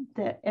like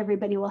that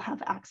everybody will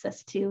have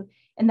access to,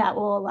 and that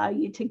will allow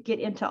you to get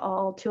into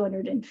all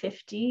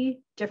 250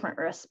 different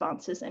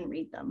responses and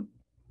read them.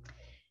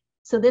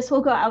 So this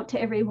will go out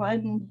to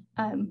everyone,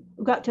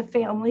 we'll go out to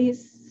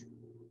families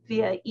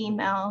via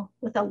email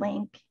with a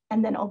link,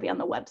 and then it'll be on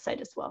the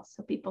website as well.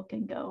 So people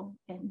can go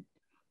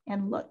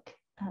and look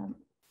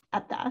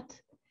at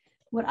that.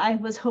 What I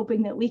was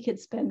hoping that we could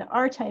spend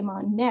our time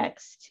on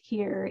next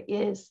here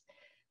is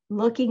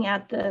looking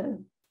at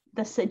the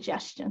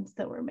suggestions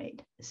that were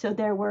made. So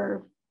there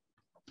were,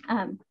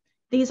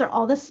 these are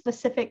all the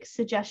specific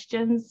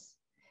suggestions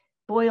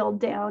boiled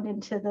down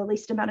into the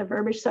least amount of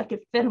verbiage so I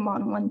could fit them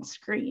on one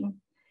screen.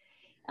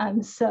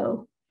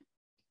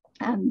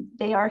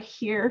 They are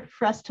here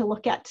for us to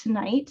look at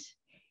tonight.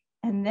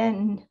 And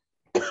then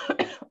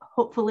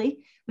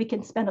hopefully we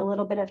can spend a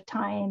little bit of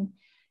time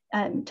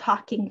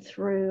talking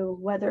through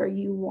whether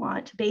you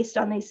want, based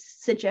on these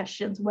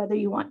suggestions, whether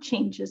you want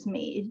changes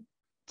made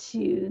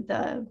to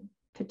the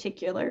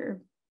particular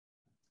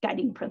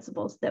guiding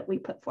principles that we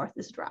put forth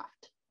as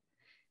draft.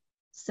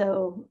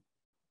 So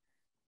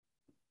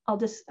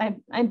I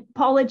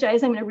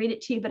apologize, I'm going to read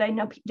it to you, but I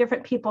know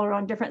different people are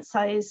on different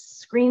size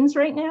screens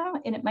right now,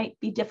 and it might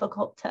be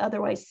difficult to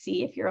otherwise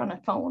see if you're on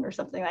a phone or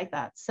something like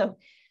that. So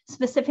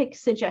specific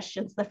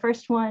suggestions. The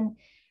first one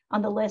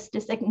on the list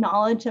is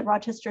acknowledge that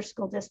Rochester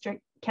School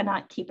District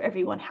cannot keep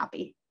everyone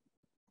happy.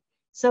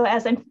 So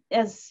as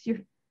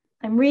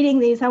I'm reading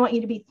these, I want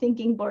you to be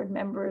thinking, board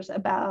members,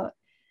 about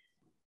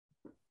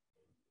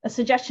a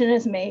suggestion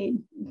is made.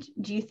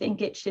 Do you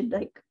think it should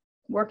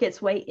work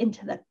its way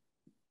into the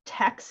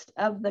text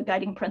of the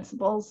guiding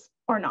principles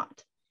or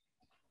not?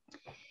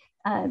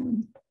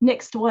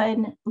 Next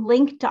one,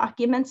 link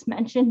documents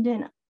mentioned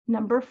in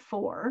number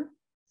 4.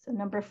 So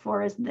number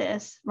 4 is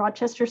this: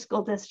 Rochester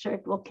School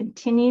District will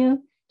continue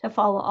to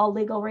follow all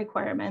legal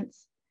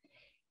requirements.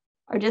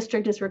 Our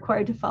district is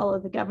required to follow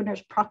the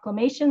governor's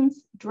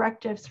proclamations,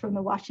 directives from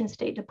the Washington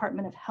State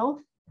Department of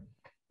Health,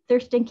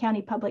 Thurston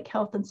County Public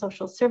Health and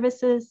Social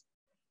Services,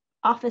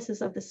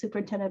 offices of the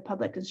Superintendent of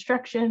Public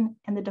Instruction,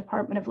 and the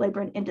Department of Labor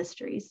and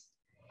Industries.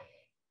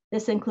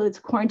 This includes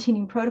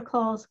quarantining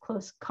protocols,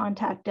 close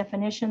contact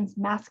definitions,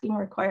 masking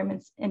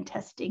requirements, and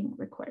testing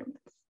requirements.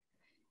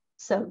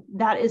 So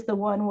that is the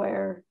one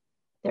where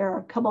there are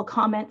a couple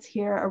comments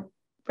here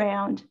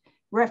around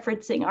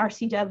referencing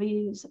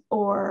RCWs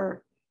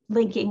or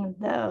linking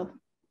the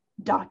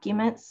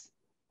documents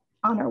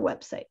on our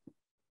website.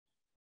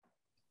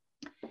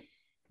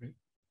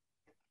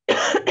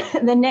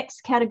 the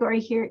next category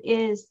here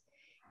is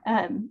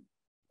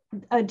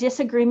a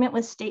disagreement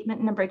with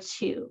statement number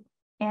 2.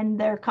 And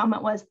their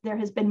comment was, there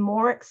has been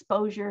more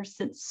exposure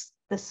since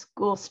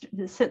school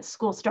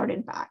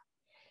started back.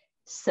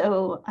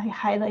 So I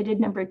highlighted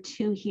number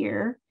 2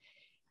 here.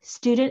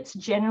 Students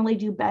generally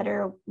do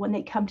better when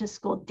they come to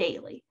school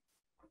daily.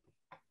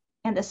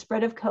 And the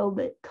spread of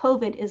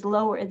COVID is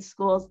lower in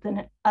schools than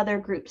in other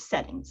group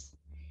settings.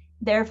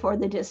 Therefore,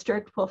 the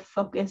district will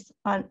focus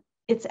on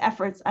its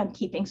efforts on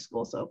keeping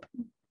schools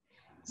open.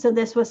 So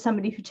this was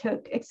somebody who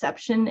took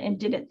exception and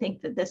didn't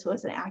think that this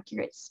was an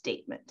accurate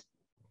statement.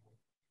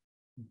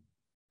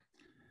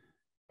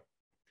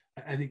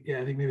 I think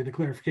maybe the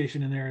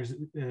clarification in there is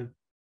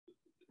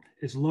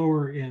it's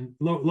lower in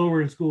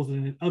schools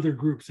than in other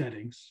group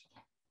settings.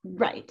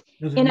 Right.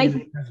 Doesn't and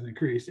mean it has an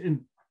increase.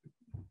 And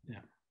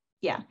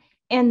yeah.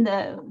 And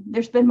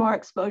there's been more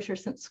exposure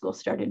since school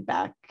started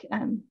back.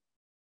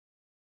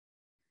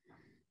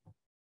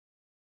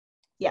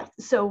 Yeah,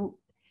 so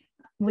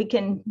we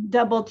can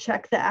double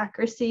check the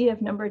accuracy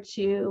of number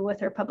 2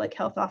 with our public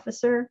health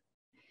officer,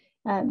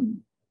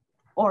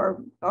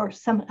 or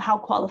somehow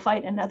qualify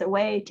it another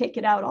way, take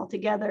it out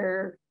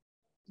altogether,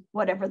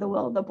 whatever the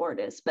will of the board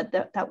is. But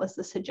that was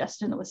the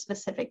suggestion that was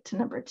specific to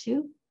number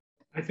 2.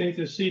 I think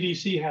the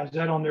CDC has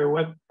that on their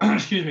web.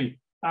 Excuse me.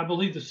 I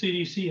believe the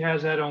CDC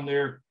has that on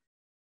their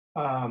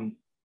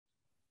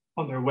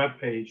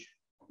webpage.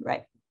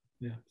 Right.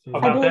 Yeah. So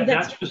about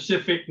that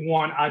specific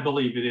one, I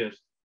believe it is.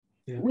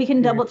 Yeah. We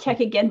can double check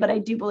again, but I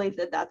do believe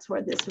that that's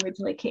where this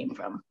originally came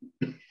from.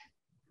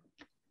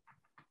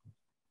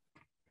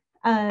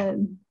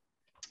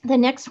 The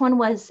next one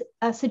was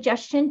a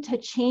suggestion to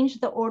change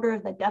the order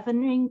of the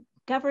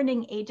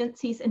governing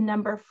agencies in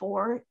number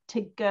 4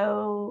 to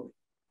go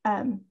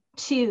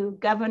to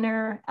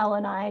Governor,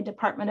 LNI,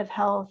 Department of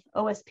Health,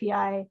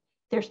 OSPI,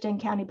 Thurston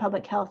County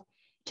Public Health,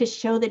 to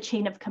show the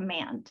chain of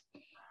command.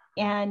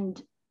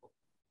 And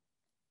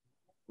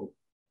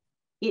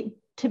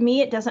to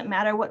me, it doesn't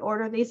matter what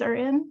order these are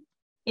in.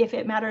 If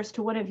it matters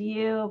to one of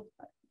you,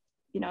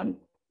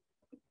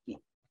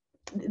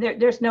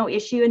 there's no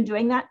issue in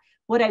doing that.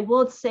 What I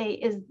will say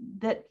is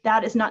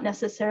that is not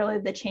necessarily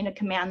the chain of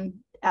command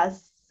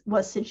as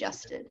was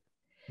suggested.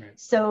 Right.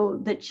 So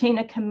the chain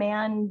of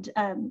command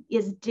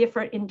is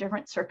different in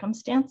different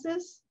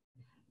circumstances.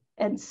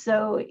 And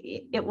so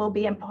it will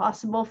be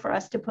impossible for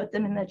us to put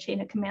them in the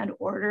chain of command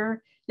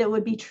order that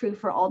would be true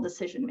for all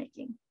decision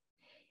making.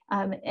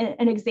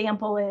 An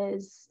example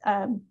is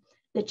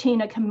the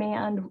chain of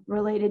command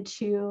related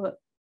to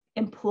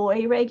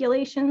employee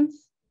regulations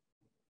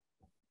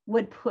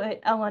would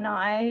put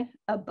LNI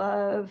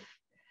above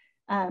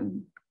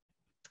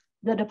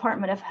the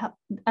Department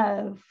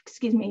of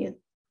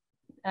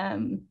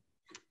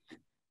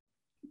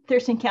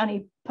Thurston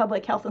County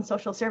Public Health and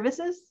Social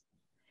Services.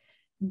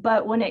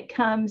 But when it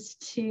comes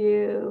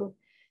to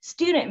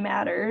student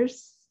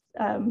matters,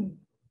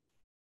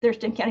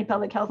 Thurston County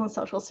Public Health and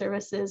Social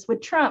Services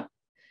would trump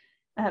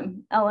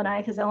LNI,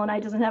 because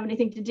LNI doesn't have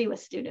anything to do with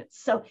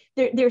students. So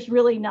there's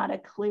really not a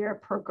clear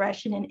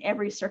progression in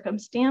every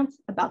circumstance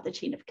about the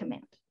chain of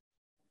command.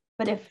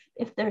 But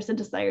if there's a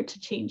desire to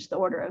change the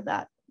order of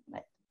that,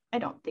 I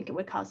don't think it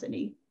would cause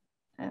any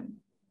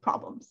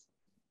problems.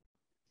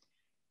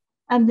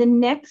 And the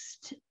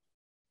next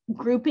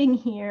grouping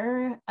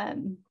here,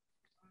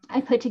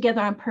 I put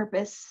together on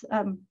purpose.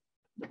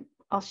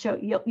 I'll show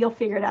you, you'll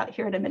figure it out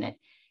here in a minute.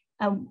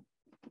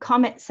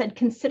 Comment said,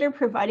 consider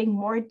providing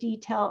more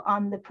detail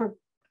on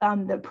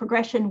the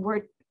progression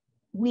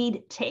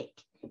we'd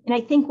take. And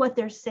I think what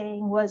they're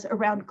saying was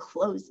around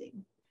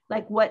closing,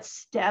 like what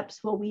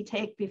steps will we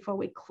take before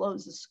we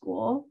close the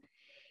school?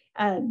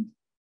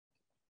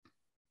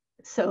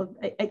 So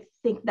I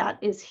think that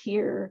is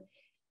here.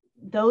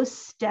 Those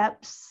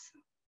steps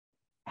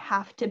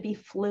have to be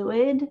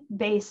fluid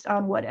based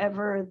on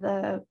whatever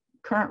the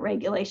current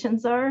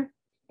regulations are.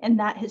 And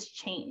that has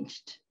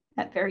changed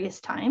at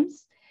various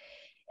times.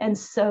 And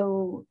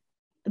so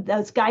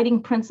those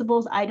guiding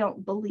principles, I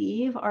don't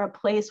believe, are a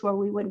place where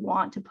we would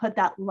want to put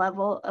that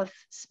level of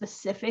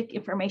specific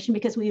information,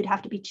 because we would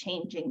have to be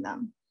changing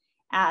them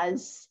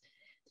as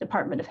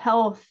Department of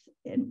Health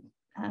and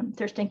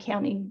Thurston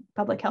County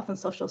Public Health and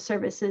Social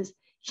Services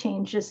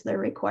changes their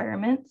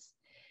requirements.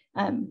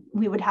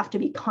 We would have to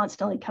be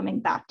constantly coming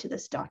back to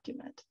this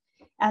document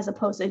as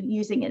opposed to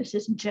using it as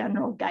just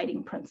general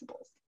guiding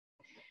principles.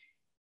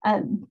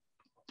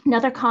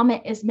 Another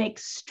comment is make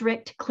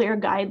strict, clear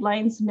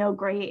guidelines, no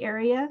gray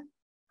area.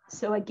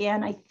 So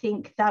again, I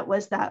think that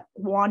was that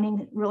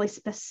wanting really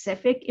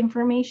specific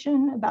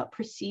information about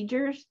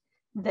procedures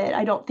that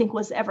I don't think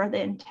was ever the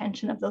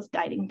intention of those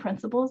guiding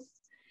principles.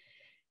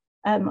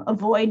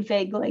 Avoid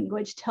vague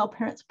language, tell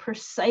parents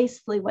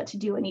precisely what to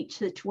do in each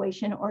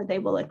situation or they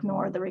will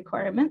ignore the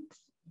requirements.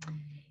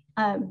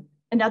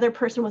 Another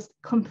person was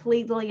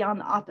completely on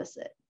the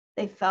opposite.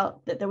 They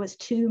felt that there was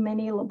too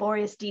many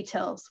laborious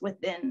details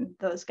within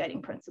those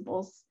guiding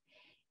principles.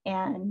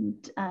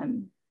 And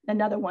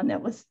another one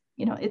that was,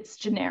 it's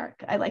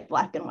generic. I like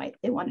black and white.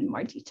 They wanted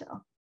more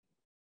detail.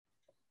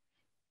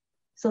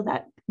 So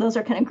that those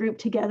are kind of grouped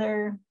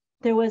together.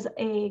 There was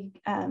a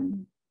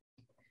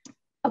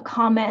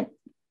comment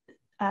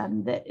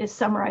that is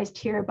summarized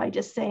here by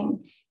just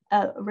saying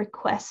a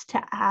request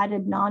to add a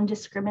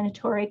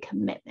non-discriminatory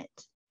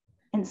commitment.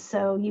 And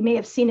so you may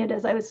have seen it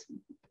as I was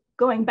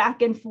going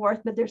back and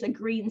forth, but there's a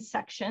green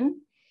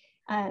section.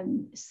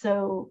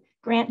 So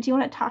Grant, do you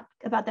want to talk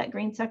about that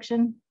green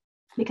section?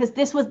 Because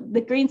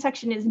the green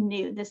section is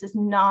new. This is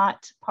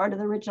not part of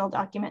the original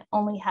document,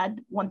 only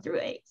had 1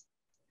 through 8.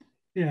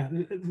 Yeah,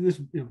 this,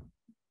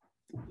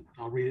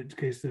 I'll read it in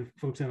case the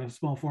folks have a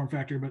small form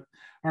factor, but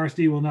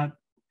RSD will not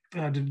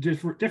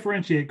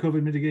differentiate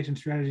COVID mitigation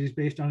strategies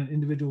based on an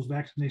individual's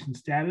vaccination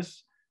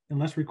status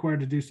unless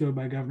required to do so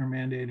by governor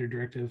mandate or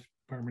directive,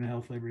 Department of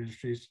Health, Labor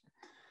Industries.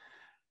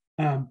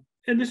 And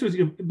this was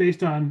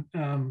based on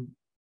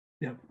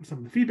some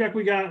of the feedback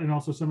we got, and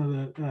also some of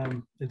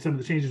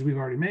the changes we've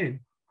already made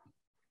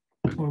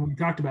when we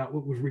talked about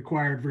what was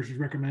required versus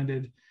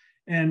recommended,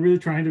 and really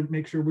trying to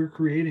make sure we're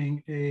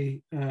creating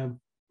a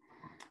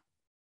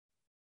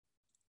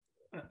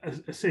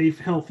safe,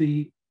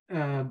 healthy,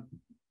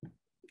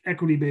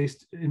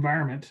 equity-based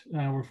environment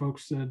where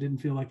folks didn't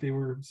feel like they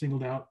were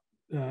singled out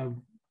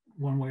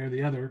one way or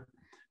the other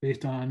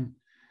based on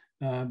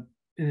an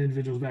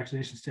individual's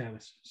vaccination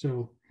status.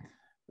 So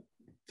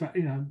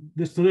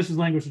this is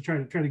language to try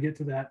to get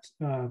to that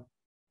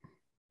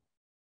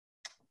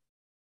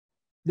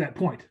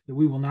point, that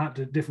we will not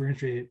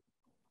differentiate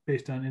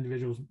based on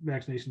individuals'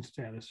 vaccination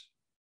status.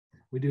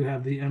 We do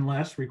have the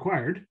unless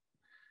required.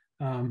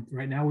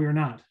 Right now we are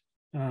not.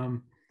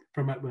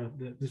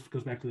 This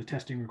goes back to the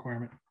testing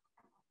requirement.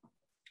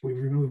 We've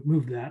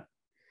removed that.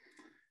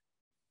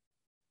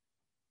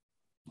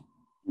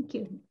 Thank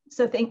you.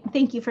 So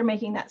thank you for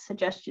making that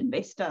suggestion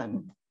based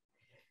on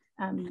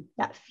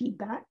that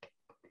feedback.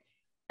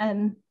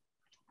 The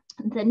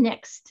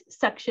next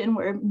section,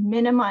 where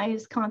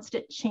minimize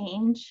constant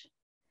change.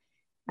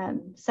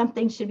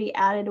 Something should be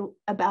added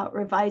about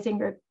revising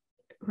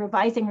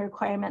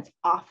requirements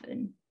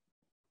often.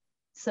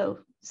 So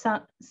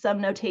some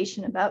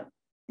notation about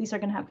these are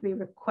going to have to be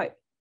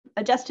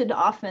adjusted to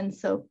often.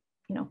 So,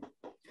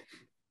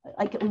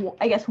 like,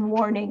 I guess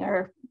warning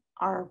our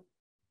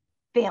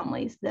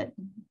families that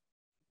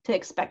to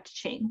expect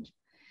change.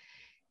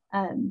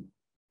 And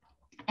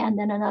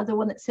then another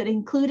one that said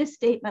include a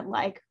statement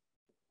like,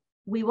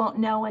 we won't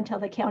know until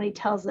the county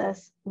tells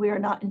us we are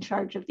not in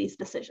charge of these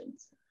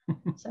decisions.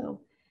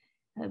 So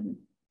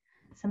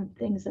some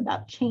things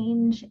about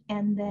change.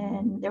 And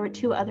then there were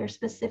 2 other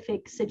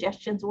specific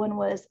suggestions. One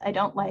was, I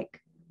don't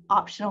like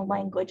optional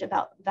language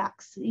about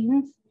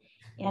vaccines.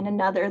 And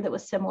another that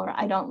was similar,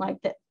 I don't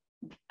like that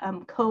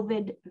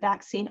COVID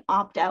vaccine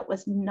opt-out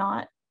has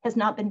not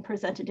been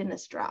presented in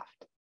this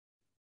draft.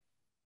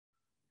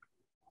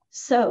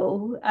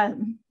 So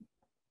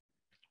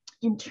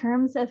in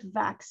terms of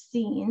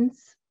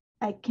vaccines,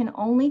 I can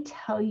only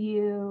tell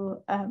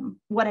you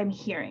what I'm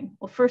hearing.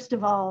 Well, first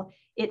of all,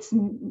 it's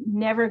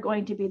never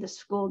going to be the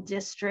school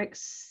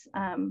district's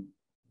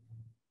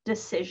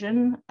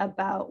decision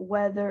about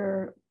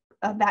whether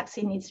a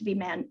vaccine needs to be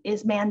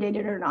is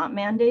mandated or not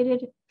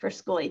mandated for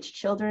school-age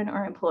children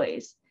or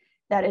employees.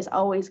 That is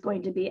always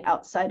going to be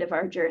outside of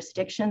our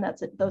jurisdiction.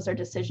 Those are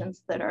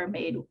decisions that are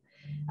made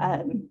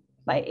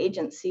by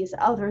agencies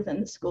other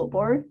than the school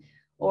board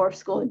or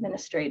school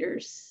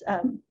administrators.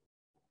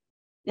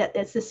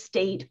 It's the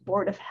state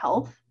board of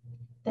health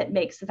that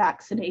makes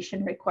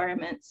vaccination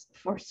requirements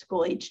for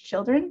school-age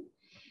children.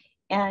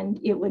 And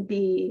it would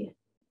be,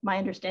 my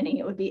understanding,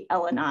 it would be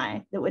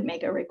L&I that would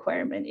make a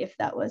requirement if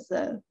that was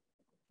a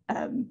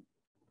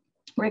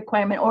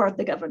requirement, or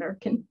the governor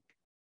can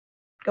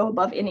go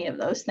above any of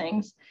those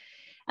things.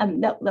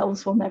 And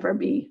those will never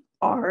be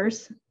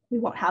ours. We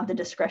won't have the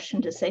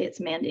discretion to say it's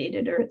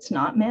mandated or it's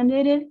not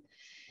mandated.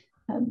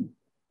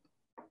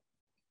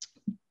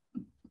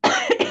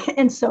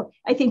 And so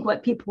I think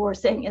what people were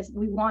saying is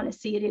we want to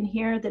see it in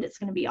here that it's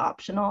going to be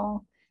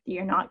optional, that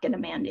you're not going to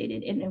mandate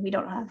it, and we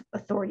don't have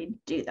authority to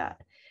do that.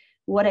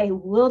 What I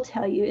will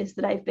tell you is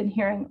that I've been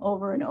hearing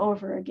over and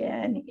over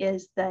again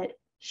is that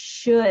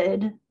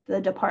should the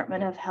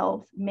Department of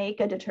Health make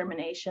a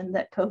determination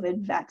that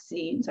COVID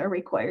vaccines are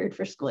required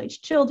for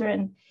school-age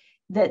children,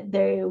 that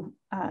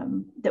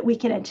that we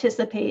can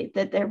anticipate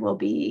that there will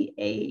be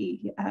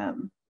a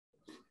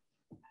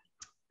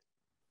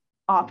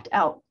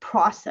opt-out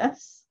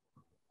process,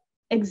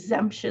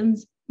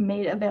 exemptions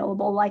made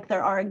available like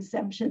there are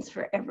exemptions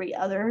for every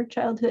other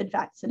childhood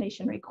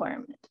vaccination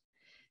requirement.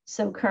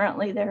 So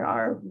currently there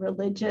are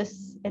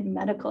religious and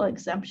medical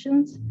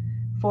exemptions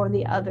for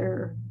the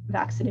other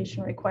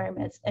vaccination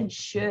requirements, and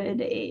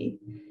should a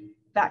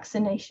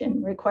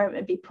vaccination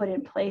requirement be put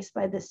in place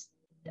by this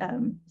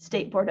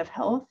State Board of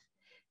Health,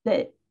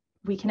 that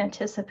we can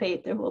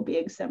anticipate there will be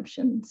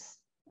exemptions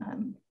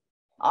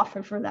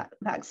offered for that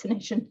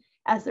vaccination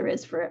as there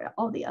is for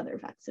all the other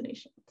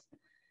vaccinations.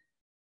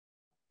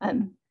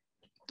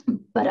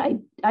 But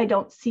I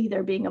don't see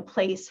there being a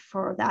place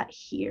for that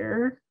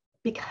here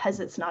because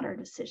it's not our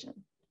decision.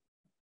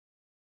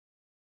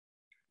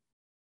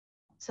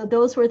 So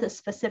those were the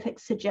specific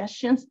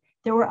suggestions.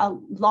 There were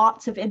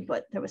lots of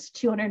input. There was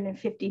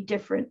 250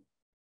 different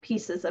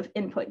pieces of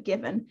input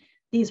given.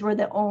 These were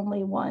the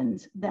only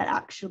ones that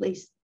actually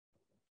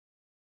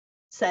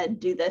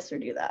said do this or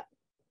do that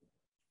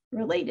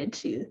related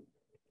to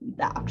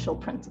the actual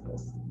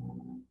principles.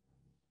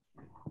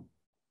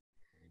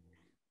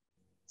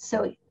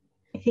 So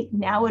I think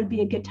now would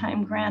be a good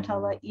time, Grant. I'll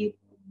let you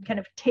kind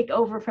of take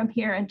over from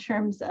here in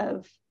terms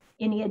of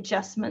any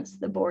adjustments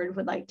the board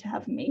would like to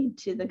have made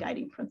to the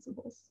guiding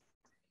principles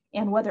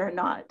and whether or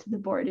not the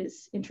board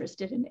is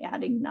interested in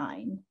adding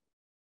 9.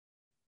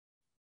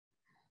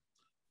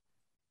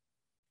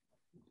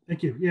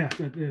 Thank you. Yeah,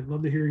 I'd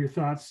love to hear your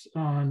thoughts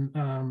on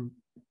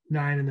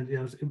 9 and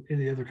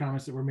the other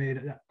comments that were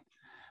made.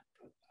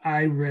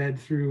 I read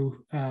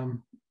through many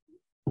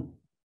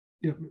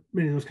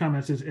of those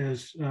comments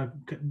as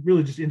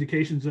really just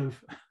indications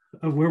of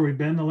where we've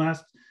been the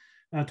last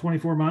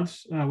 24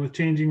 months with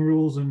changing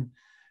rules and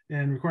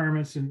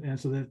requirements, and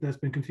so that's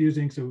been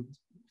confusing. So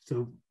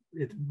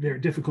it's very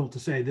difficult to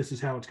say this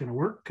is how it's going to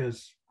work,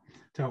 because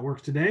it's how it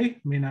works today.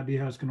 It may not be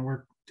how it's going to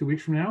work 2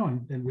 weeks from now,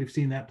 and we've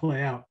seen that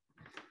play out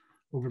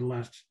over the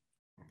last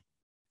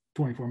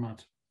 24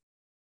 months.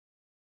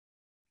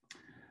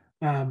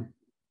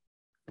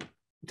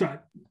 So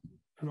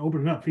I'll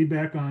open it up.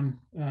 Feedback on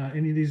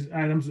any of these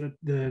items.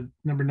 The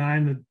number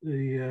 9,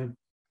 the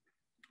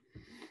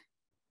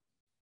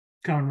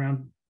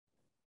common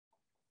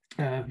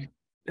round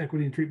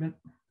equity and treatment.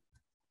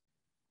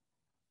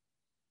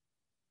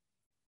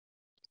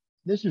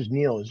 This is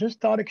Neil. Is this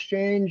Thought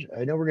Exchange?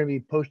 I know we're going to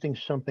be posting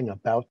something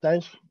about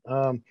this.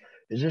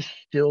 Is this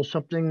still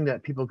something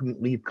that people can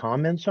leave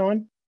comments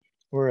on,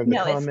 or have the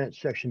comment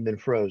section been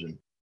frozen?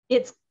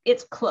 It's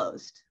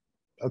closed.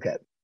 Okay.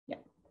 Yeah.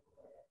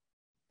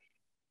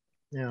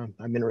 Yeah,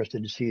 I'm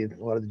interested to see a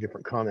lot of the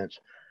different comments.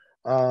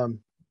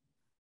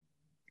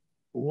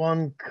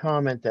 One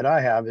comment that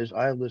I have is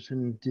I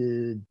listened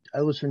to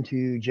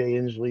Jay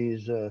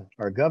Inslee's,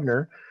 our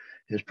governor,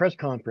 his press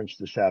conference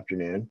this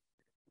afternoon,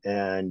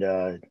 and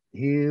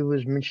he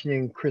was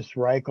mentioning Chris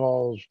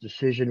Reichhol's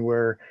decision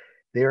where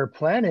they are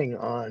planning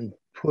on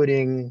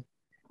putting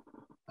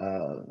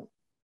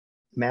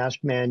mask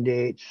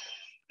mandates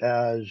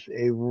as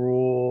a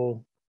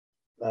rule,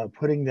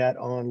 putting that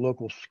on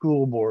local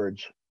school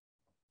boards.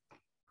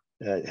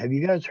 Have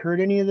you guys heard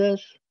any of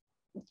this?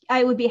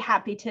 I would be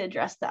happy to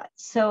address that.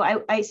 So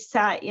I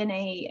sat in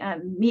a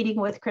meeting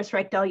with Chris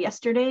Reichel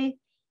yesterday,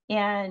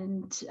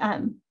 and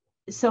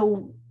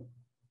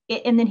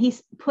and then he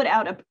put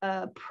out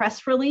a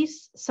press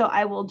release. So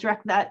I will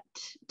direct that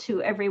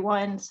to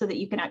everyone so that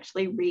you can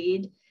actually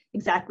read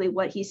exactly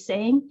what he's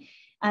saying.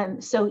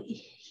 So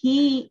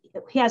he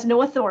has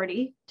no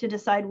authority to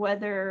decide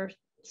whether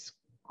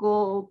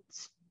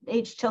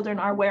school-age children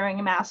are wearing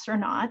a mask or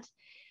not.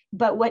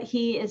 But what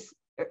he is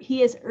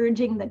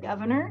urging the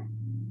governor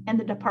and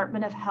the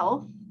Department of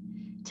Health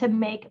to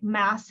make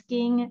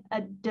masking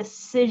a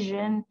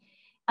decision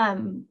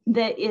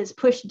that is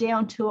pushed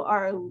down to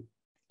our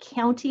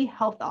county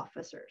health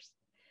officers.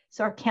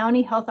 So our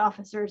county health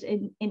officers,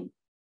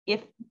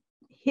 if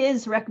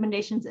his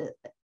recommendations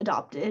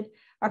adopted,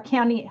 our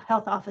county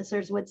health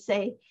officers would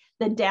say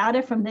the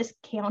data from this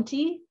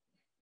county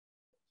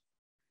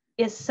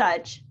is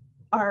such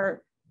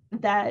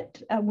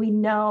that we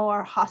know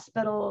our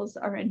hospitals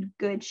are in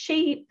good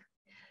shape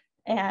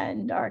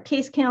and our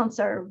case counts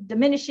are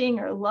diminishing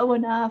or low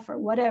enough or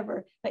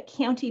whatever, but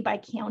county by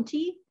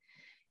county,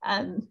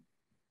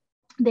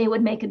 they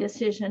would make a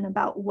decision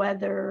about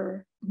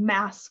whether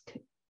mask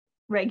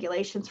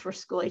regulations for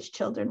school-age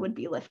children would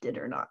be lifted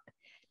or not.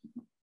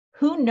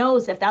 Who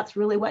knows if that's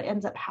really what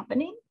ends up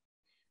happening,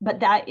 but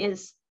that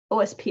is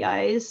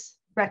OSPI's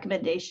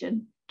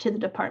recommendation to the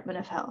Department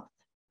of Health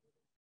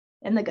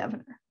and the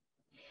governor.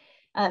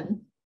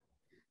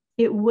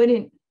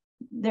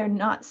 They're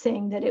not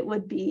saying that it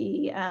would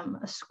be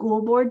a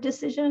school board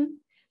decision,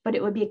 but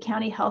it would be a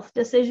county health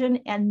decision.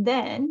 And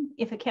then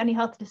if a county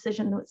health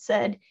decision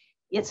said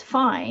it's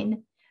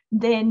fine,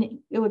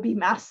 then it would be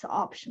mask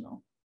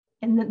optional.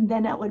 And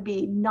then that would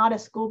be not a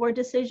school board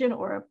decision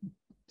or a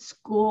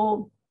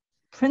school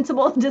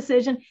principal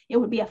decision. It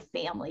would be a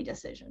family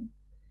decision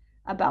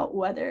about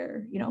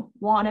whether,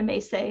 Juana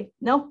may say,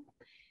 no,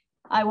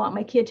 I want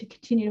my kid to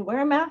continue to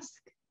wear a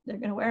mask. They're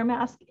going to wear a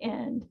mask.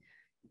 And,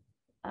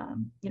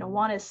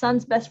 Juana's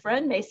son's best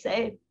friend may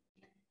say,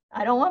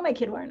 I don't want my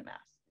kid wearing a mask.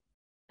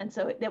 And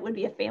so that would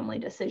be a family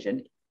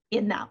decision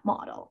in that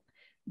model.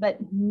 But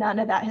none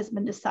of that has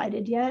been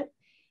decided yet.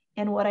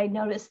 And what I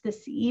noticed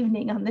this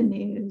evening on the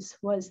news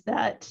was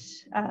that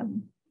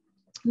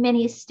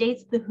many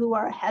states who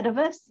are ahead of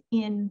us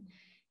in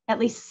at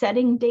least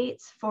setting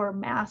dates for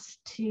masks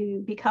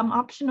to become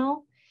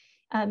optional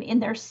in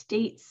their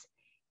states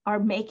are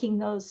making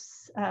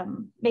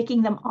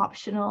them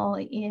optional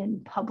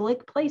in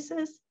public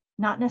places,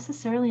 not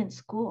necessarily in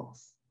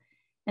schools.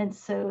 And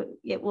so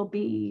it will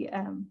be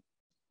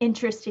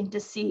interesting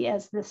to see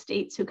as the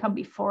states who come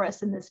before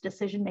us in this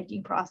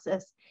decision-making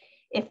process,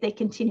 if they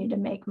continue to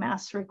make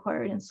masks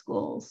required in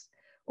schools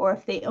or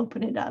if they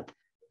open it up,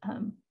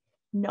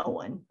 no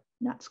one,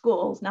 not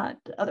schools, not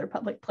other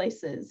public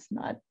places,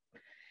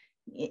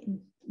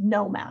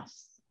 no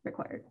masks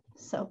required.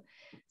 So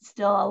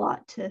still a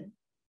lot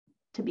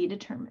to be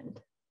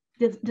determined.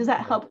 Does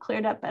that help clear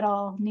it up at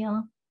all,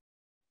 Neil?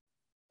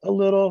 A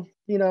little,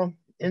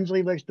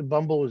 Inslee likes to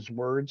bumble his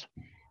words.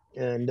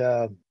 And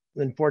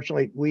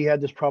unfortunately, we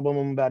had this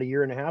problem about a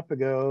year and a half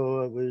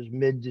ago. It was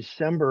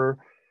mid-December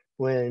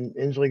when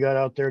Inslee got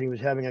out there and he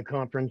was having a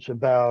conference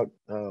about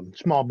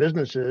small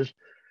businesses.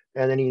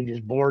 And then he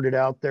just blurted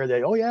out there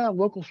that, oh yeah,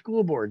 local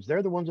school boards,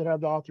 they're the ones that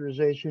have the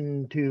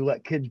authorization to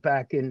let kids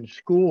back in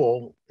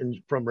school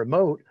from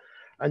remote.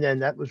 And then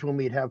that was when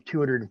we'd have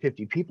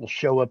 250 people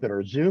show up at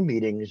our Zoom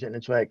meetings. And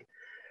it's like,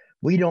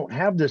 we don't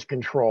have this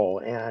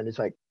control. And it's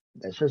like,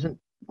 this isn't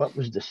what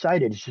was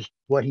decided. It's just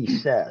what he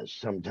says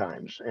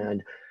sometimes.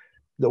 And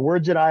the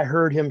words that I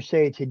heard him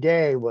say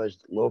today was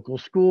local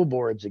school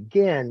boards,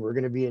 again, we're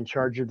going to be in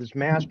charge of this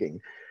masking.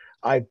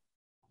 I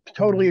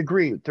totally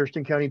agree.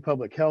 Thurston County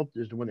Public Health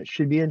is the one that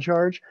should be in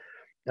charge,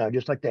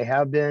 just like they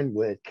have been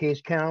with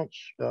case counts,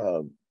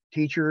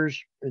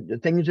 teachers, the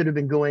things that have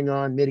been going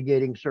on,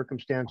 mitigating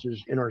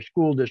circumstances in our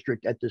school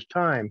district at this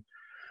time,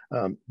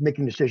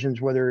 making decisions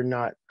whether or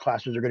not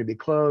classes are going to be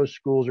closed,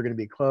 schools are going to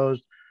be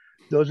closed.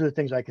 Those are the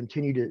things I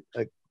continue to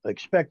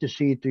expect to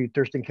see through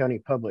Thurston County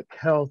Public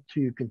Health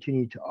to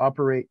continue to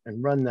operate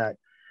and run that.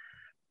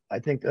 I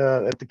think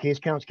if the case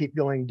counts keep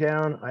going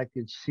down, I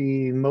could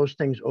see most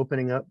things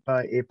opening up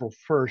by April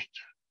 1st.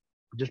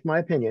 Just my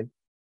opinion.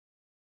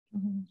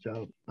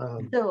 So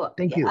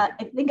thank you. I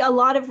think a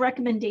lot of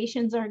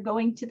recommendations are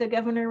going to the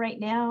governor right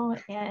now,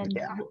 and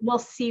we'll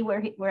see where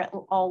it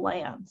all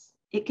lands.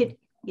 It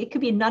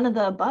could be none of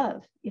the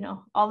above.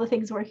 All the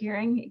things we're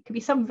hearing. It could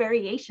be some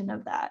variation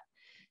of that.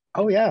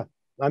 Oh yeah.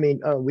 I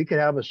mean, we could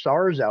have a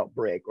SARS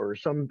outbreak or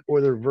some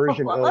other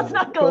version of let's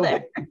not go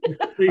COVID.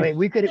 there. I mean,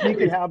 we could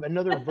have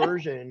another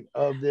version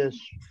of this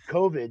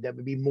COVID that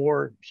would be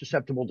more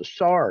susceptible to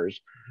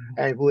SARS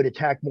and would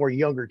attack more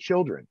younger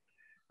children.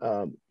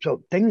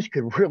 So things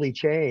could really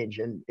change,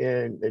 and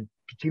it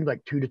seemed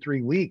like 2 to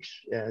 3 weeks,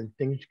 and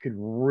things could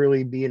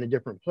really be in a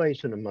different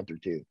place in a month or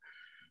two.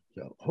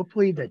 So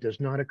hopefully that does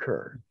not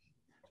occur.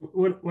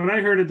 What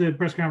I heard at the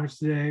press conference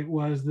today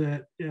was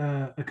that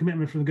a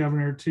commitment from the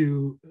governor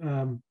to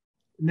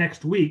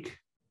next week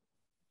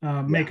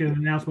make an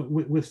announcement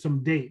with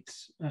some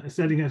dates,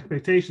 setting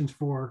expectations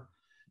for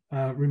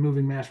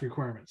removing mask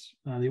requirements.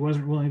 He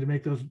wasn't willing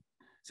to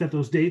set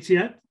those dates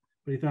yet,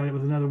 but he thought it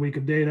was another week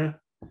of data.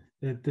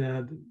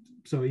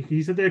 So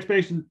he set the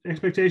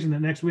expectation that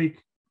next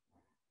week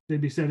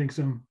they'd be setting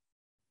some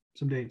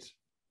dates.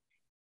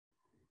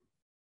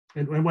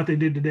 And what they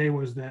did today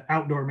was the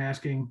outdoor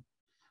masking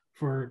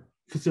for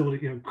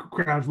facility,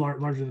 crowds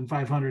larger than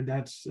 500.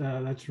 That's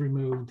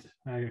removed.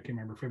 I can't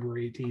remember,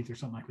 February 18th or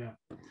something like that.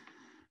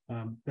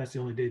 That's the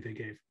only date they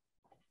gave.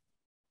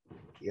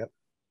 Yep.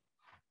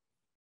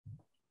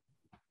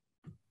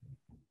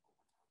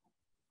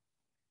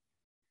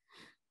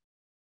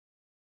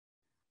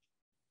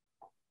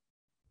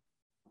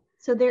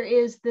 So there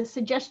is the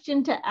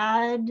suggestion to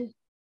add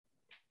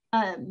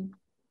a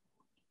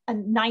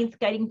 9th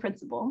guiding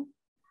principle.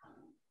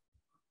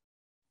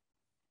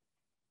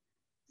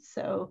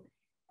 So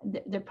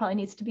there probably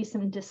needs to be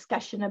some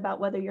discussion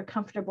about whether you're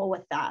comfortable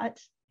with that,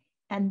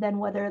 and then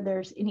whether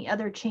there's any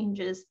other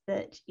changes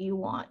that you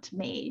want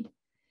made.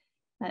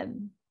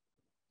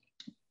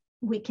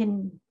 We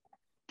can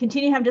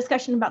continue to have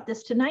discussion about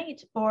this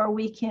tonight, or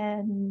we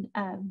can,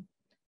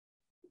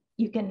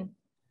 you can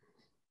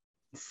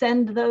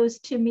send those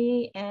to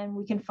me and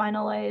we can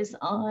finalize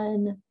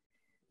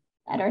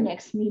at our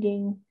next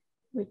meeting,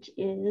 which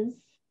is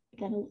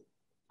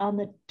on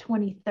the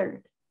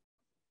 23rd.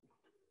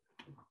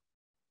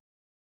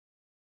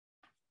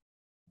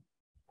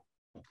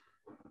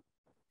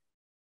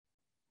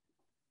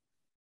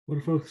 What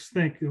do folks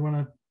think? You want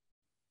to?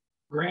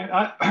 Grant,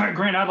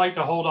 I'd like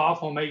to hold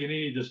off on making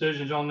any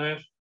decisions on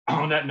this,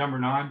 on that number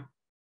 9.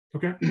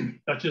 Okay.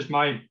 That's just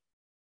my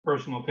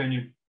personal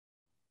opinion.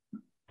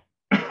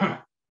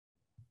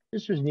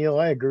 This is Neil.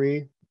 I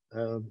agree.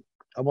 I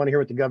want to hear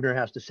what the governor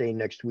has to say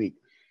next week.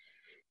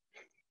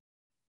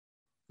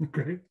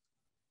 Okay.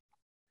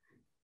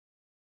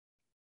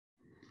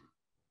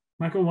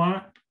 Michael,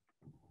 want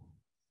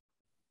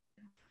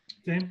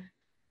Same?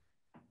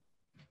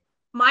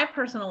 My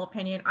personal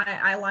opinion,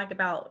 I like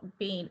about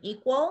being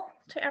equal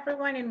to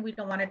everyone, and we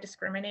don't want to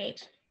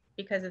discriminate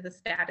because of the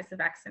status of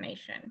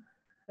vaccination.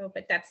 So,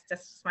 but that's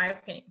just my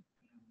opinion.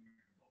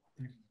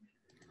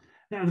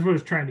 That's what I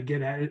was trying to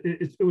get at.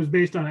 It was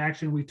based on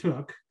action we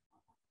took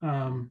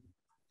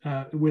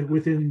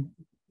within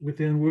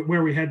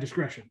where we had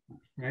discretion,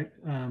 right?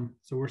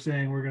 So we're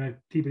saying we're going to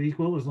keep it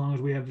equal as long as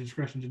we have the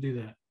discretion to do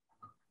that.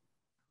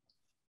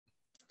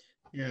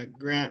 Yeah,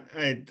 Grant,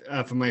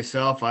 for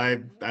myself, I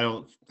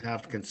don't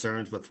have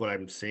concerns with what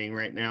I'm seeing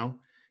right now.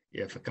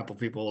 If a couple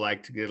people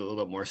like to get a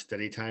little bit more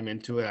study time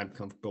into it, I'm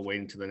comfortable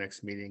waiting to the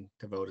next meeting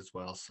to vote as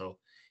well. So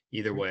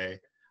either way,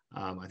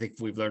 I think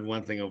we've learned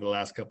one thing over the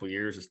last couple of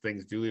years is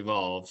things do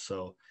evolve.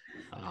 So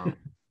I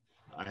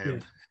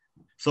am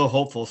so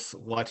hopeful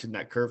watching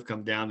that curve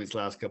come down these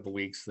last couple of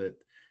weeks that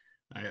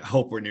I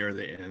hope we're near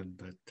the end.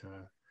 But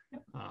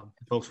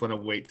folks want to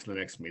wait till the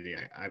next meeting.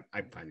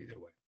 I'm fine either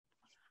way.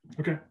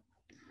 Okay,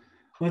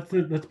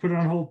 let's put it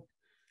on hold.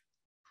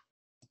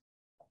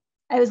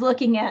 I was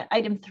looking at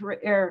item 3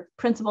 or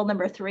principle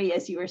number 3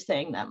 as you were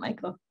saying that,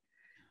 Michael.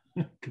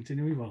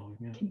 Continue evolving.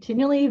 Yeah.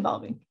 Continually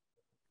evolving.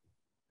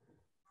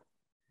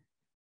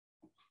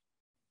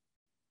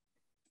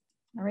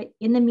 All right.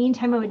 In the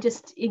meantime, I would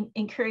just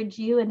encourage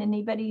you and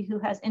anybody who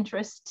has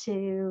interest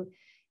to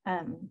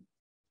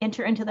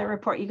enter into the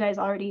report. You guys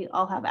already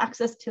all have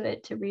access to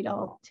it to read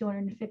all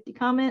 250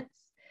 comments.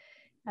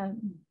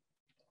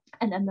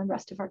 And then the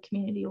rest of our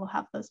community will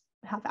have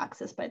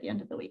access by the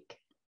end of the week.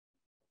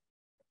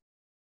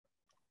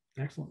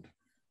 Excellent.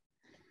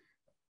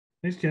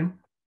 Thanks, Kim.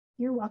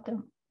 You're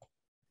welcome.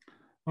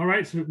 All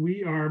right, so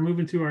we are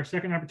moving to our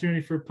second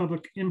opportunity for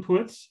public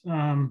inputs.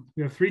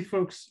 We have 3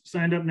 folks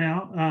signed up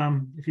now.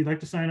 If you'd like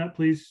to sign up,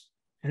 please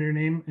enter your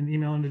name and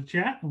email into the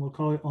chat, and we'll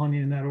call on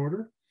you in that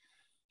order.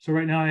 So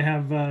right now I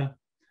have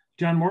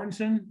John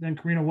Mortensen, then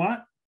Karina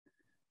Watt,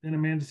 then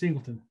Amanda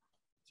Singleton.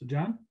 So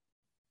John?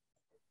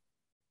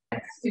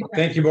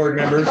 Thank you, board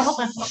members.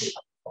 Hold on.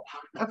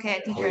 Okay,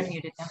 I think you're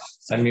unmuted now.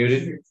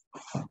 Unmuted?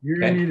 You're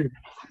Okay. unmuted.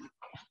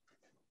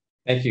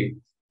 Thank you.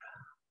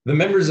 The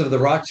members of the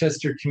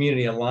Rochester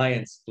Community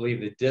Alliance believe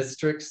the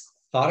district's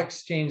thought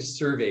exchange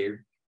survey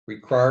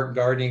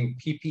regarding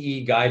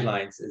PPE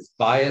guidelines is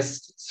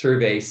biased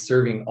survey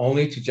serving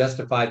only to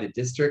justify the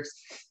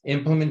district's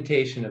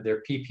implementation of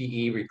their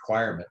PPE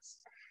requirements.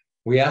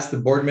 We ask the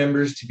board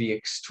members to be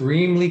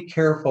extremely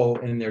careful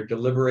in their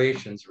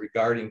deliberations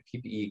regarding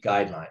PPE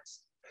guidelines.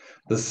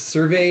 The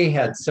survey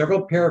had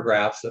several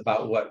paragraphs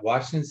about what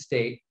Washington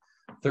State,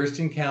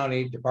 Thurston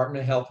County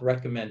Department of Health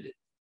recommended.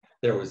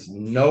 There was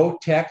no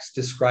text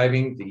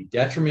describing the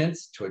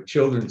detriments to a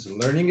children's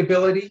learning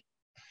ability,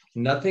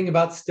 nothing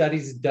about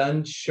studies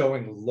done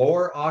showing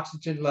lower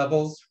oxygen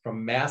levels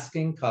from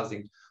masking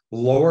causing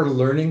lower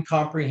learning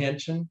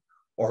comprehension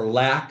or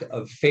lack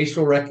of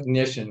facial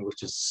recognition,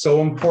 which is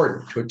so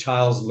important to a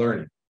child's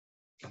learning.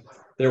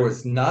 There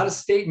was not a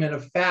statement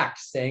of fact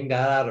saying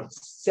that out of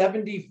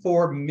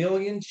 74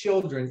 million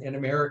children in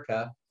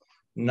America,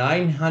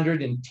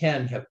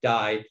 910 have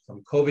died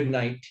from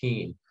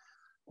COVID-19.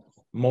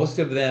 Most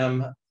of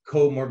them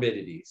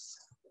comorbidities.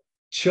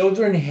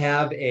 Children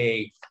have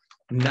a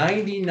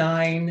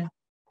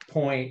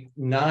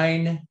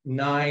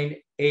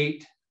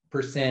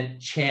 99.998%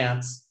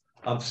 chance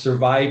of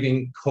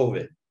surviving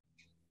COVID.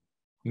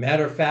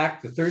 Matter of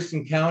fact, in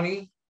Thurston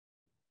County,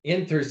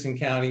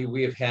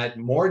 we have had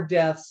more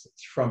deaths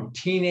from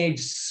teenage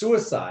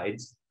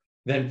suicides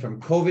than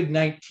from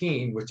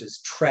COVID-19, which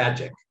is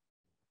tragic.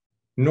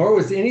 Nor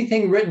was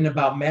anything written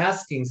about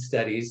masking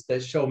studies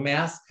that show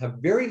masks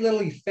have very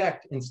little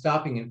effect in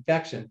stopping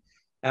infection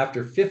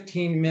after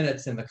 15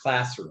 minutes in the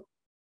classroom.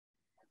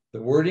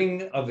 The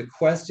wording of the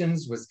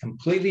questions was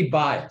completely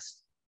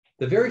biased.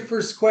 The very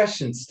first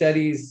question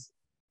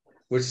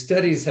which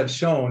studies have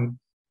shown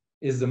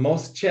is the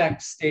most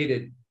checked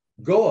stated,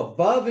 go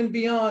above and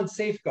beyond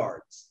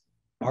safeguards.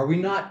 Are we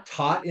not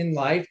taught in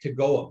life to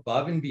go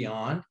above and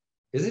beyond?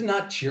 Is it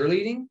not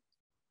cheerleading?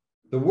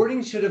 The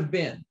wording should have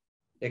been,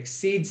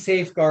 exceed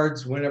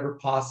safeguards whenever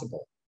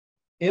possible.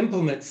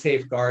 Implement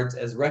safeguards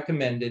as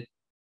recommended.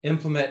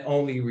 Implement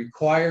only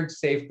required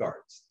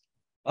safeguards.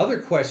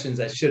 Other questions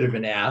that should have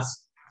been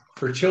asked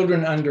for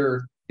children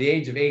under the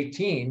age of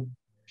 18,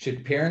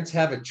 should parents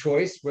have a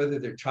choice whether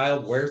their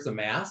child wears a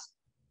mask?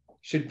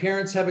 Should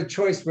parents have a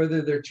choice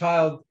whether their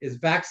child is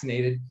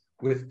vaccinated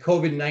with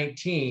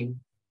COVID-19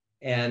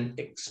 and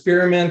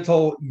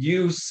experimental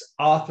use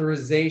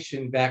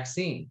authorization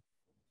vaccine?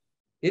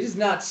 It is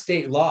not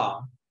state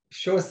law.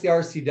 Show us the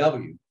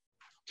RCW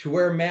to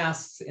wear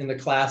masks in the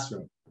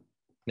classroom.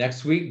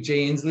 Next week,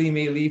 Jay Inslee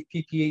may leave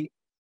PPE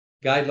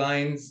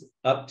guidelines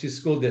up to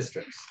school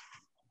districts.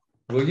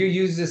 Will you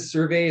use this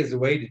survey as a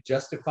way to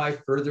justify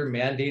further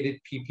mandated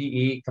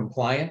PPE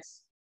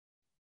compliance?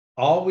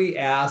 All we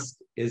ask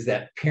is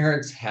that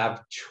parents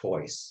have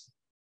choice.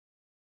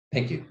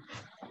 Thank you.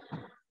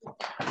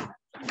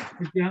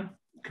 Thanks, John.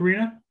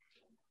 Karina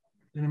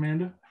and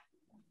Amanda.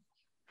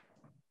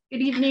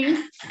 Good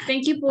evening.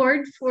 Thank you,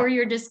 board, for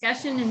your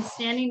discussion and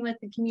standing with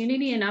the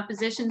community in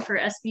opposition for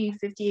SB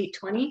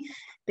 5820.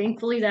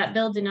 Thankfully, that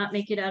bill did not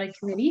make it out of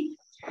committee.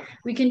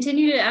 We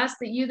continue to ask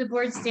that you, the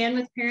board, stand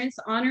with parents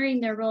honoring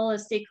their role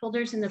as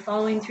stakeholders in the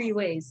following 3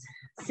 ways.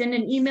 Send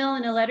an email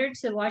and a letter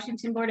to the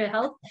Washington Board of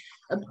Health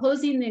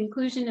opposing the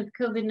inclusion of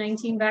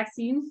COVID-19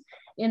 vaccines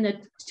in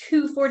the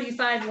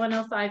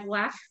 245-105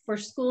 WAC for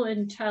school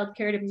and child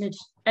care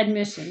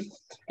admission,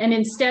 and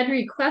instead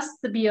request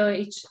the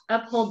BOH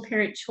uphold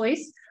parent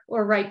choice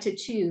or right to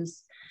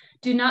choose.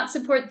 Do not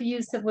support the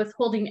use of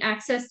withholding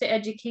access to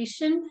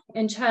education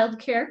and child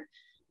care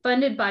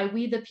funded by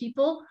we the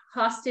people,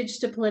 hostage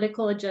to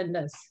political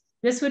agendas.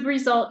 This would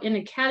result in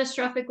a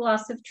catastrophic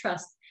loss of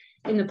trust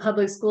in the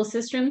public school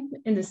system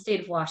in the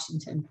state of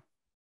Washington.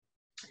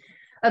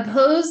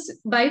 Opposed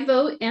by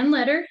vote and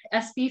letter,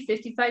 SB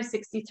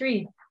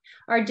 5563.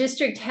 Our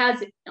district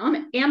has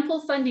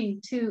ample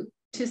funding to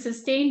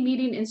sustain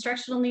meeting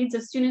instructional needs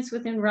of students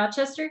within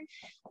Rochester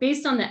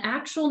based on the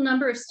actual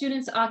number of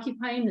students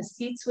occupying the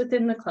seats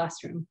within the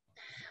classroom.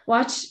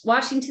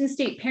 Washington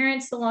state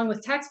parents, along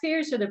with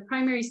taxpayers, are the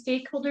primary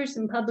stakeholders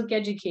in public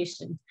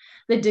education.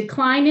 The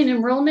decline in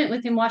enrollment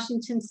within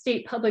Washington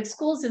state public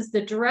schools is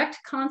the direct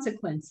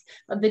consequence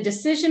of the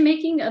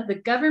decision-making of the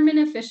government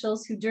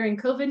officials who during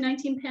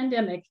COVID-19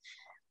 pandemic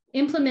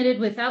implemented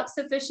without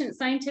sufficient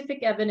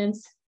scientific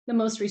evidence the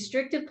most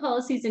restrictive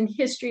policies in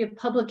history of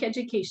public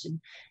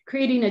education,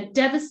 creating a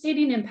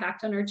devastating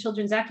impact on our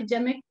children's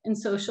academic and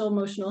social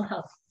emotional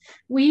health.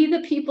 We,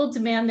 the people,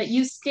 demand that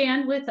you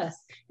stand with us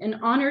and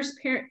honor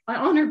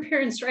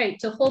parents' right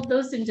to hold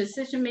those in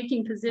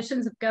decision-making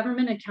positions of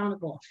government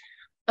accountable.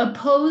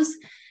 Oppose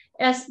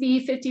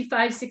SB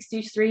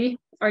 5563.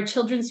 Our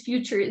children's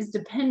future is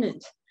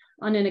dependent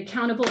on an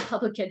accountable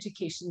public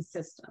education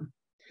system.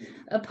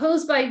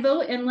 Opposed by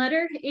vote and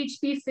letter,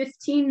 HB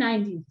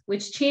 1590,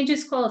 which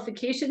changes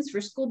qualifications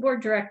for school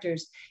board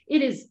directors.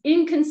 It is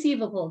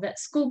inconceivable that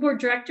school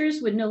board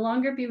directors would no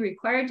longer be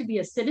required to be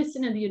a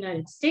citizen of the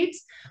United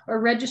States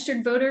or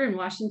registered voter in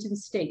Washington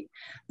state.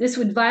 This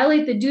would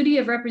violate the duty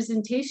of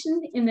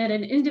representation in that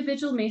an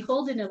individual may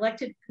hold an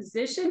elected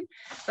position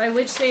by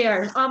which they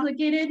are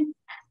obligated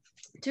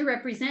to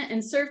represent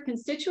and serve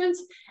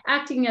constituents,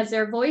 acting as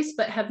their voice,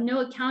 but have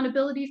no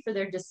accountability for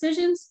their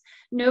decisions,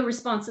 no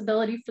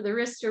responsibility for the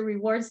risks or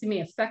rewards they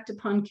may affect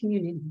upon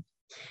community.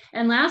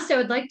 And last, I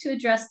would like to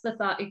address the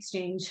thought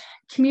exchange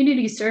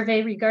community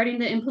survey regarding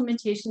the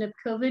implementation of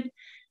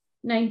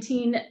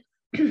COVID-19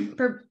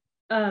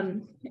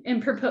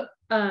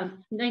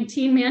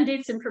 19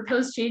 mandates and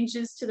proposed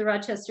changes to the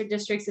Rochester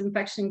District's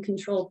infection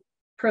control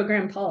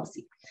program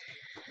policy.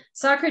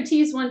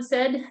 Socrates once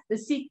said,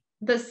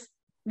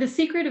 the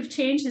secret of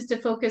change is to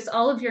focus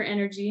all of your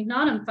energy,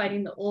 not on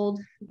fighting the old,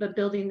 but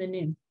building the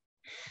new.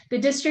 The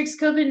district's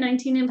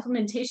COVID-19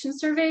 implementation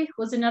survey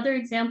was another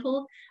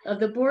example of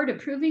the board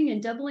approving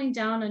and doubling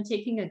down on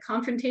taking a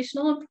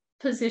confrontational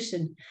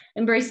position,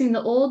 embracing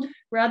the old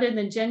rather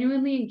than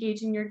genuinely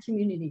engaging your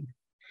community.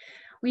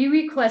 We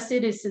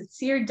requested a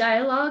sincere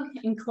dialogue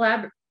and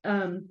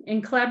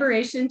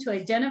collaboration to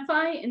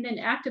identify and then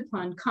act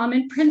upon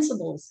common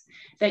principles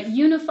that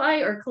unify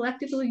or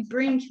collectively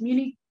bring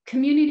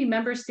community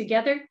members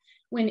together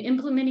when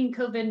implementing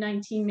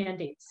COVID-19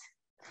 mandates.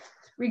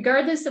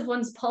 Regardless of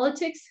one's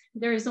politics,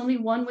 there is only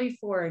one way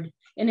forward,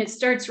 and it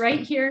starts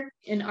right here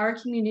in our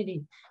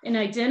community, in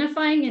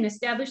identifying and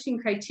establishing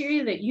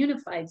criteria that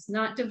unifies,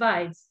 not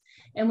divides,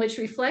 and which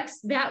reflects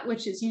that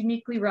which is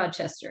uniquely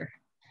Rochester.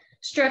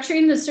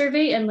 Structuring the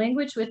survey and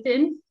language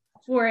within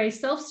for a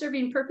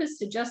self-serving purpose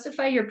to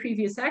justify your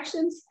previous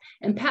actions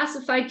and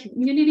pacify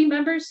community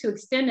members who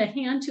extend a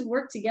hand to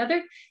work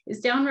together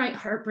is downright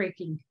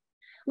heartbreaking.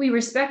 We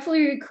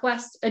respectfully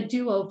request a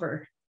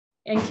do-over,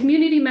 and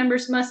community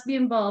members must be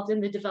involved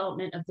in the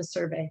development of the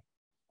survey.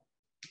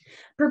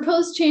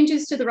 Proposed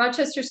changes to the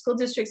Rochester School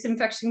District's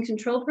infection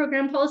control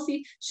program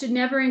policy should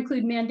never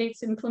include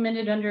mandates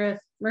implemented under an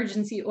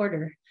emergency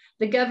order.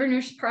 The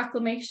governor's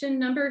proclamation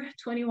number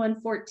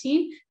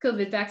 2114,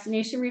 COVID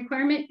vaccination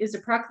requirement, is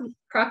a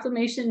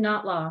proclamation,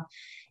 not law.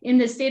 In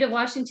the state of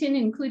Washington,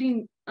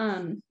 including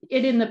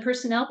it in the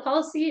personnel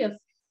policy of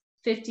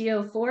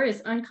 5004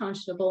 is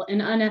unconscionable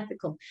and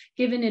unethical,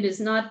 given it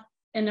is not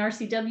an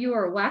RCW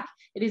or a WAC.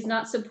 It is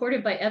not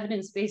supported by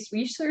evidence-based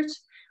research,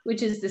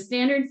 which is the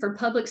standard for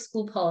public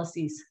school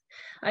policies.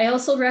 I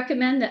also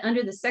recommend that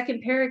under the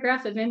second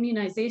paragraph of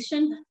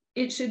immunization,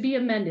 it should be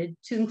amended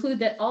to include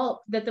that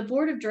the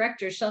board of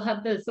directors shall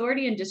have the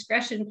authority and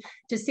discretion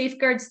to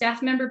safeguard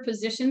staff member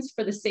positions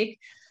for the sake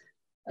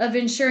of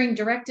ensuring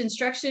direct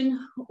instruction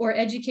or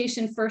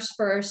education first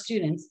for our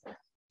students.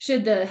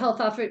 Should the health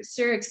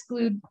officer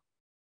exclude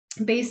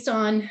based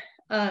on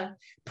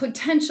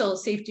potential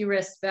safety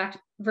risk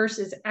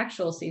versus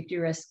actual safety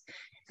risk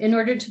in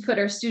order to put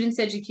our students'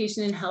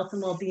 education and health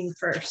and well-being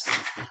first.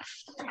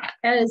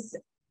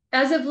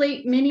 As of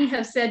late, many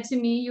have said to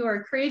me, you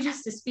are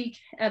courageous to speak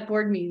at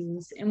board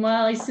meetings. And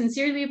while I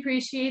sincerely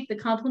appreciate the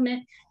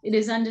compliment, it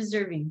is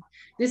undeserving.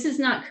 This is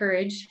not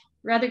courage.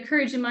 Rather,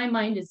 courage in my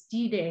mind is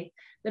D-Day,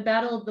 the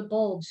Battle of the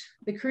Bulge,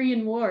 the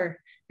Korean War,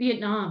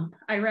 Vietnam,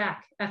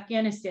 Iraq,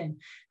 Afghanistan.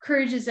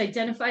 Courage is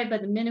identified by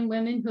the men and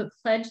women who have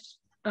pledged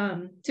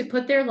to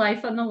put their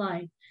life on the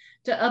line,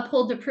 to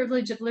uphold the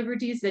privilege of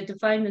liberties that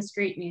define this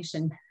great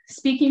nation.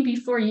 Speaking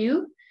before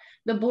you,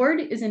 the board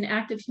is an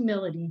act of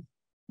humility.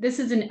 This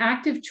is an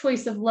active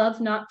choice of love,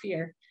 not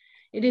fear.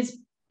 It is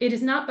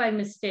not by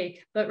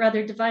mistake, but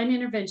rather divine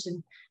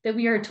intervention that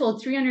we are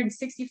told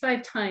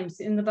 365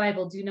 times in the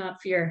Bible, do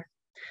not fear.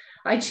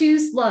 I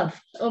choose love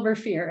over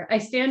fear. I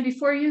stand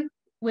before you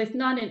with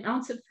not an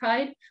ounce of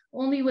pride,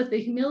 only with the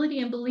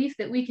humility and belief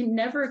that we can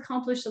never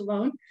accomplish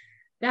alone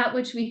that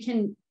which we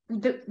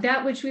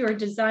were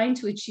designed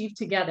to achieve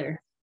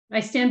together. I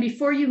stand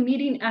before you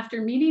meeting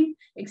after meeting,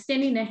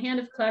 extending a hand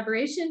of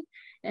collaboration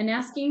and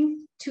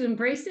asking to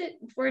embrace it,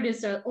 for it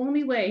is the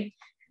only way,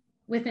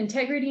 with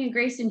integrity and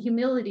grace and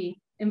humility,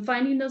 and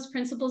finding those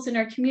principles in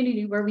our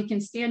community where we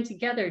can stand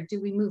together,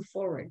 do we move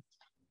forward.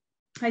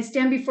 I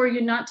stand before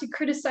you not to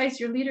criticize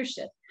your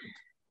leadership,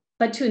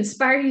 but to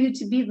inspire you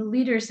to be the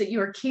leaders that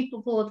you are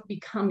capable of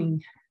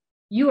becoming.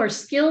 You are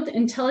skilled,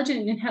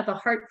 intelligent, and have a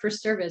heart for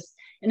service,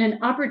 and an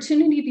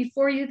opportunity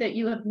before you that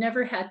you have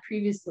never had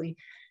previously,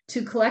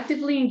 to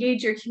collectively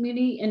engage your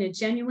community in a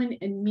genuine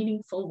and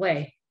meaningful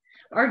way.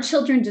 Our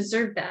children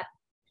deserve that.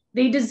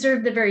 They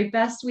deserve the very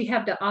best we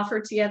have to offer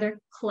together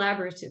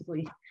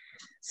collaboratively.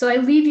 So I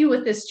leave you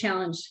with this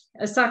challenge.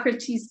 As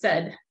Socrates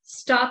said,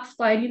 stop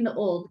fighting the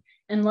old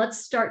and let's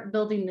start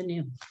building the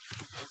new.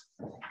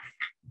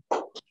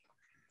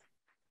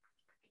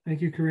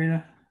 Thank you,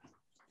 Karina.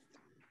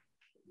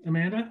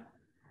 Amanda?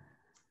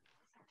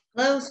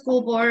 Hello,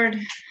 school board.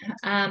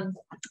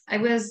 I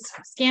was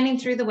scanning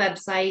through the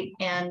website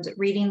and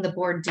reading the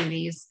board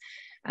duties.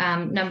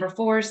 Number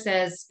 4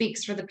 says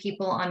speaks for the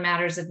people on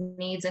matters of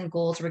needs and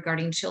goals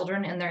regarding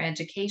children and their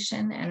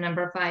education. And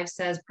number 5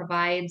 says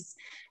provides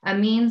a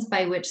means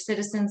by which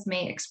citizens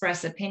may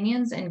express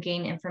opinions and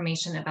gain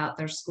information about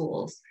their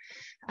schools.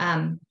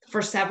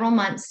 For several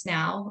months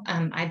now,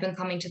 I've been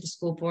coming to the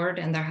school board,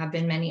 and there have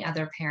been many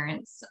other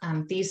parents.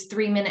 These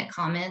 3-minute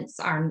comments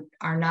are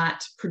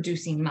not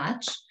producing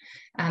much.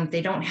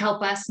 They don't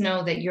help us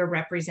know that you're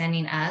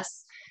representing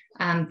us.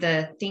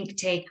 The think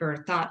tank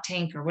or thought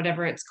tank or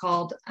whatever it's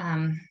called.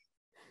 I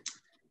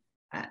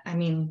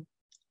mean,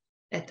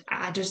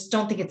 I just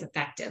don't think it's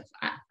effective.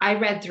 I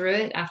read through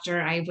it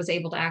after I was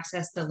able to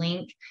access the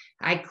link.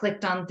 I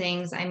clicked on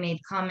things, I made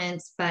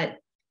comments, but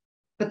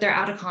they're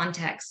out of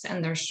context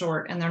and they're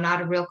short and they're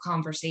not a real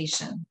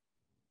conversation.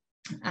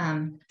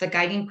 The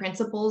guiding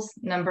principles,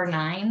 number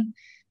 9,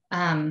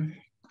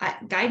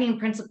 guiding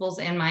principles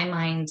in my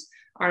mind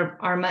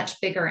are much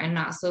bigger and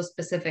not so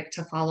specific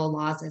to follow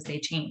laws as they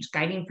change.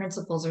 Guiding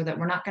principles are that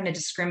we're not going to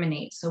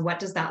discriminate. So what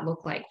does that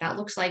look like? That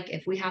looks like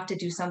if we have to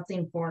do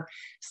something for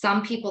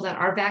some people that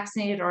are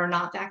vaccinated or are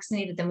not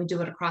vaccinated, then we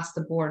do it across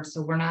the board.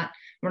 So we're not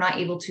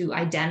able to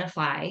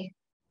identify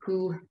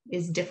who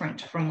is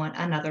different from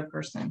another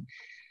person.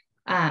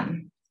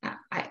 I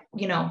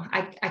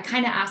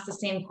kind of ask the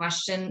same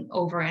question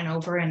over and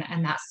over,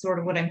 and that's sort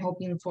of what I'm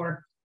hoping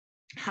for.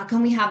 How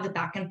can we have the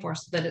back and forth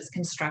so that it's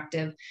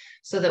constructive,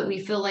 so that we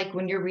feel like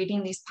when you're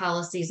reading these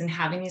policies and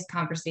having these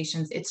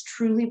conversations, it's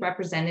truly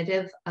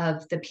representative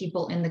of the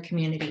people in the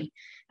community.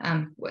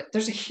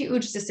 There's a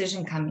huge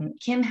decision coming.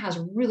 Kim has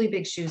really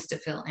big shoes to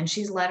fill, and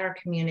she's led our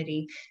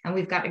community, and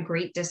we've got a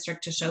great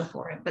district to show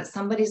for it, but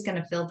somebody's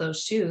going to fill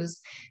those shoes,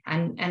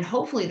 and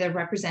hopefully they're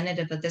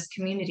representative of this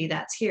community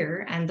that's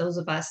here and those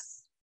of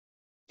us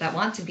that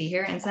want to be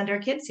here and send our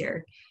kids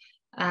here.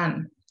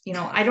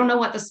 I don't know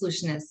what the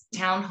solution is.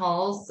 Town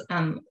halls,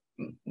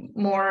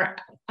 more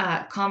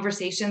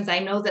conversations. I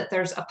know that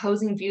there's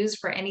opposing views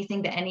for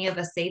anything that any of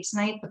us say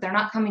tonight, but they're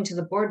not coming to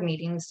the board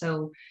meeting.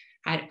 So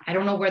I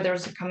don't know where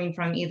those are coming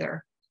from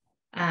either.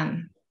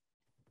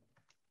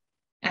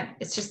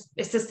 It's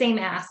the same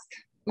ask.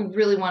 We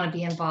really want to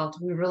be involved.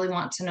 We really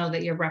want to know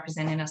that you're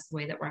representing us the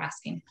way that we're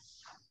asking.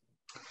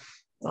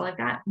 That's all I've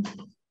got.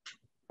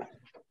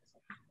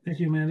 Thank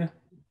you, Amanda.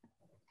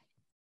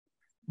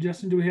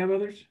 Justin, do we have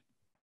others?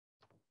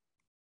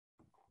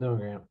 No,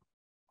 Grant.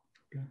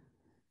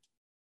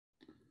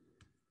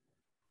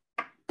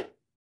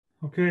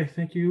 Okay,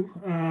 thank you.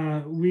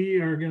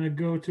 We are going to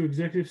go to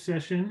executive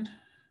session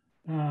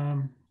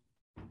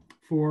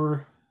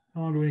for,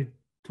 how long do we need?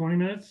 20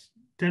 minutes?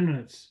 10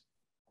 minutes?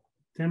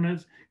 10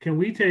 minutes. Can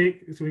we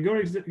take, so we go to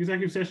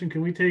executive session,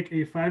 can we take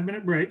a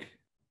 5-minute break?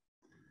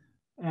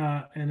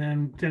 And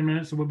then 10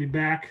 minutes, so we'll be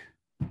back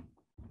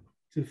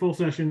to the full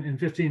session in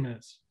 15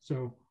 minutes.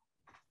 So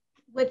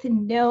with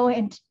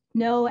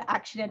no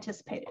action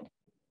anticipated.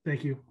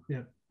 Thank you.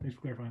 Yeah, thanks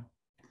for clarifying.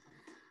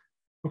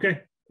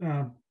 Okay,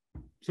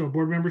 so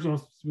board members,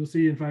 we'll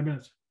see you in 5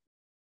 minutes.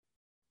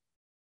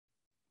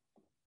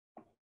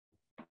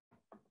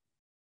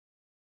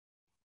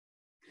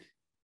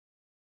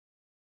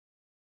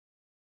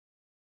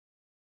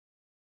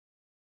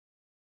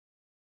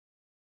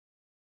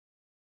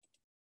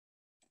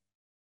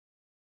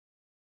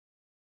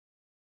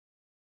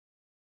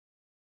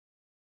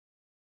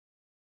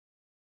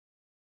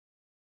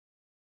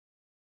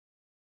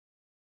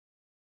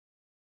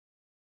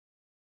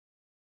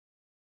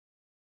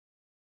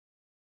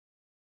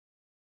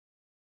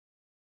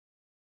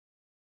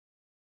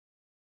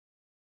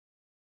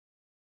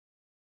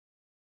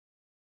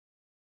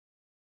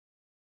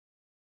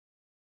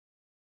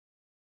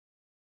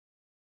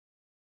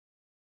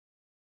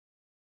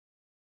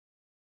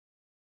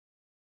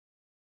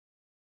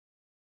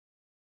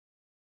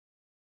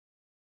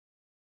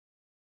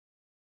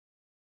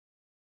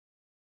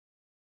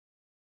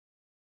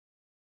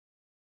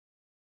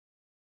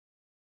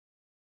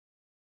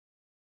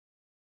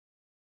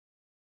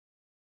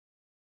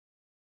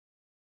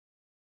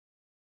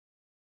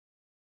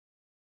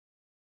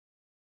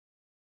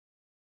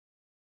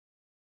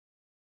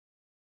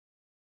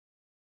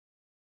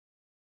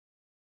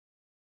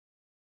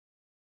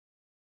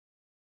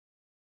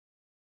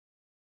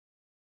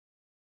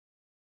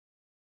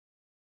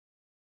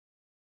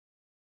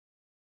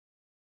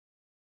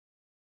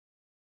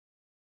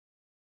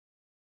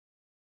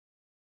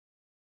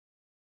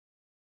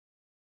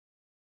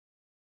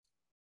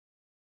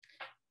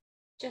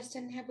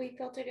 Justin, have we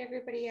filtered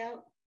everybody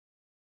out?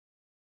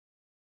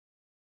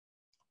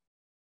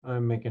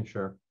 I'm making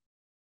sure.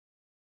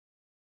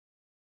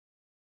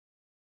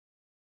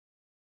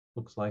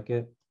 Looks like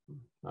it.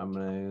 I'm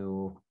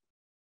gonna.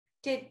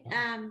 Did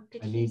I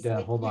he need to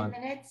say hold 10 on.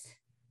 minutes?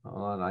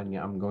 Hold on.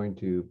 I'm going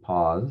to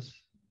pause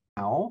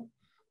now.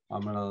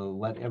 I'm gonna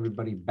let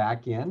everybody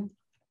back in.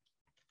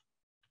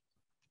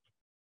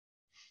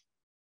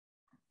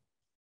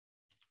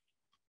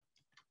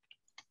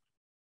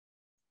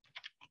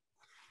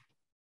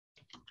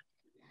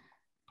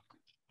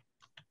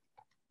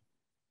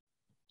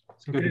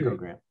 It's good to go,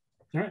 Grant.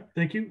 All right,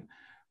 thank you.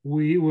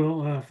 We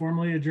will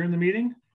formally adjourn the meeting.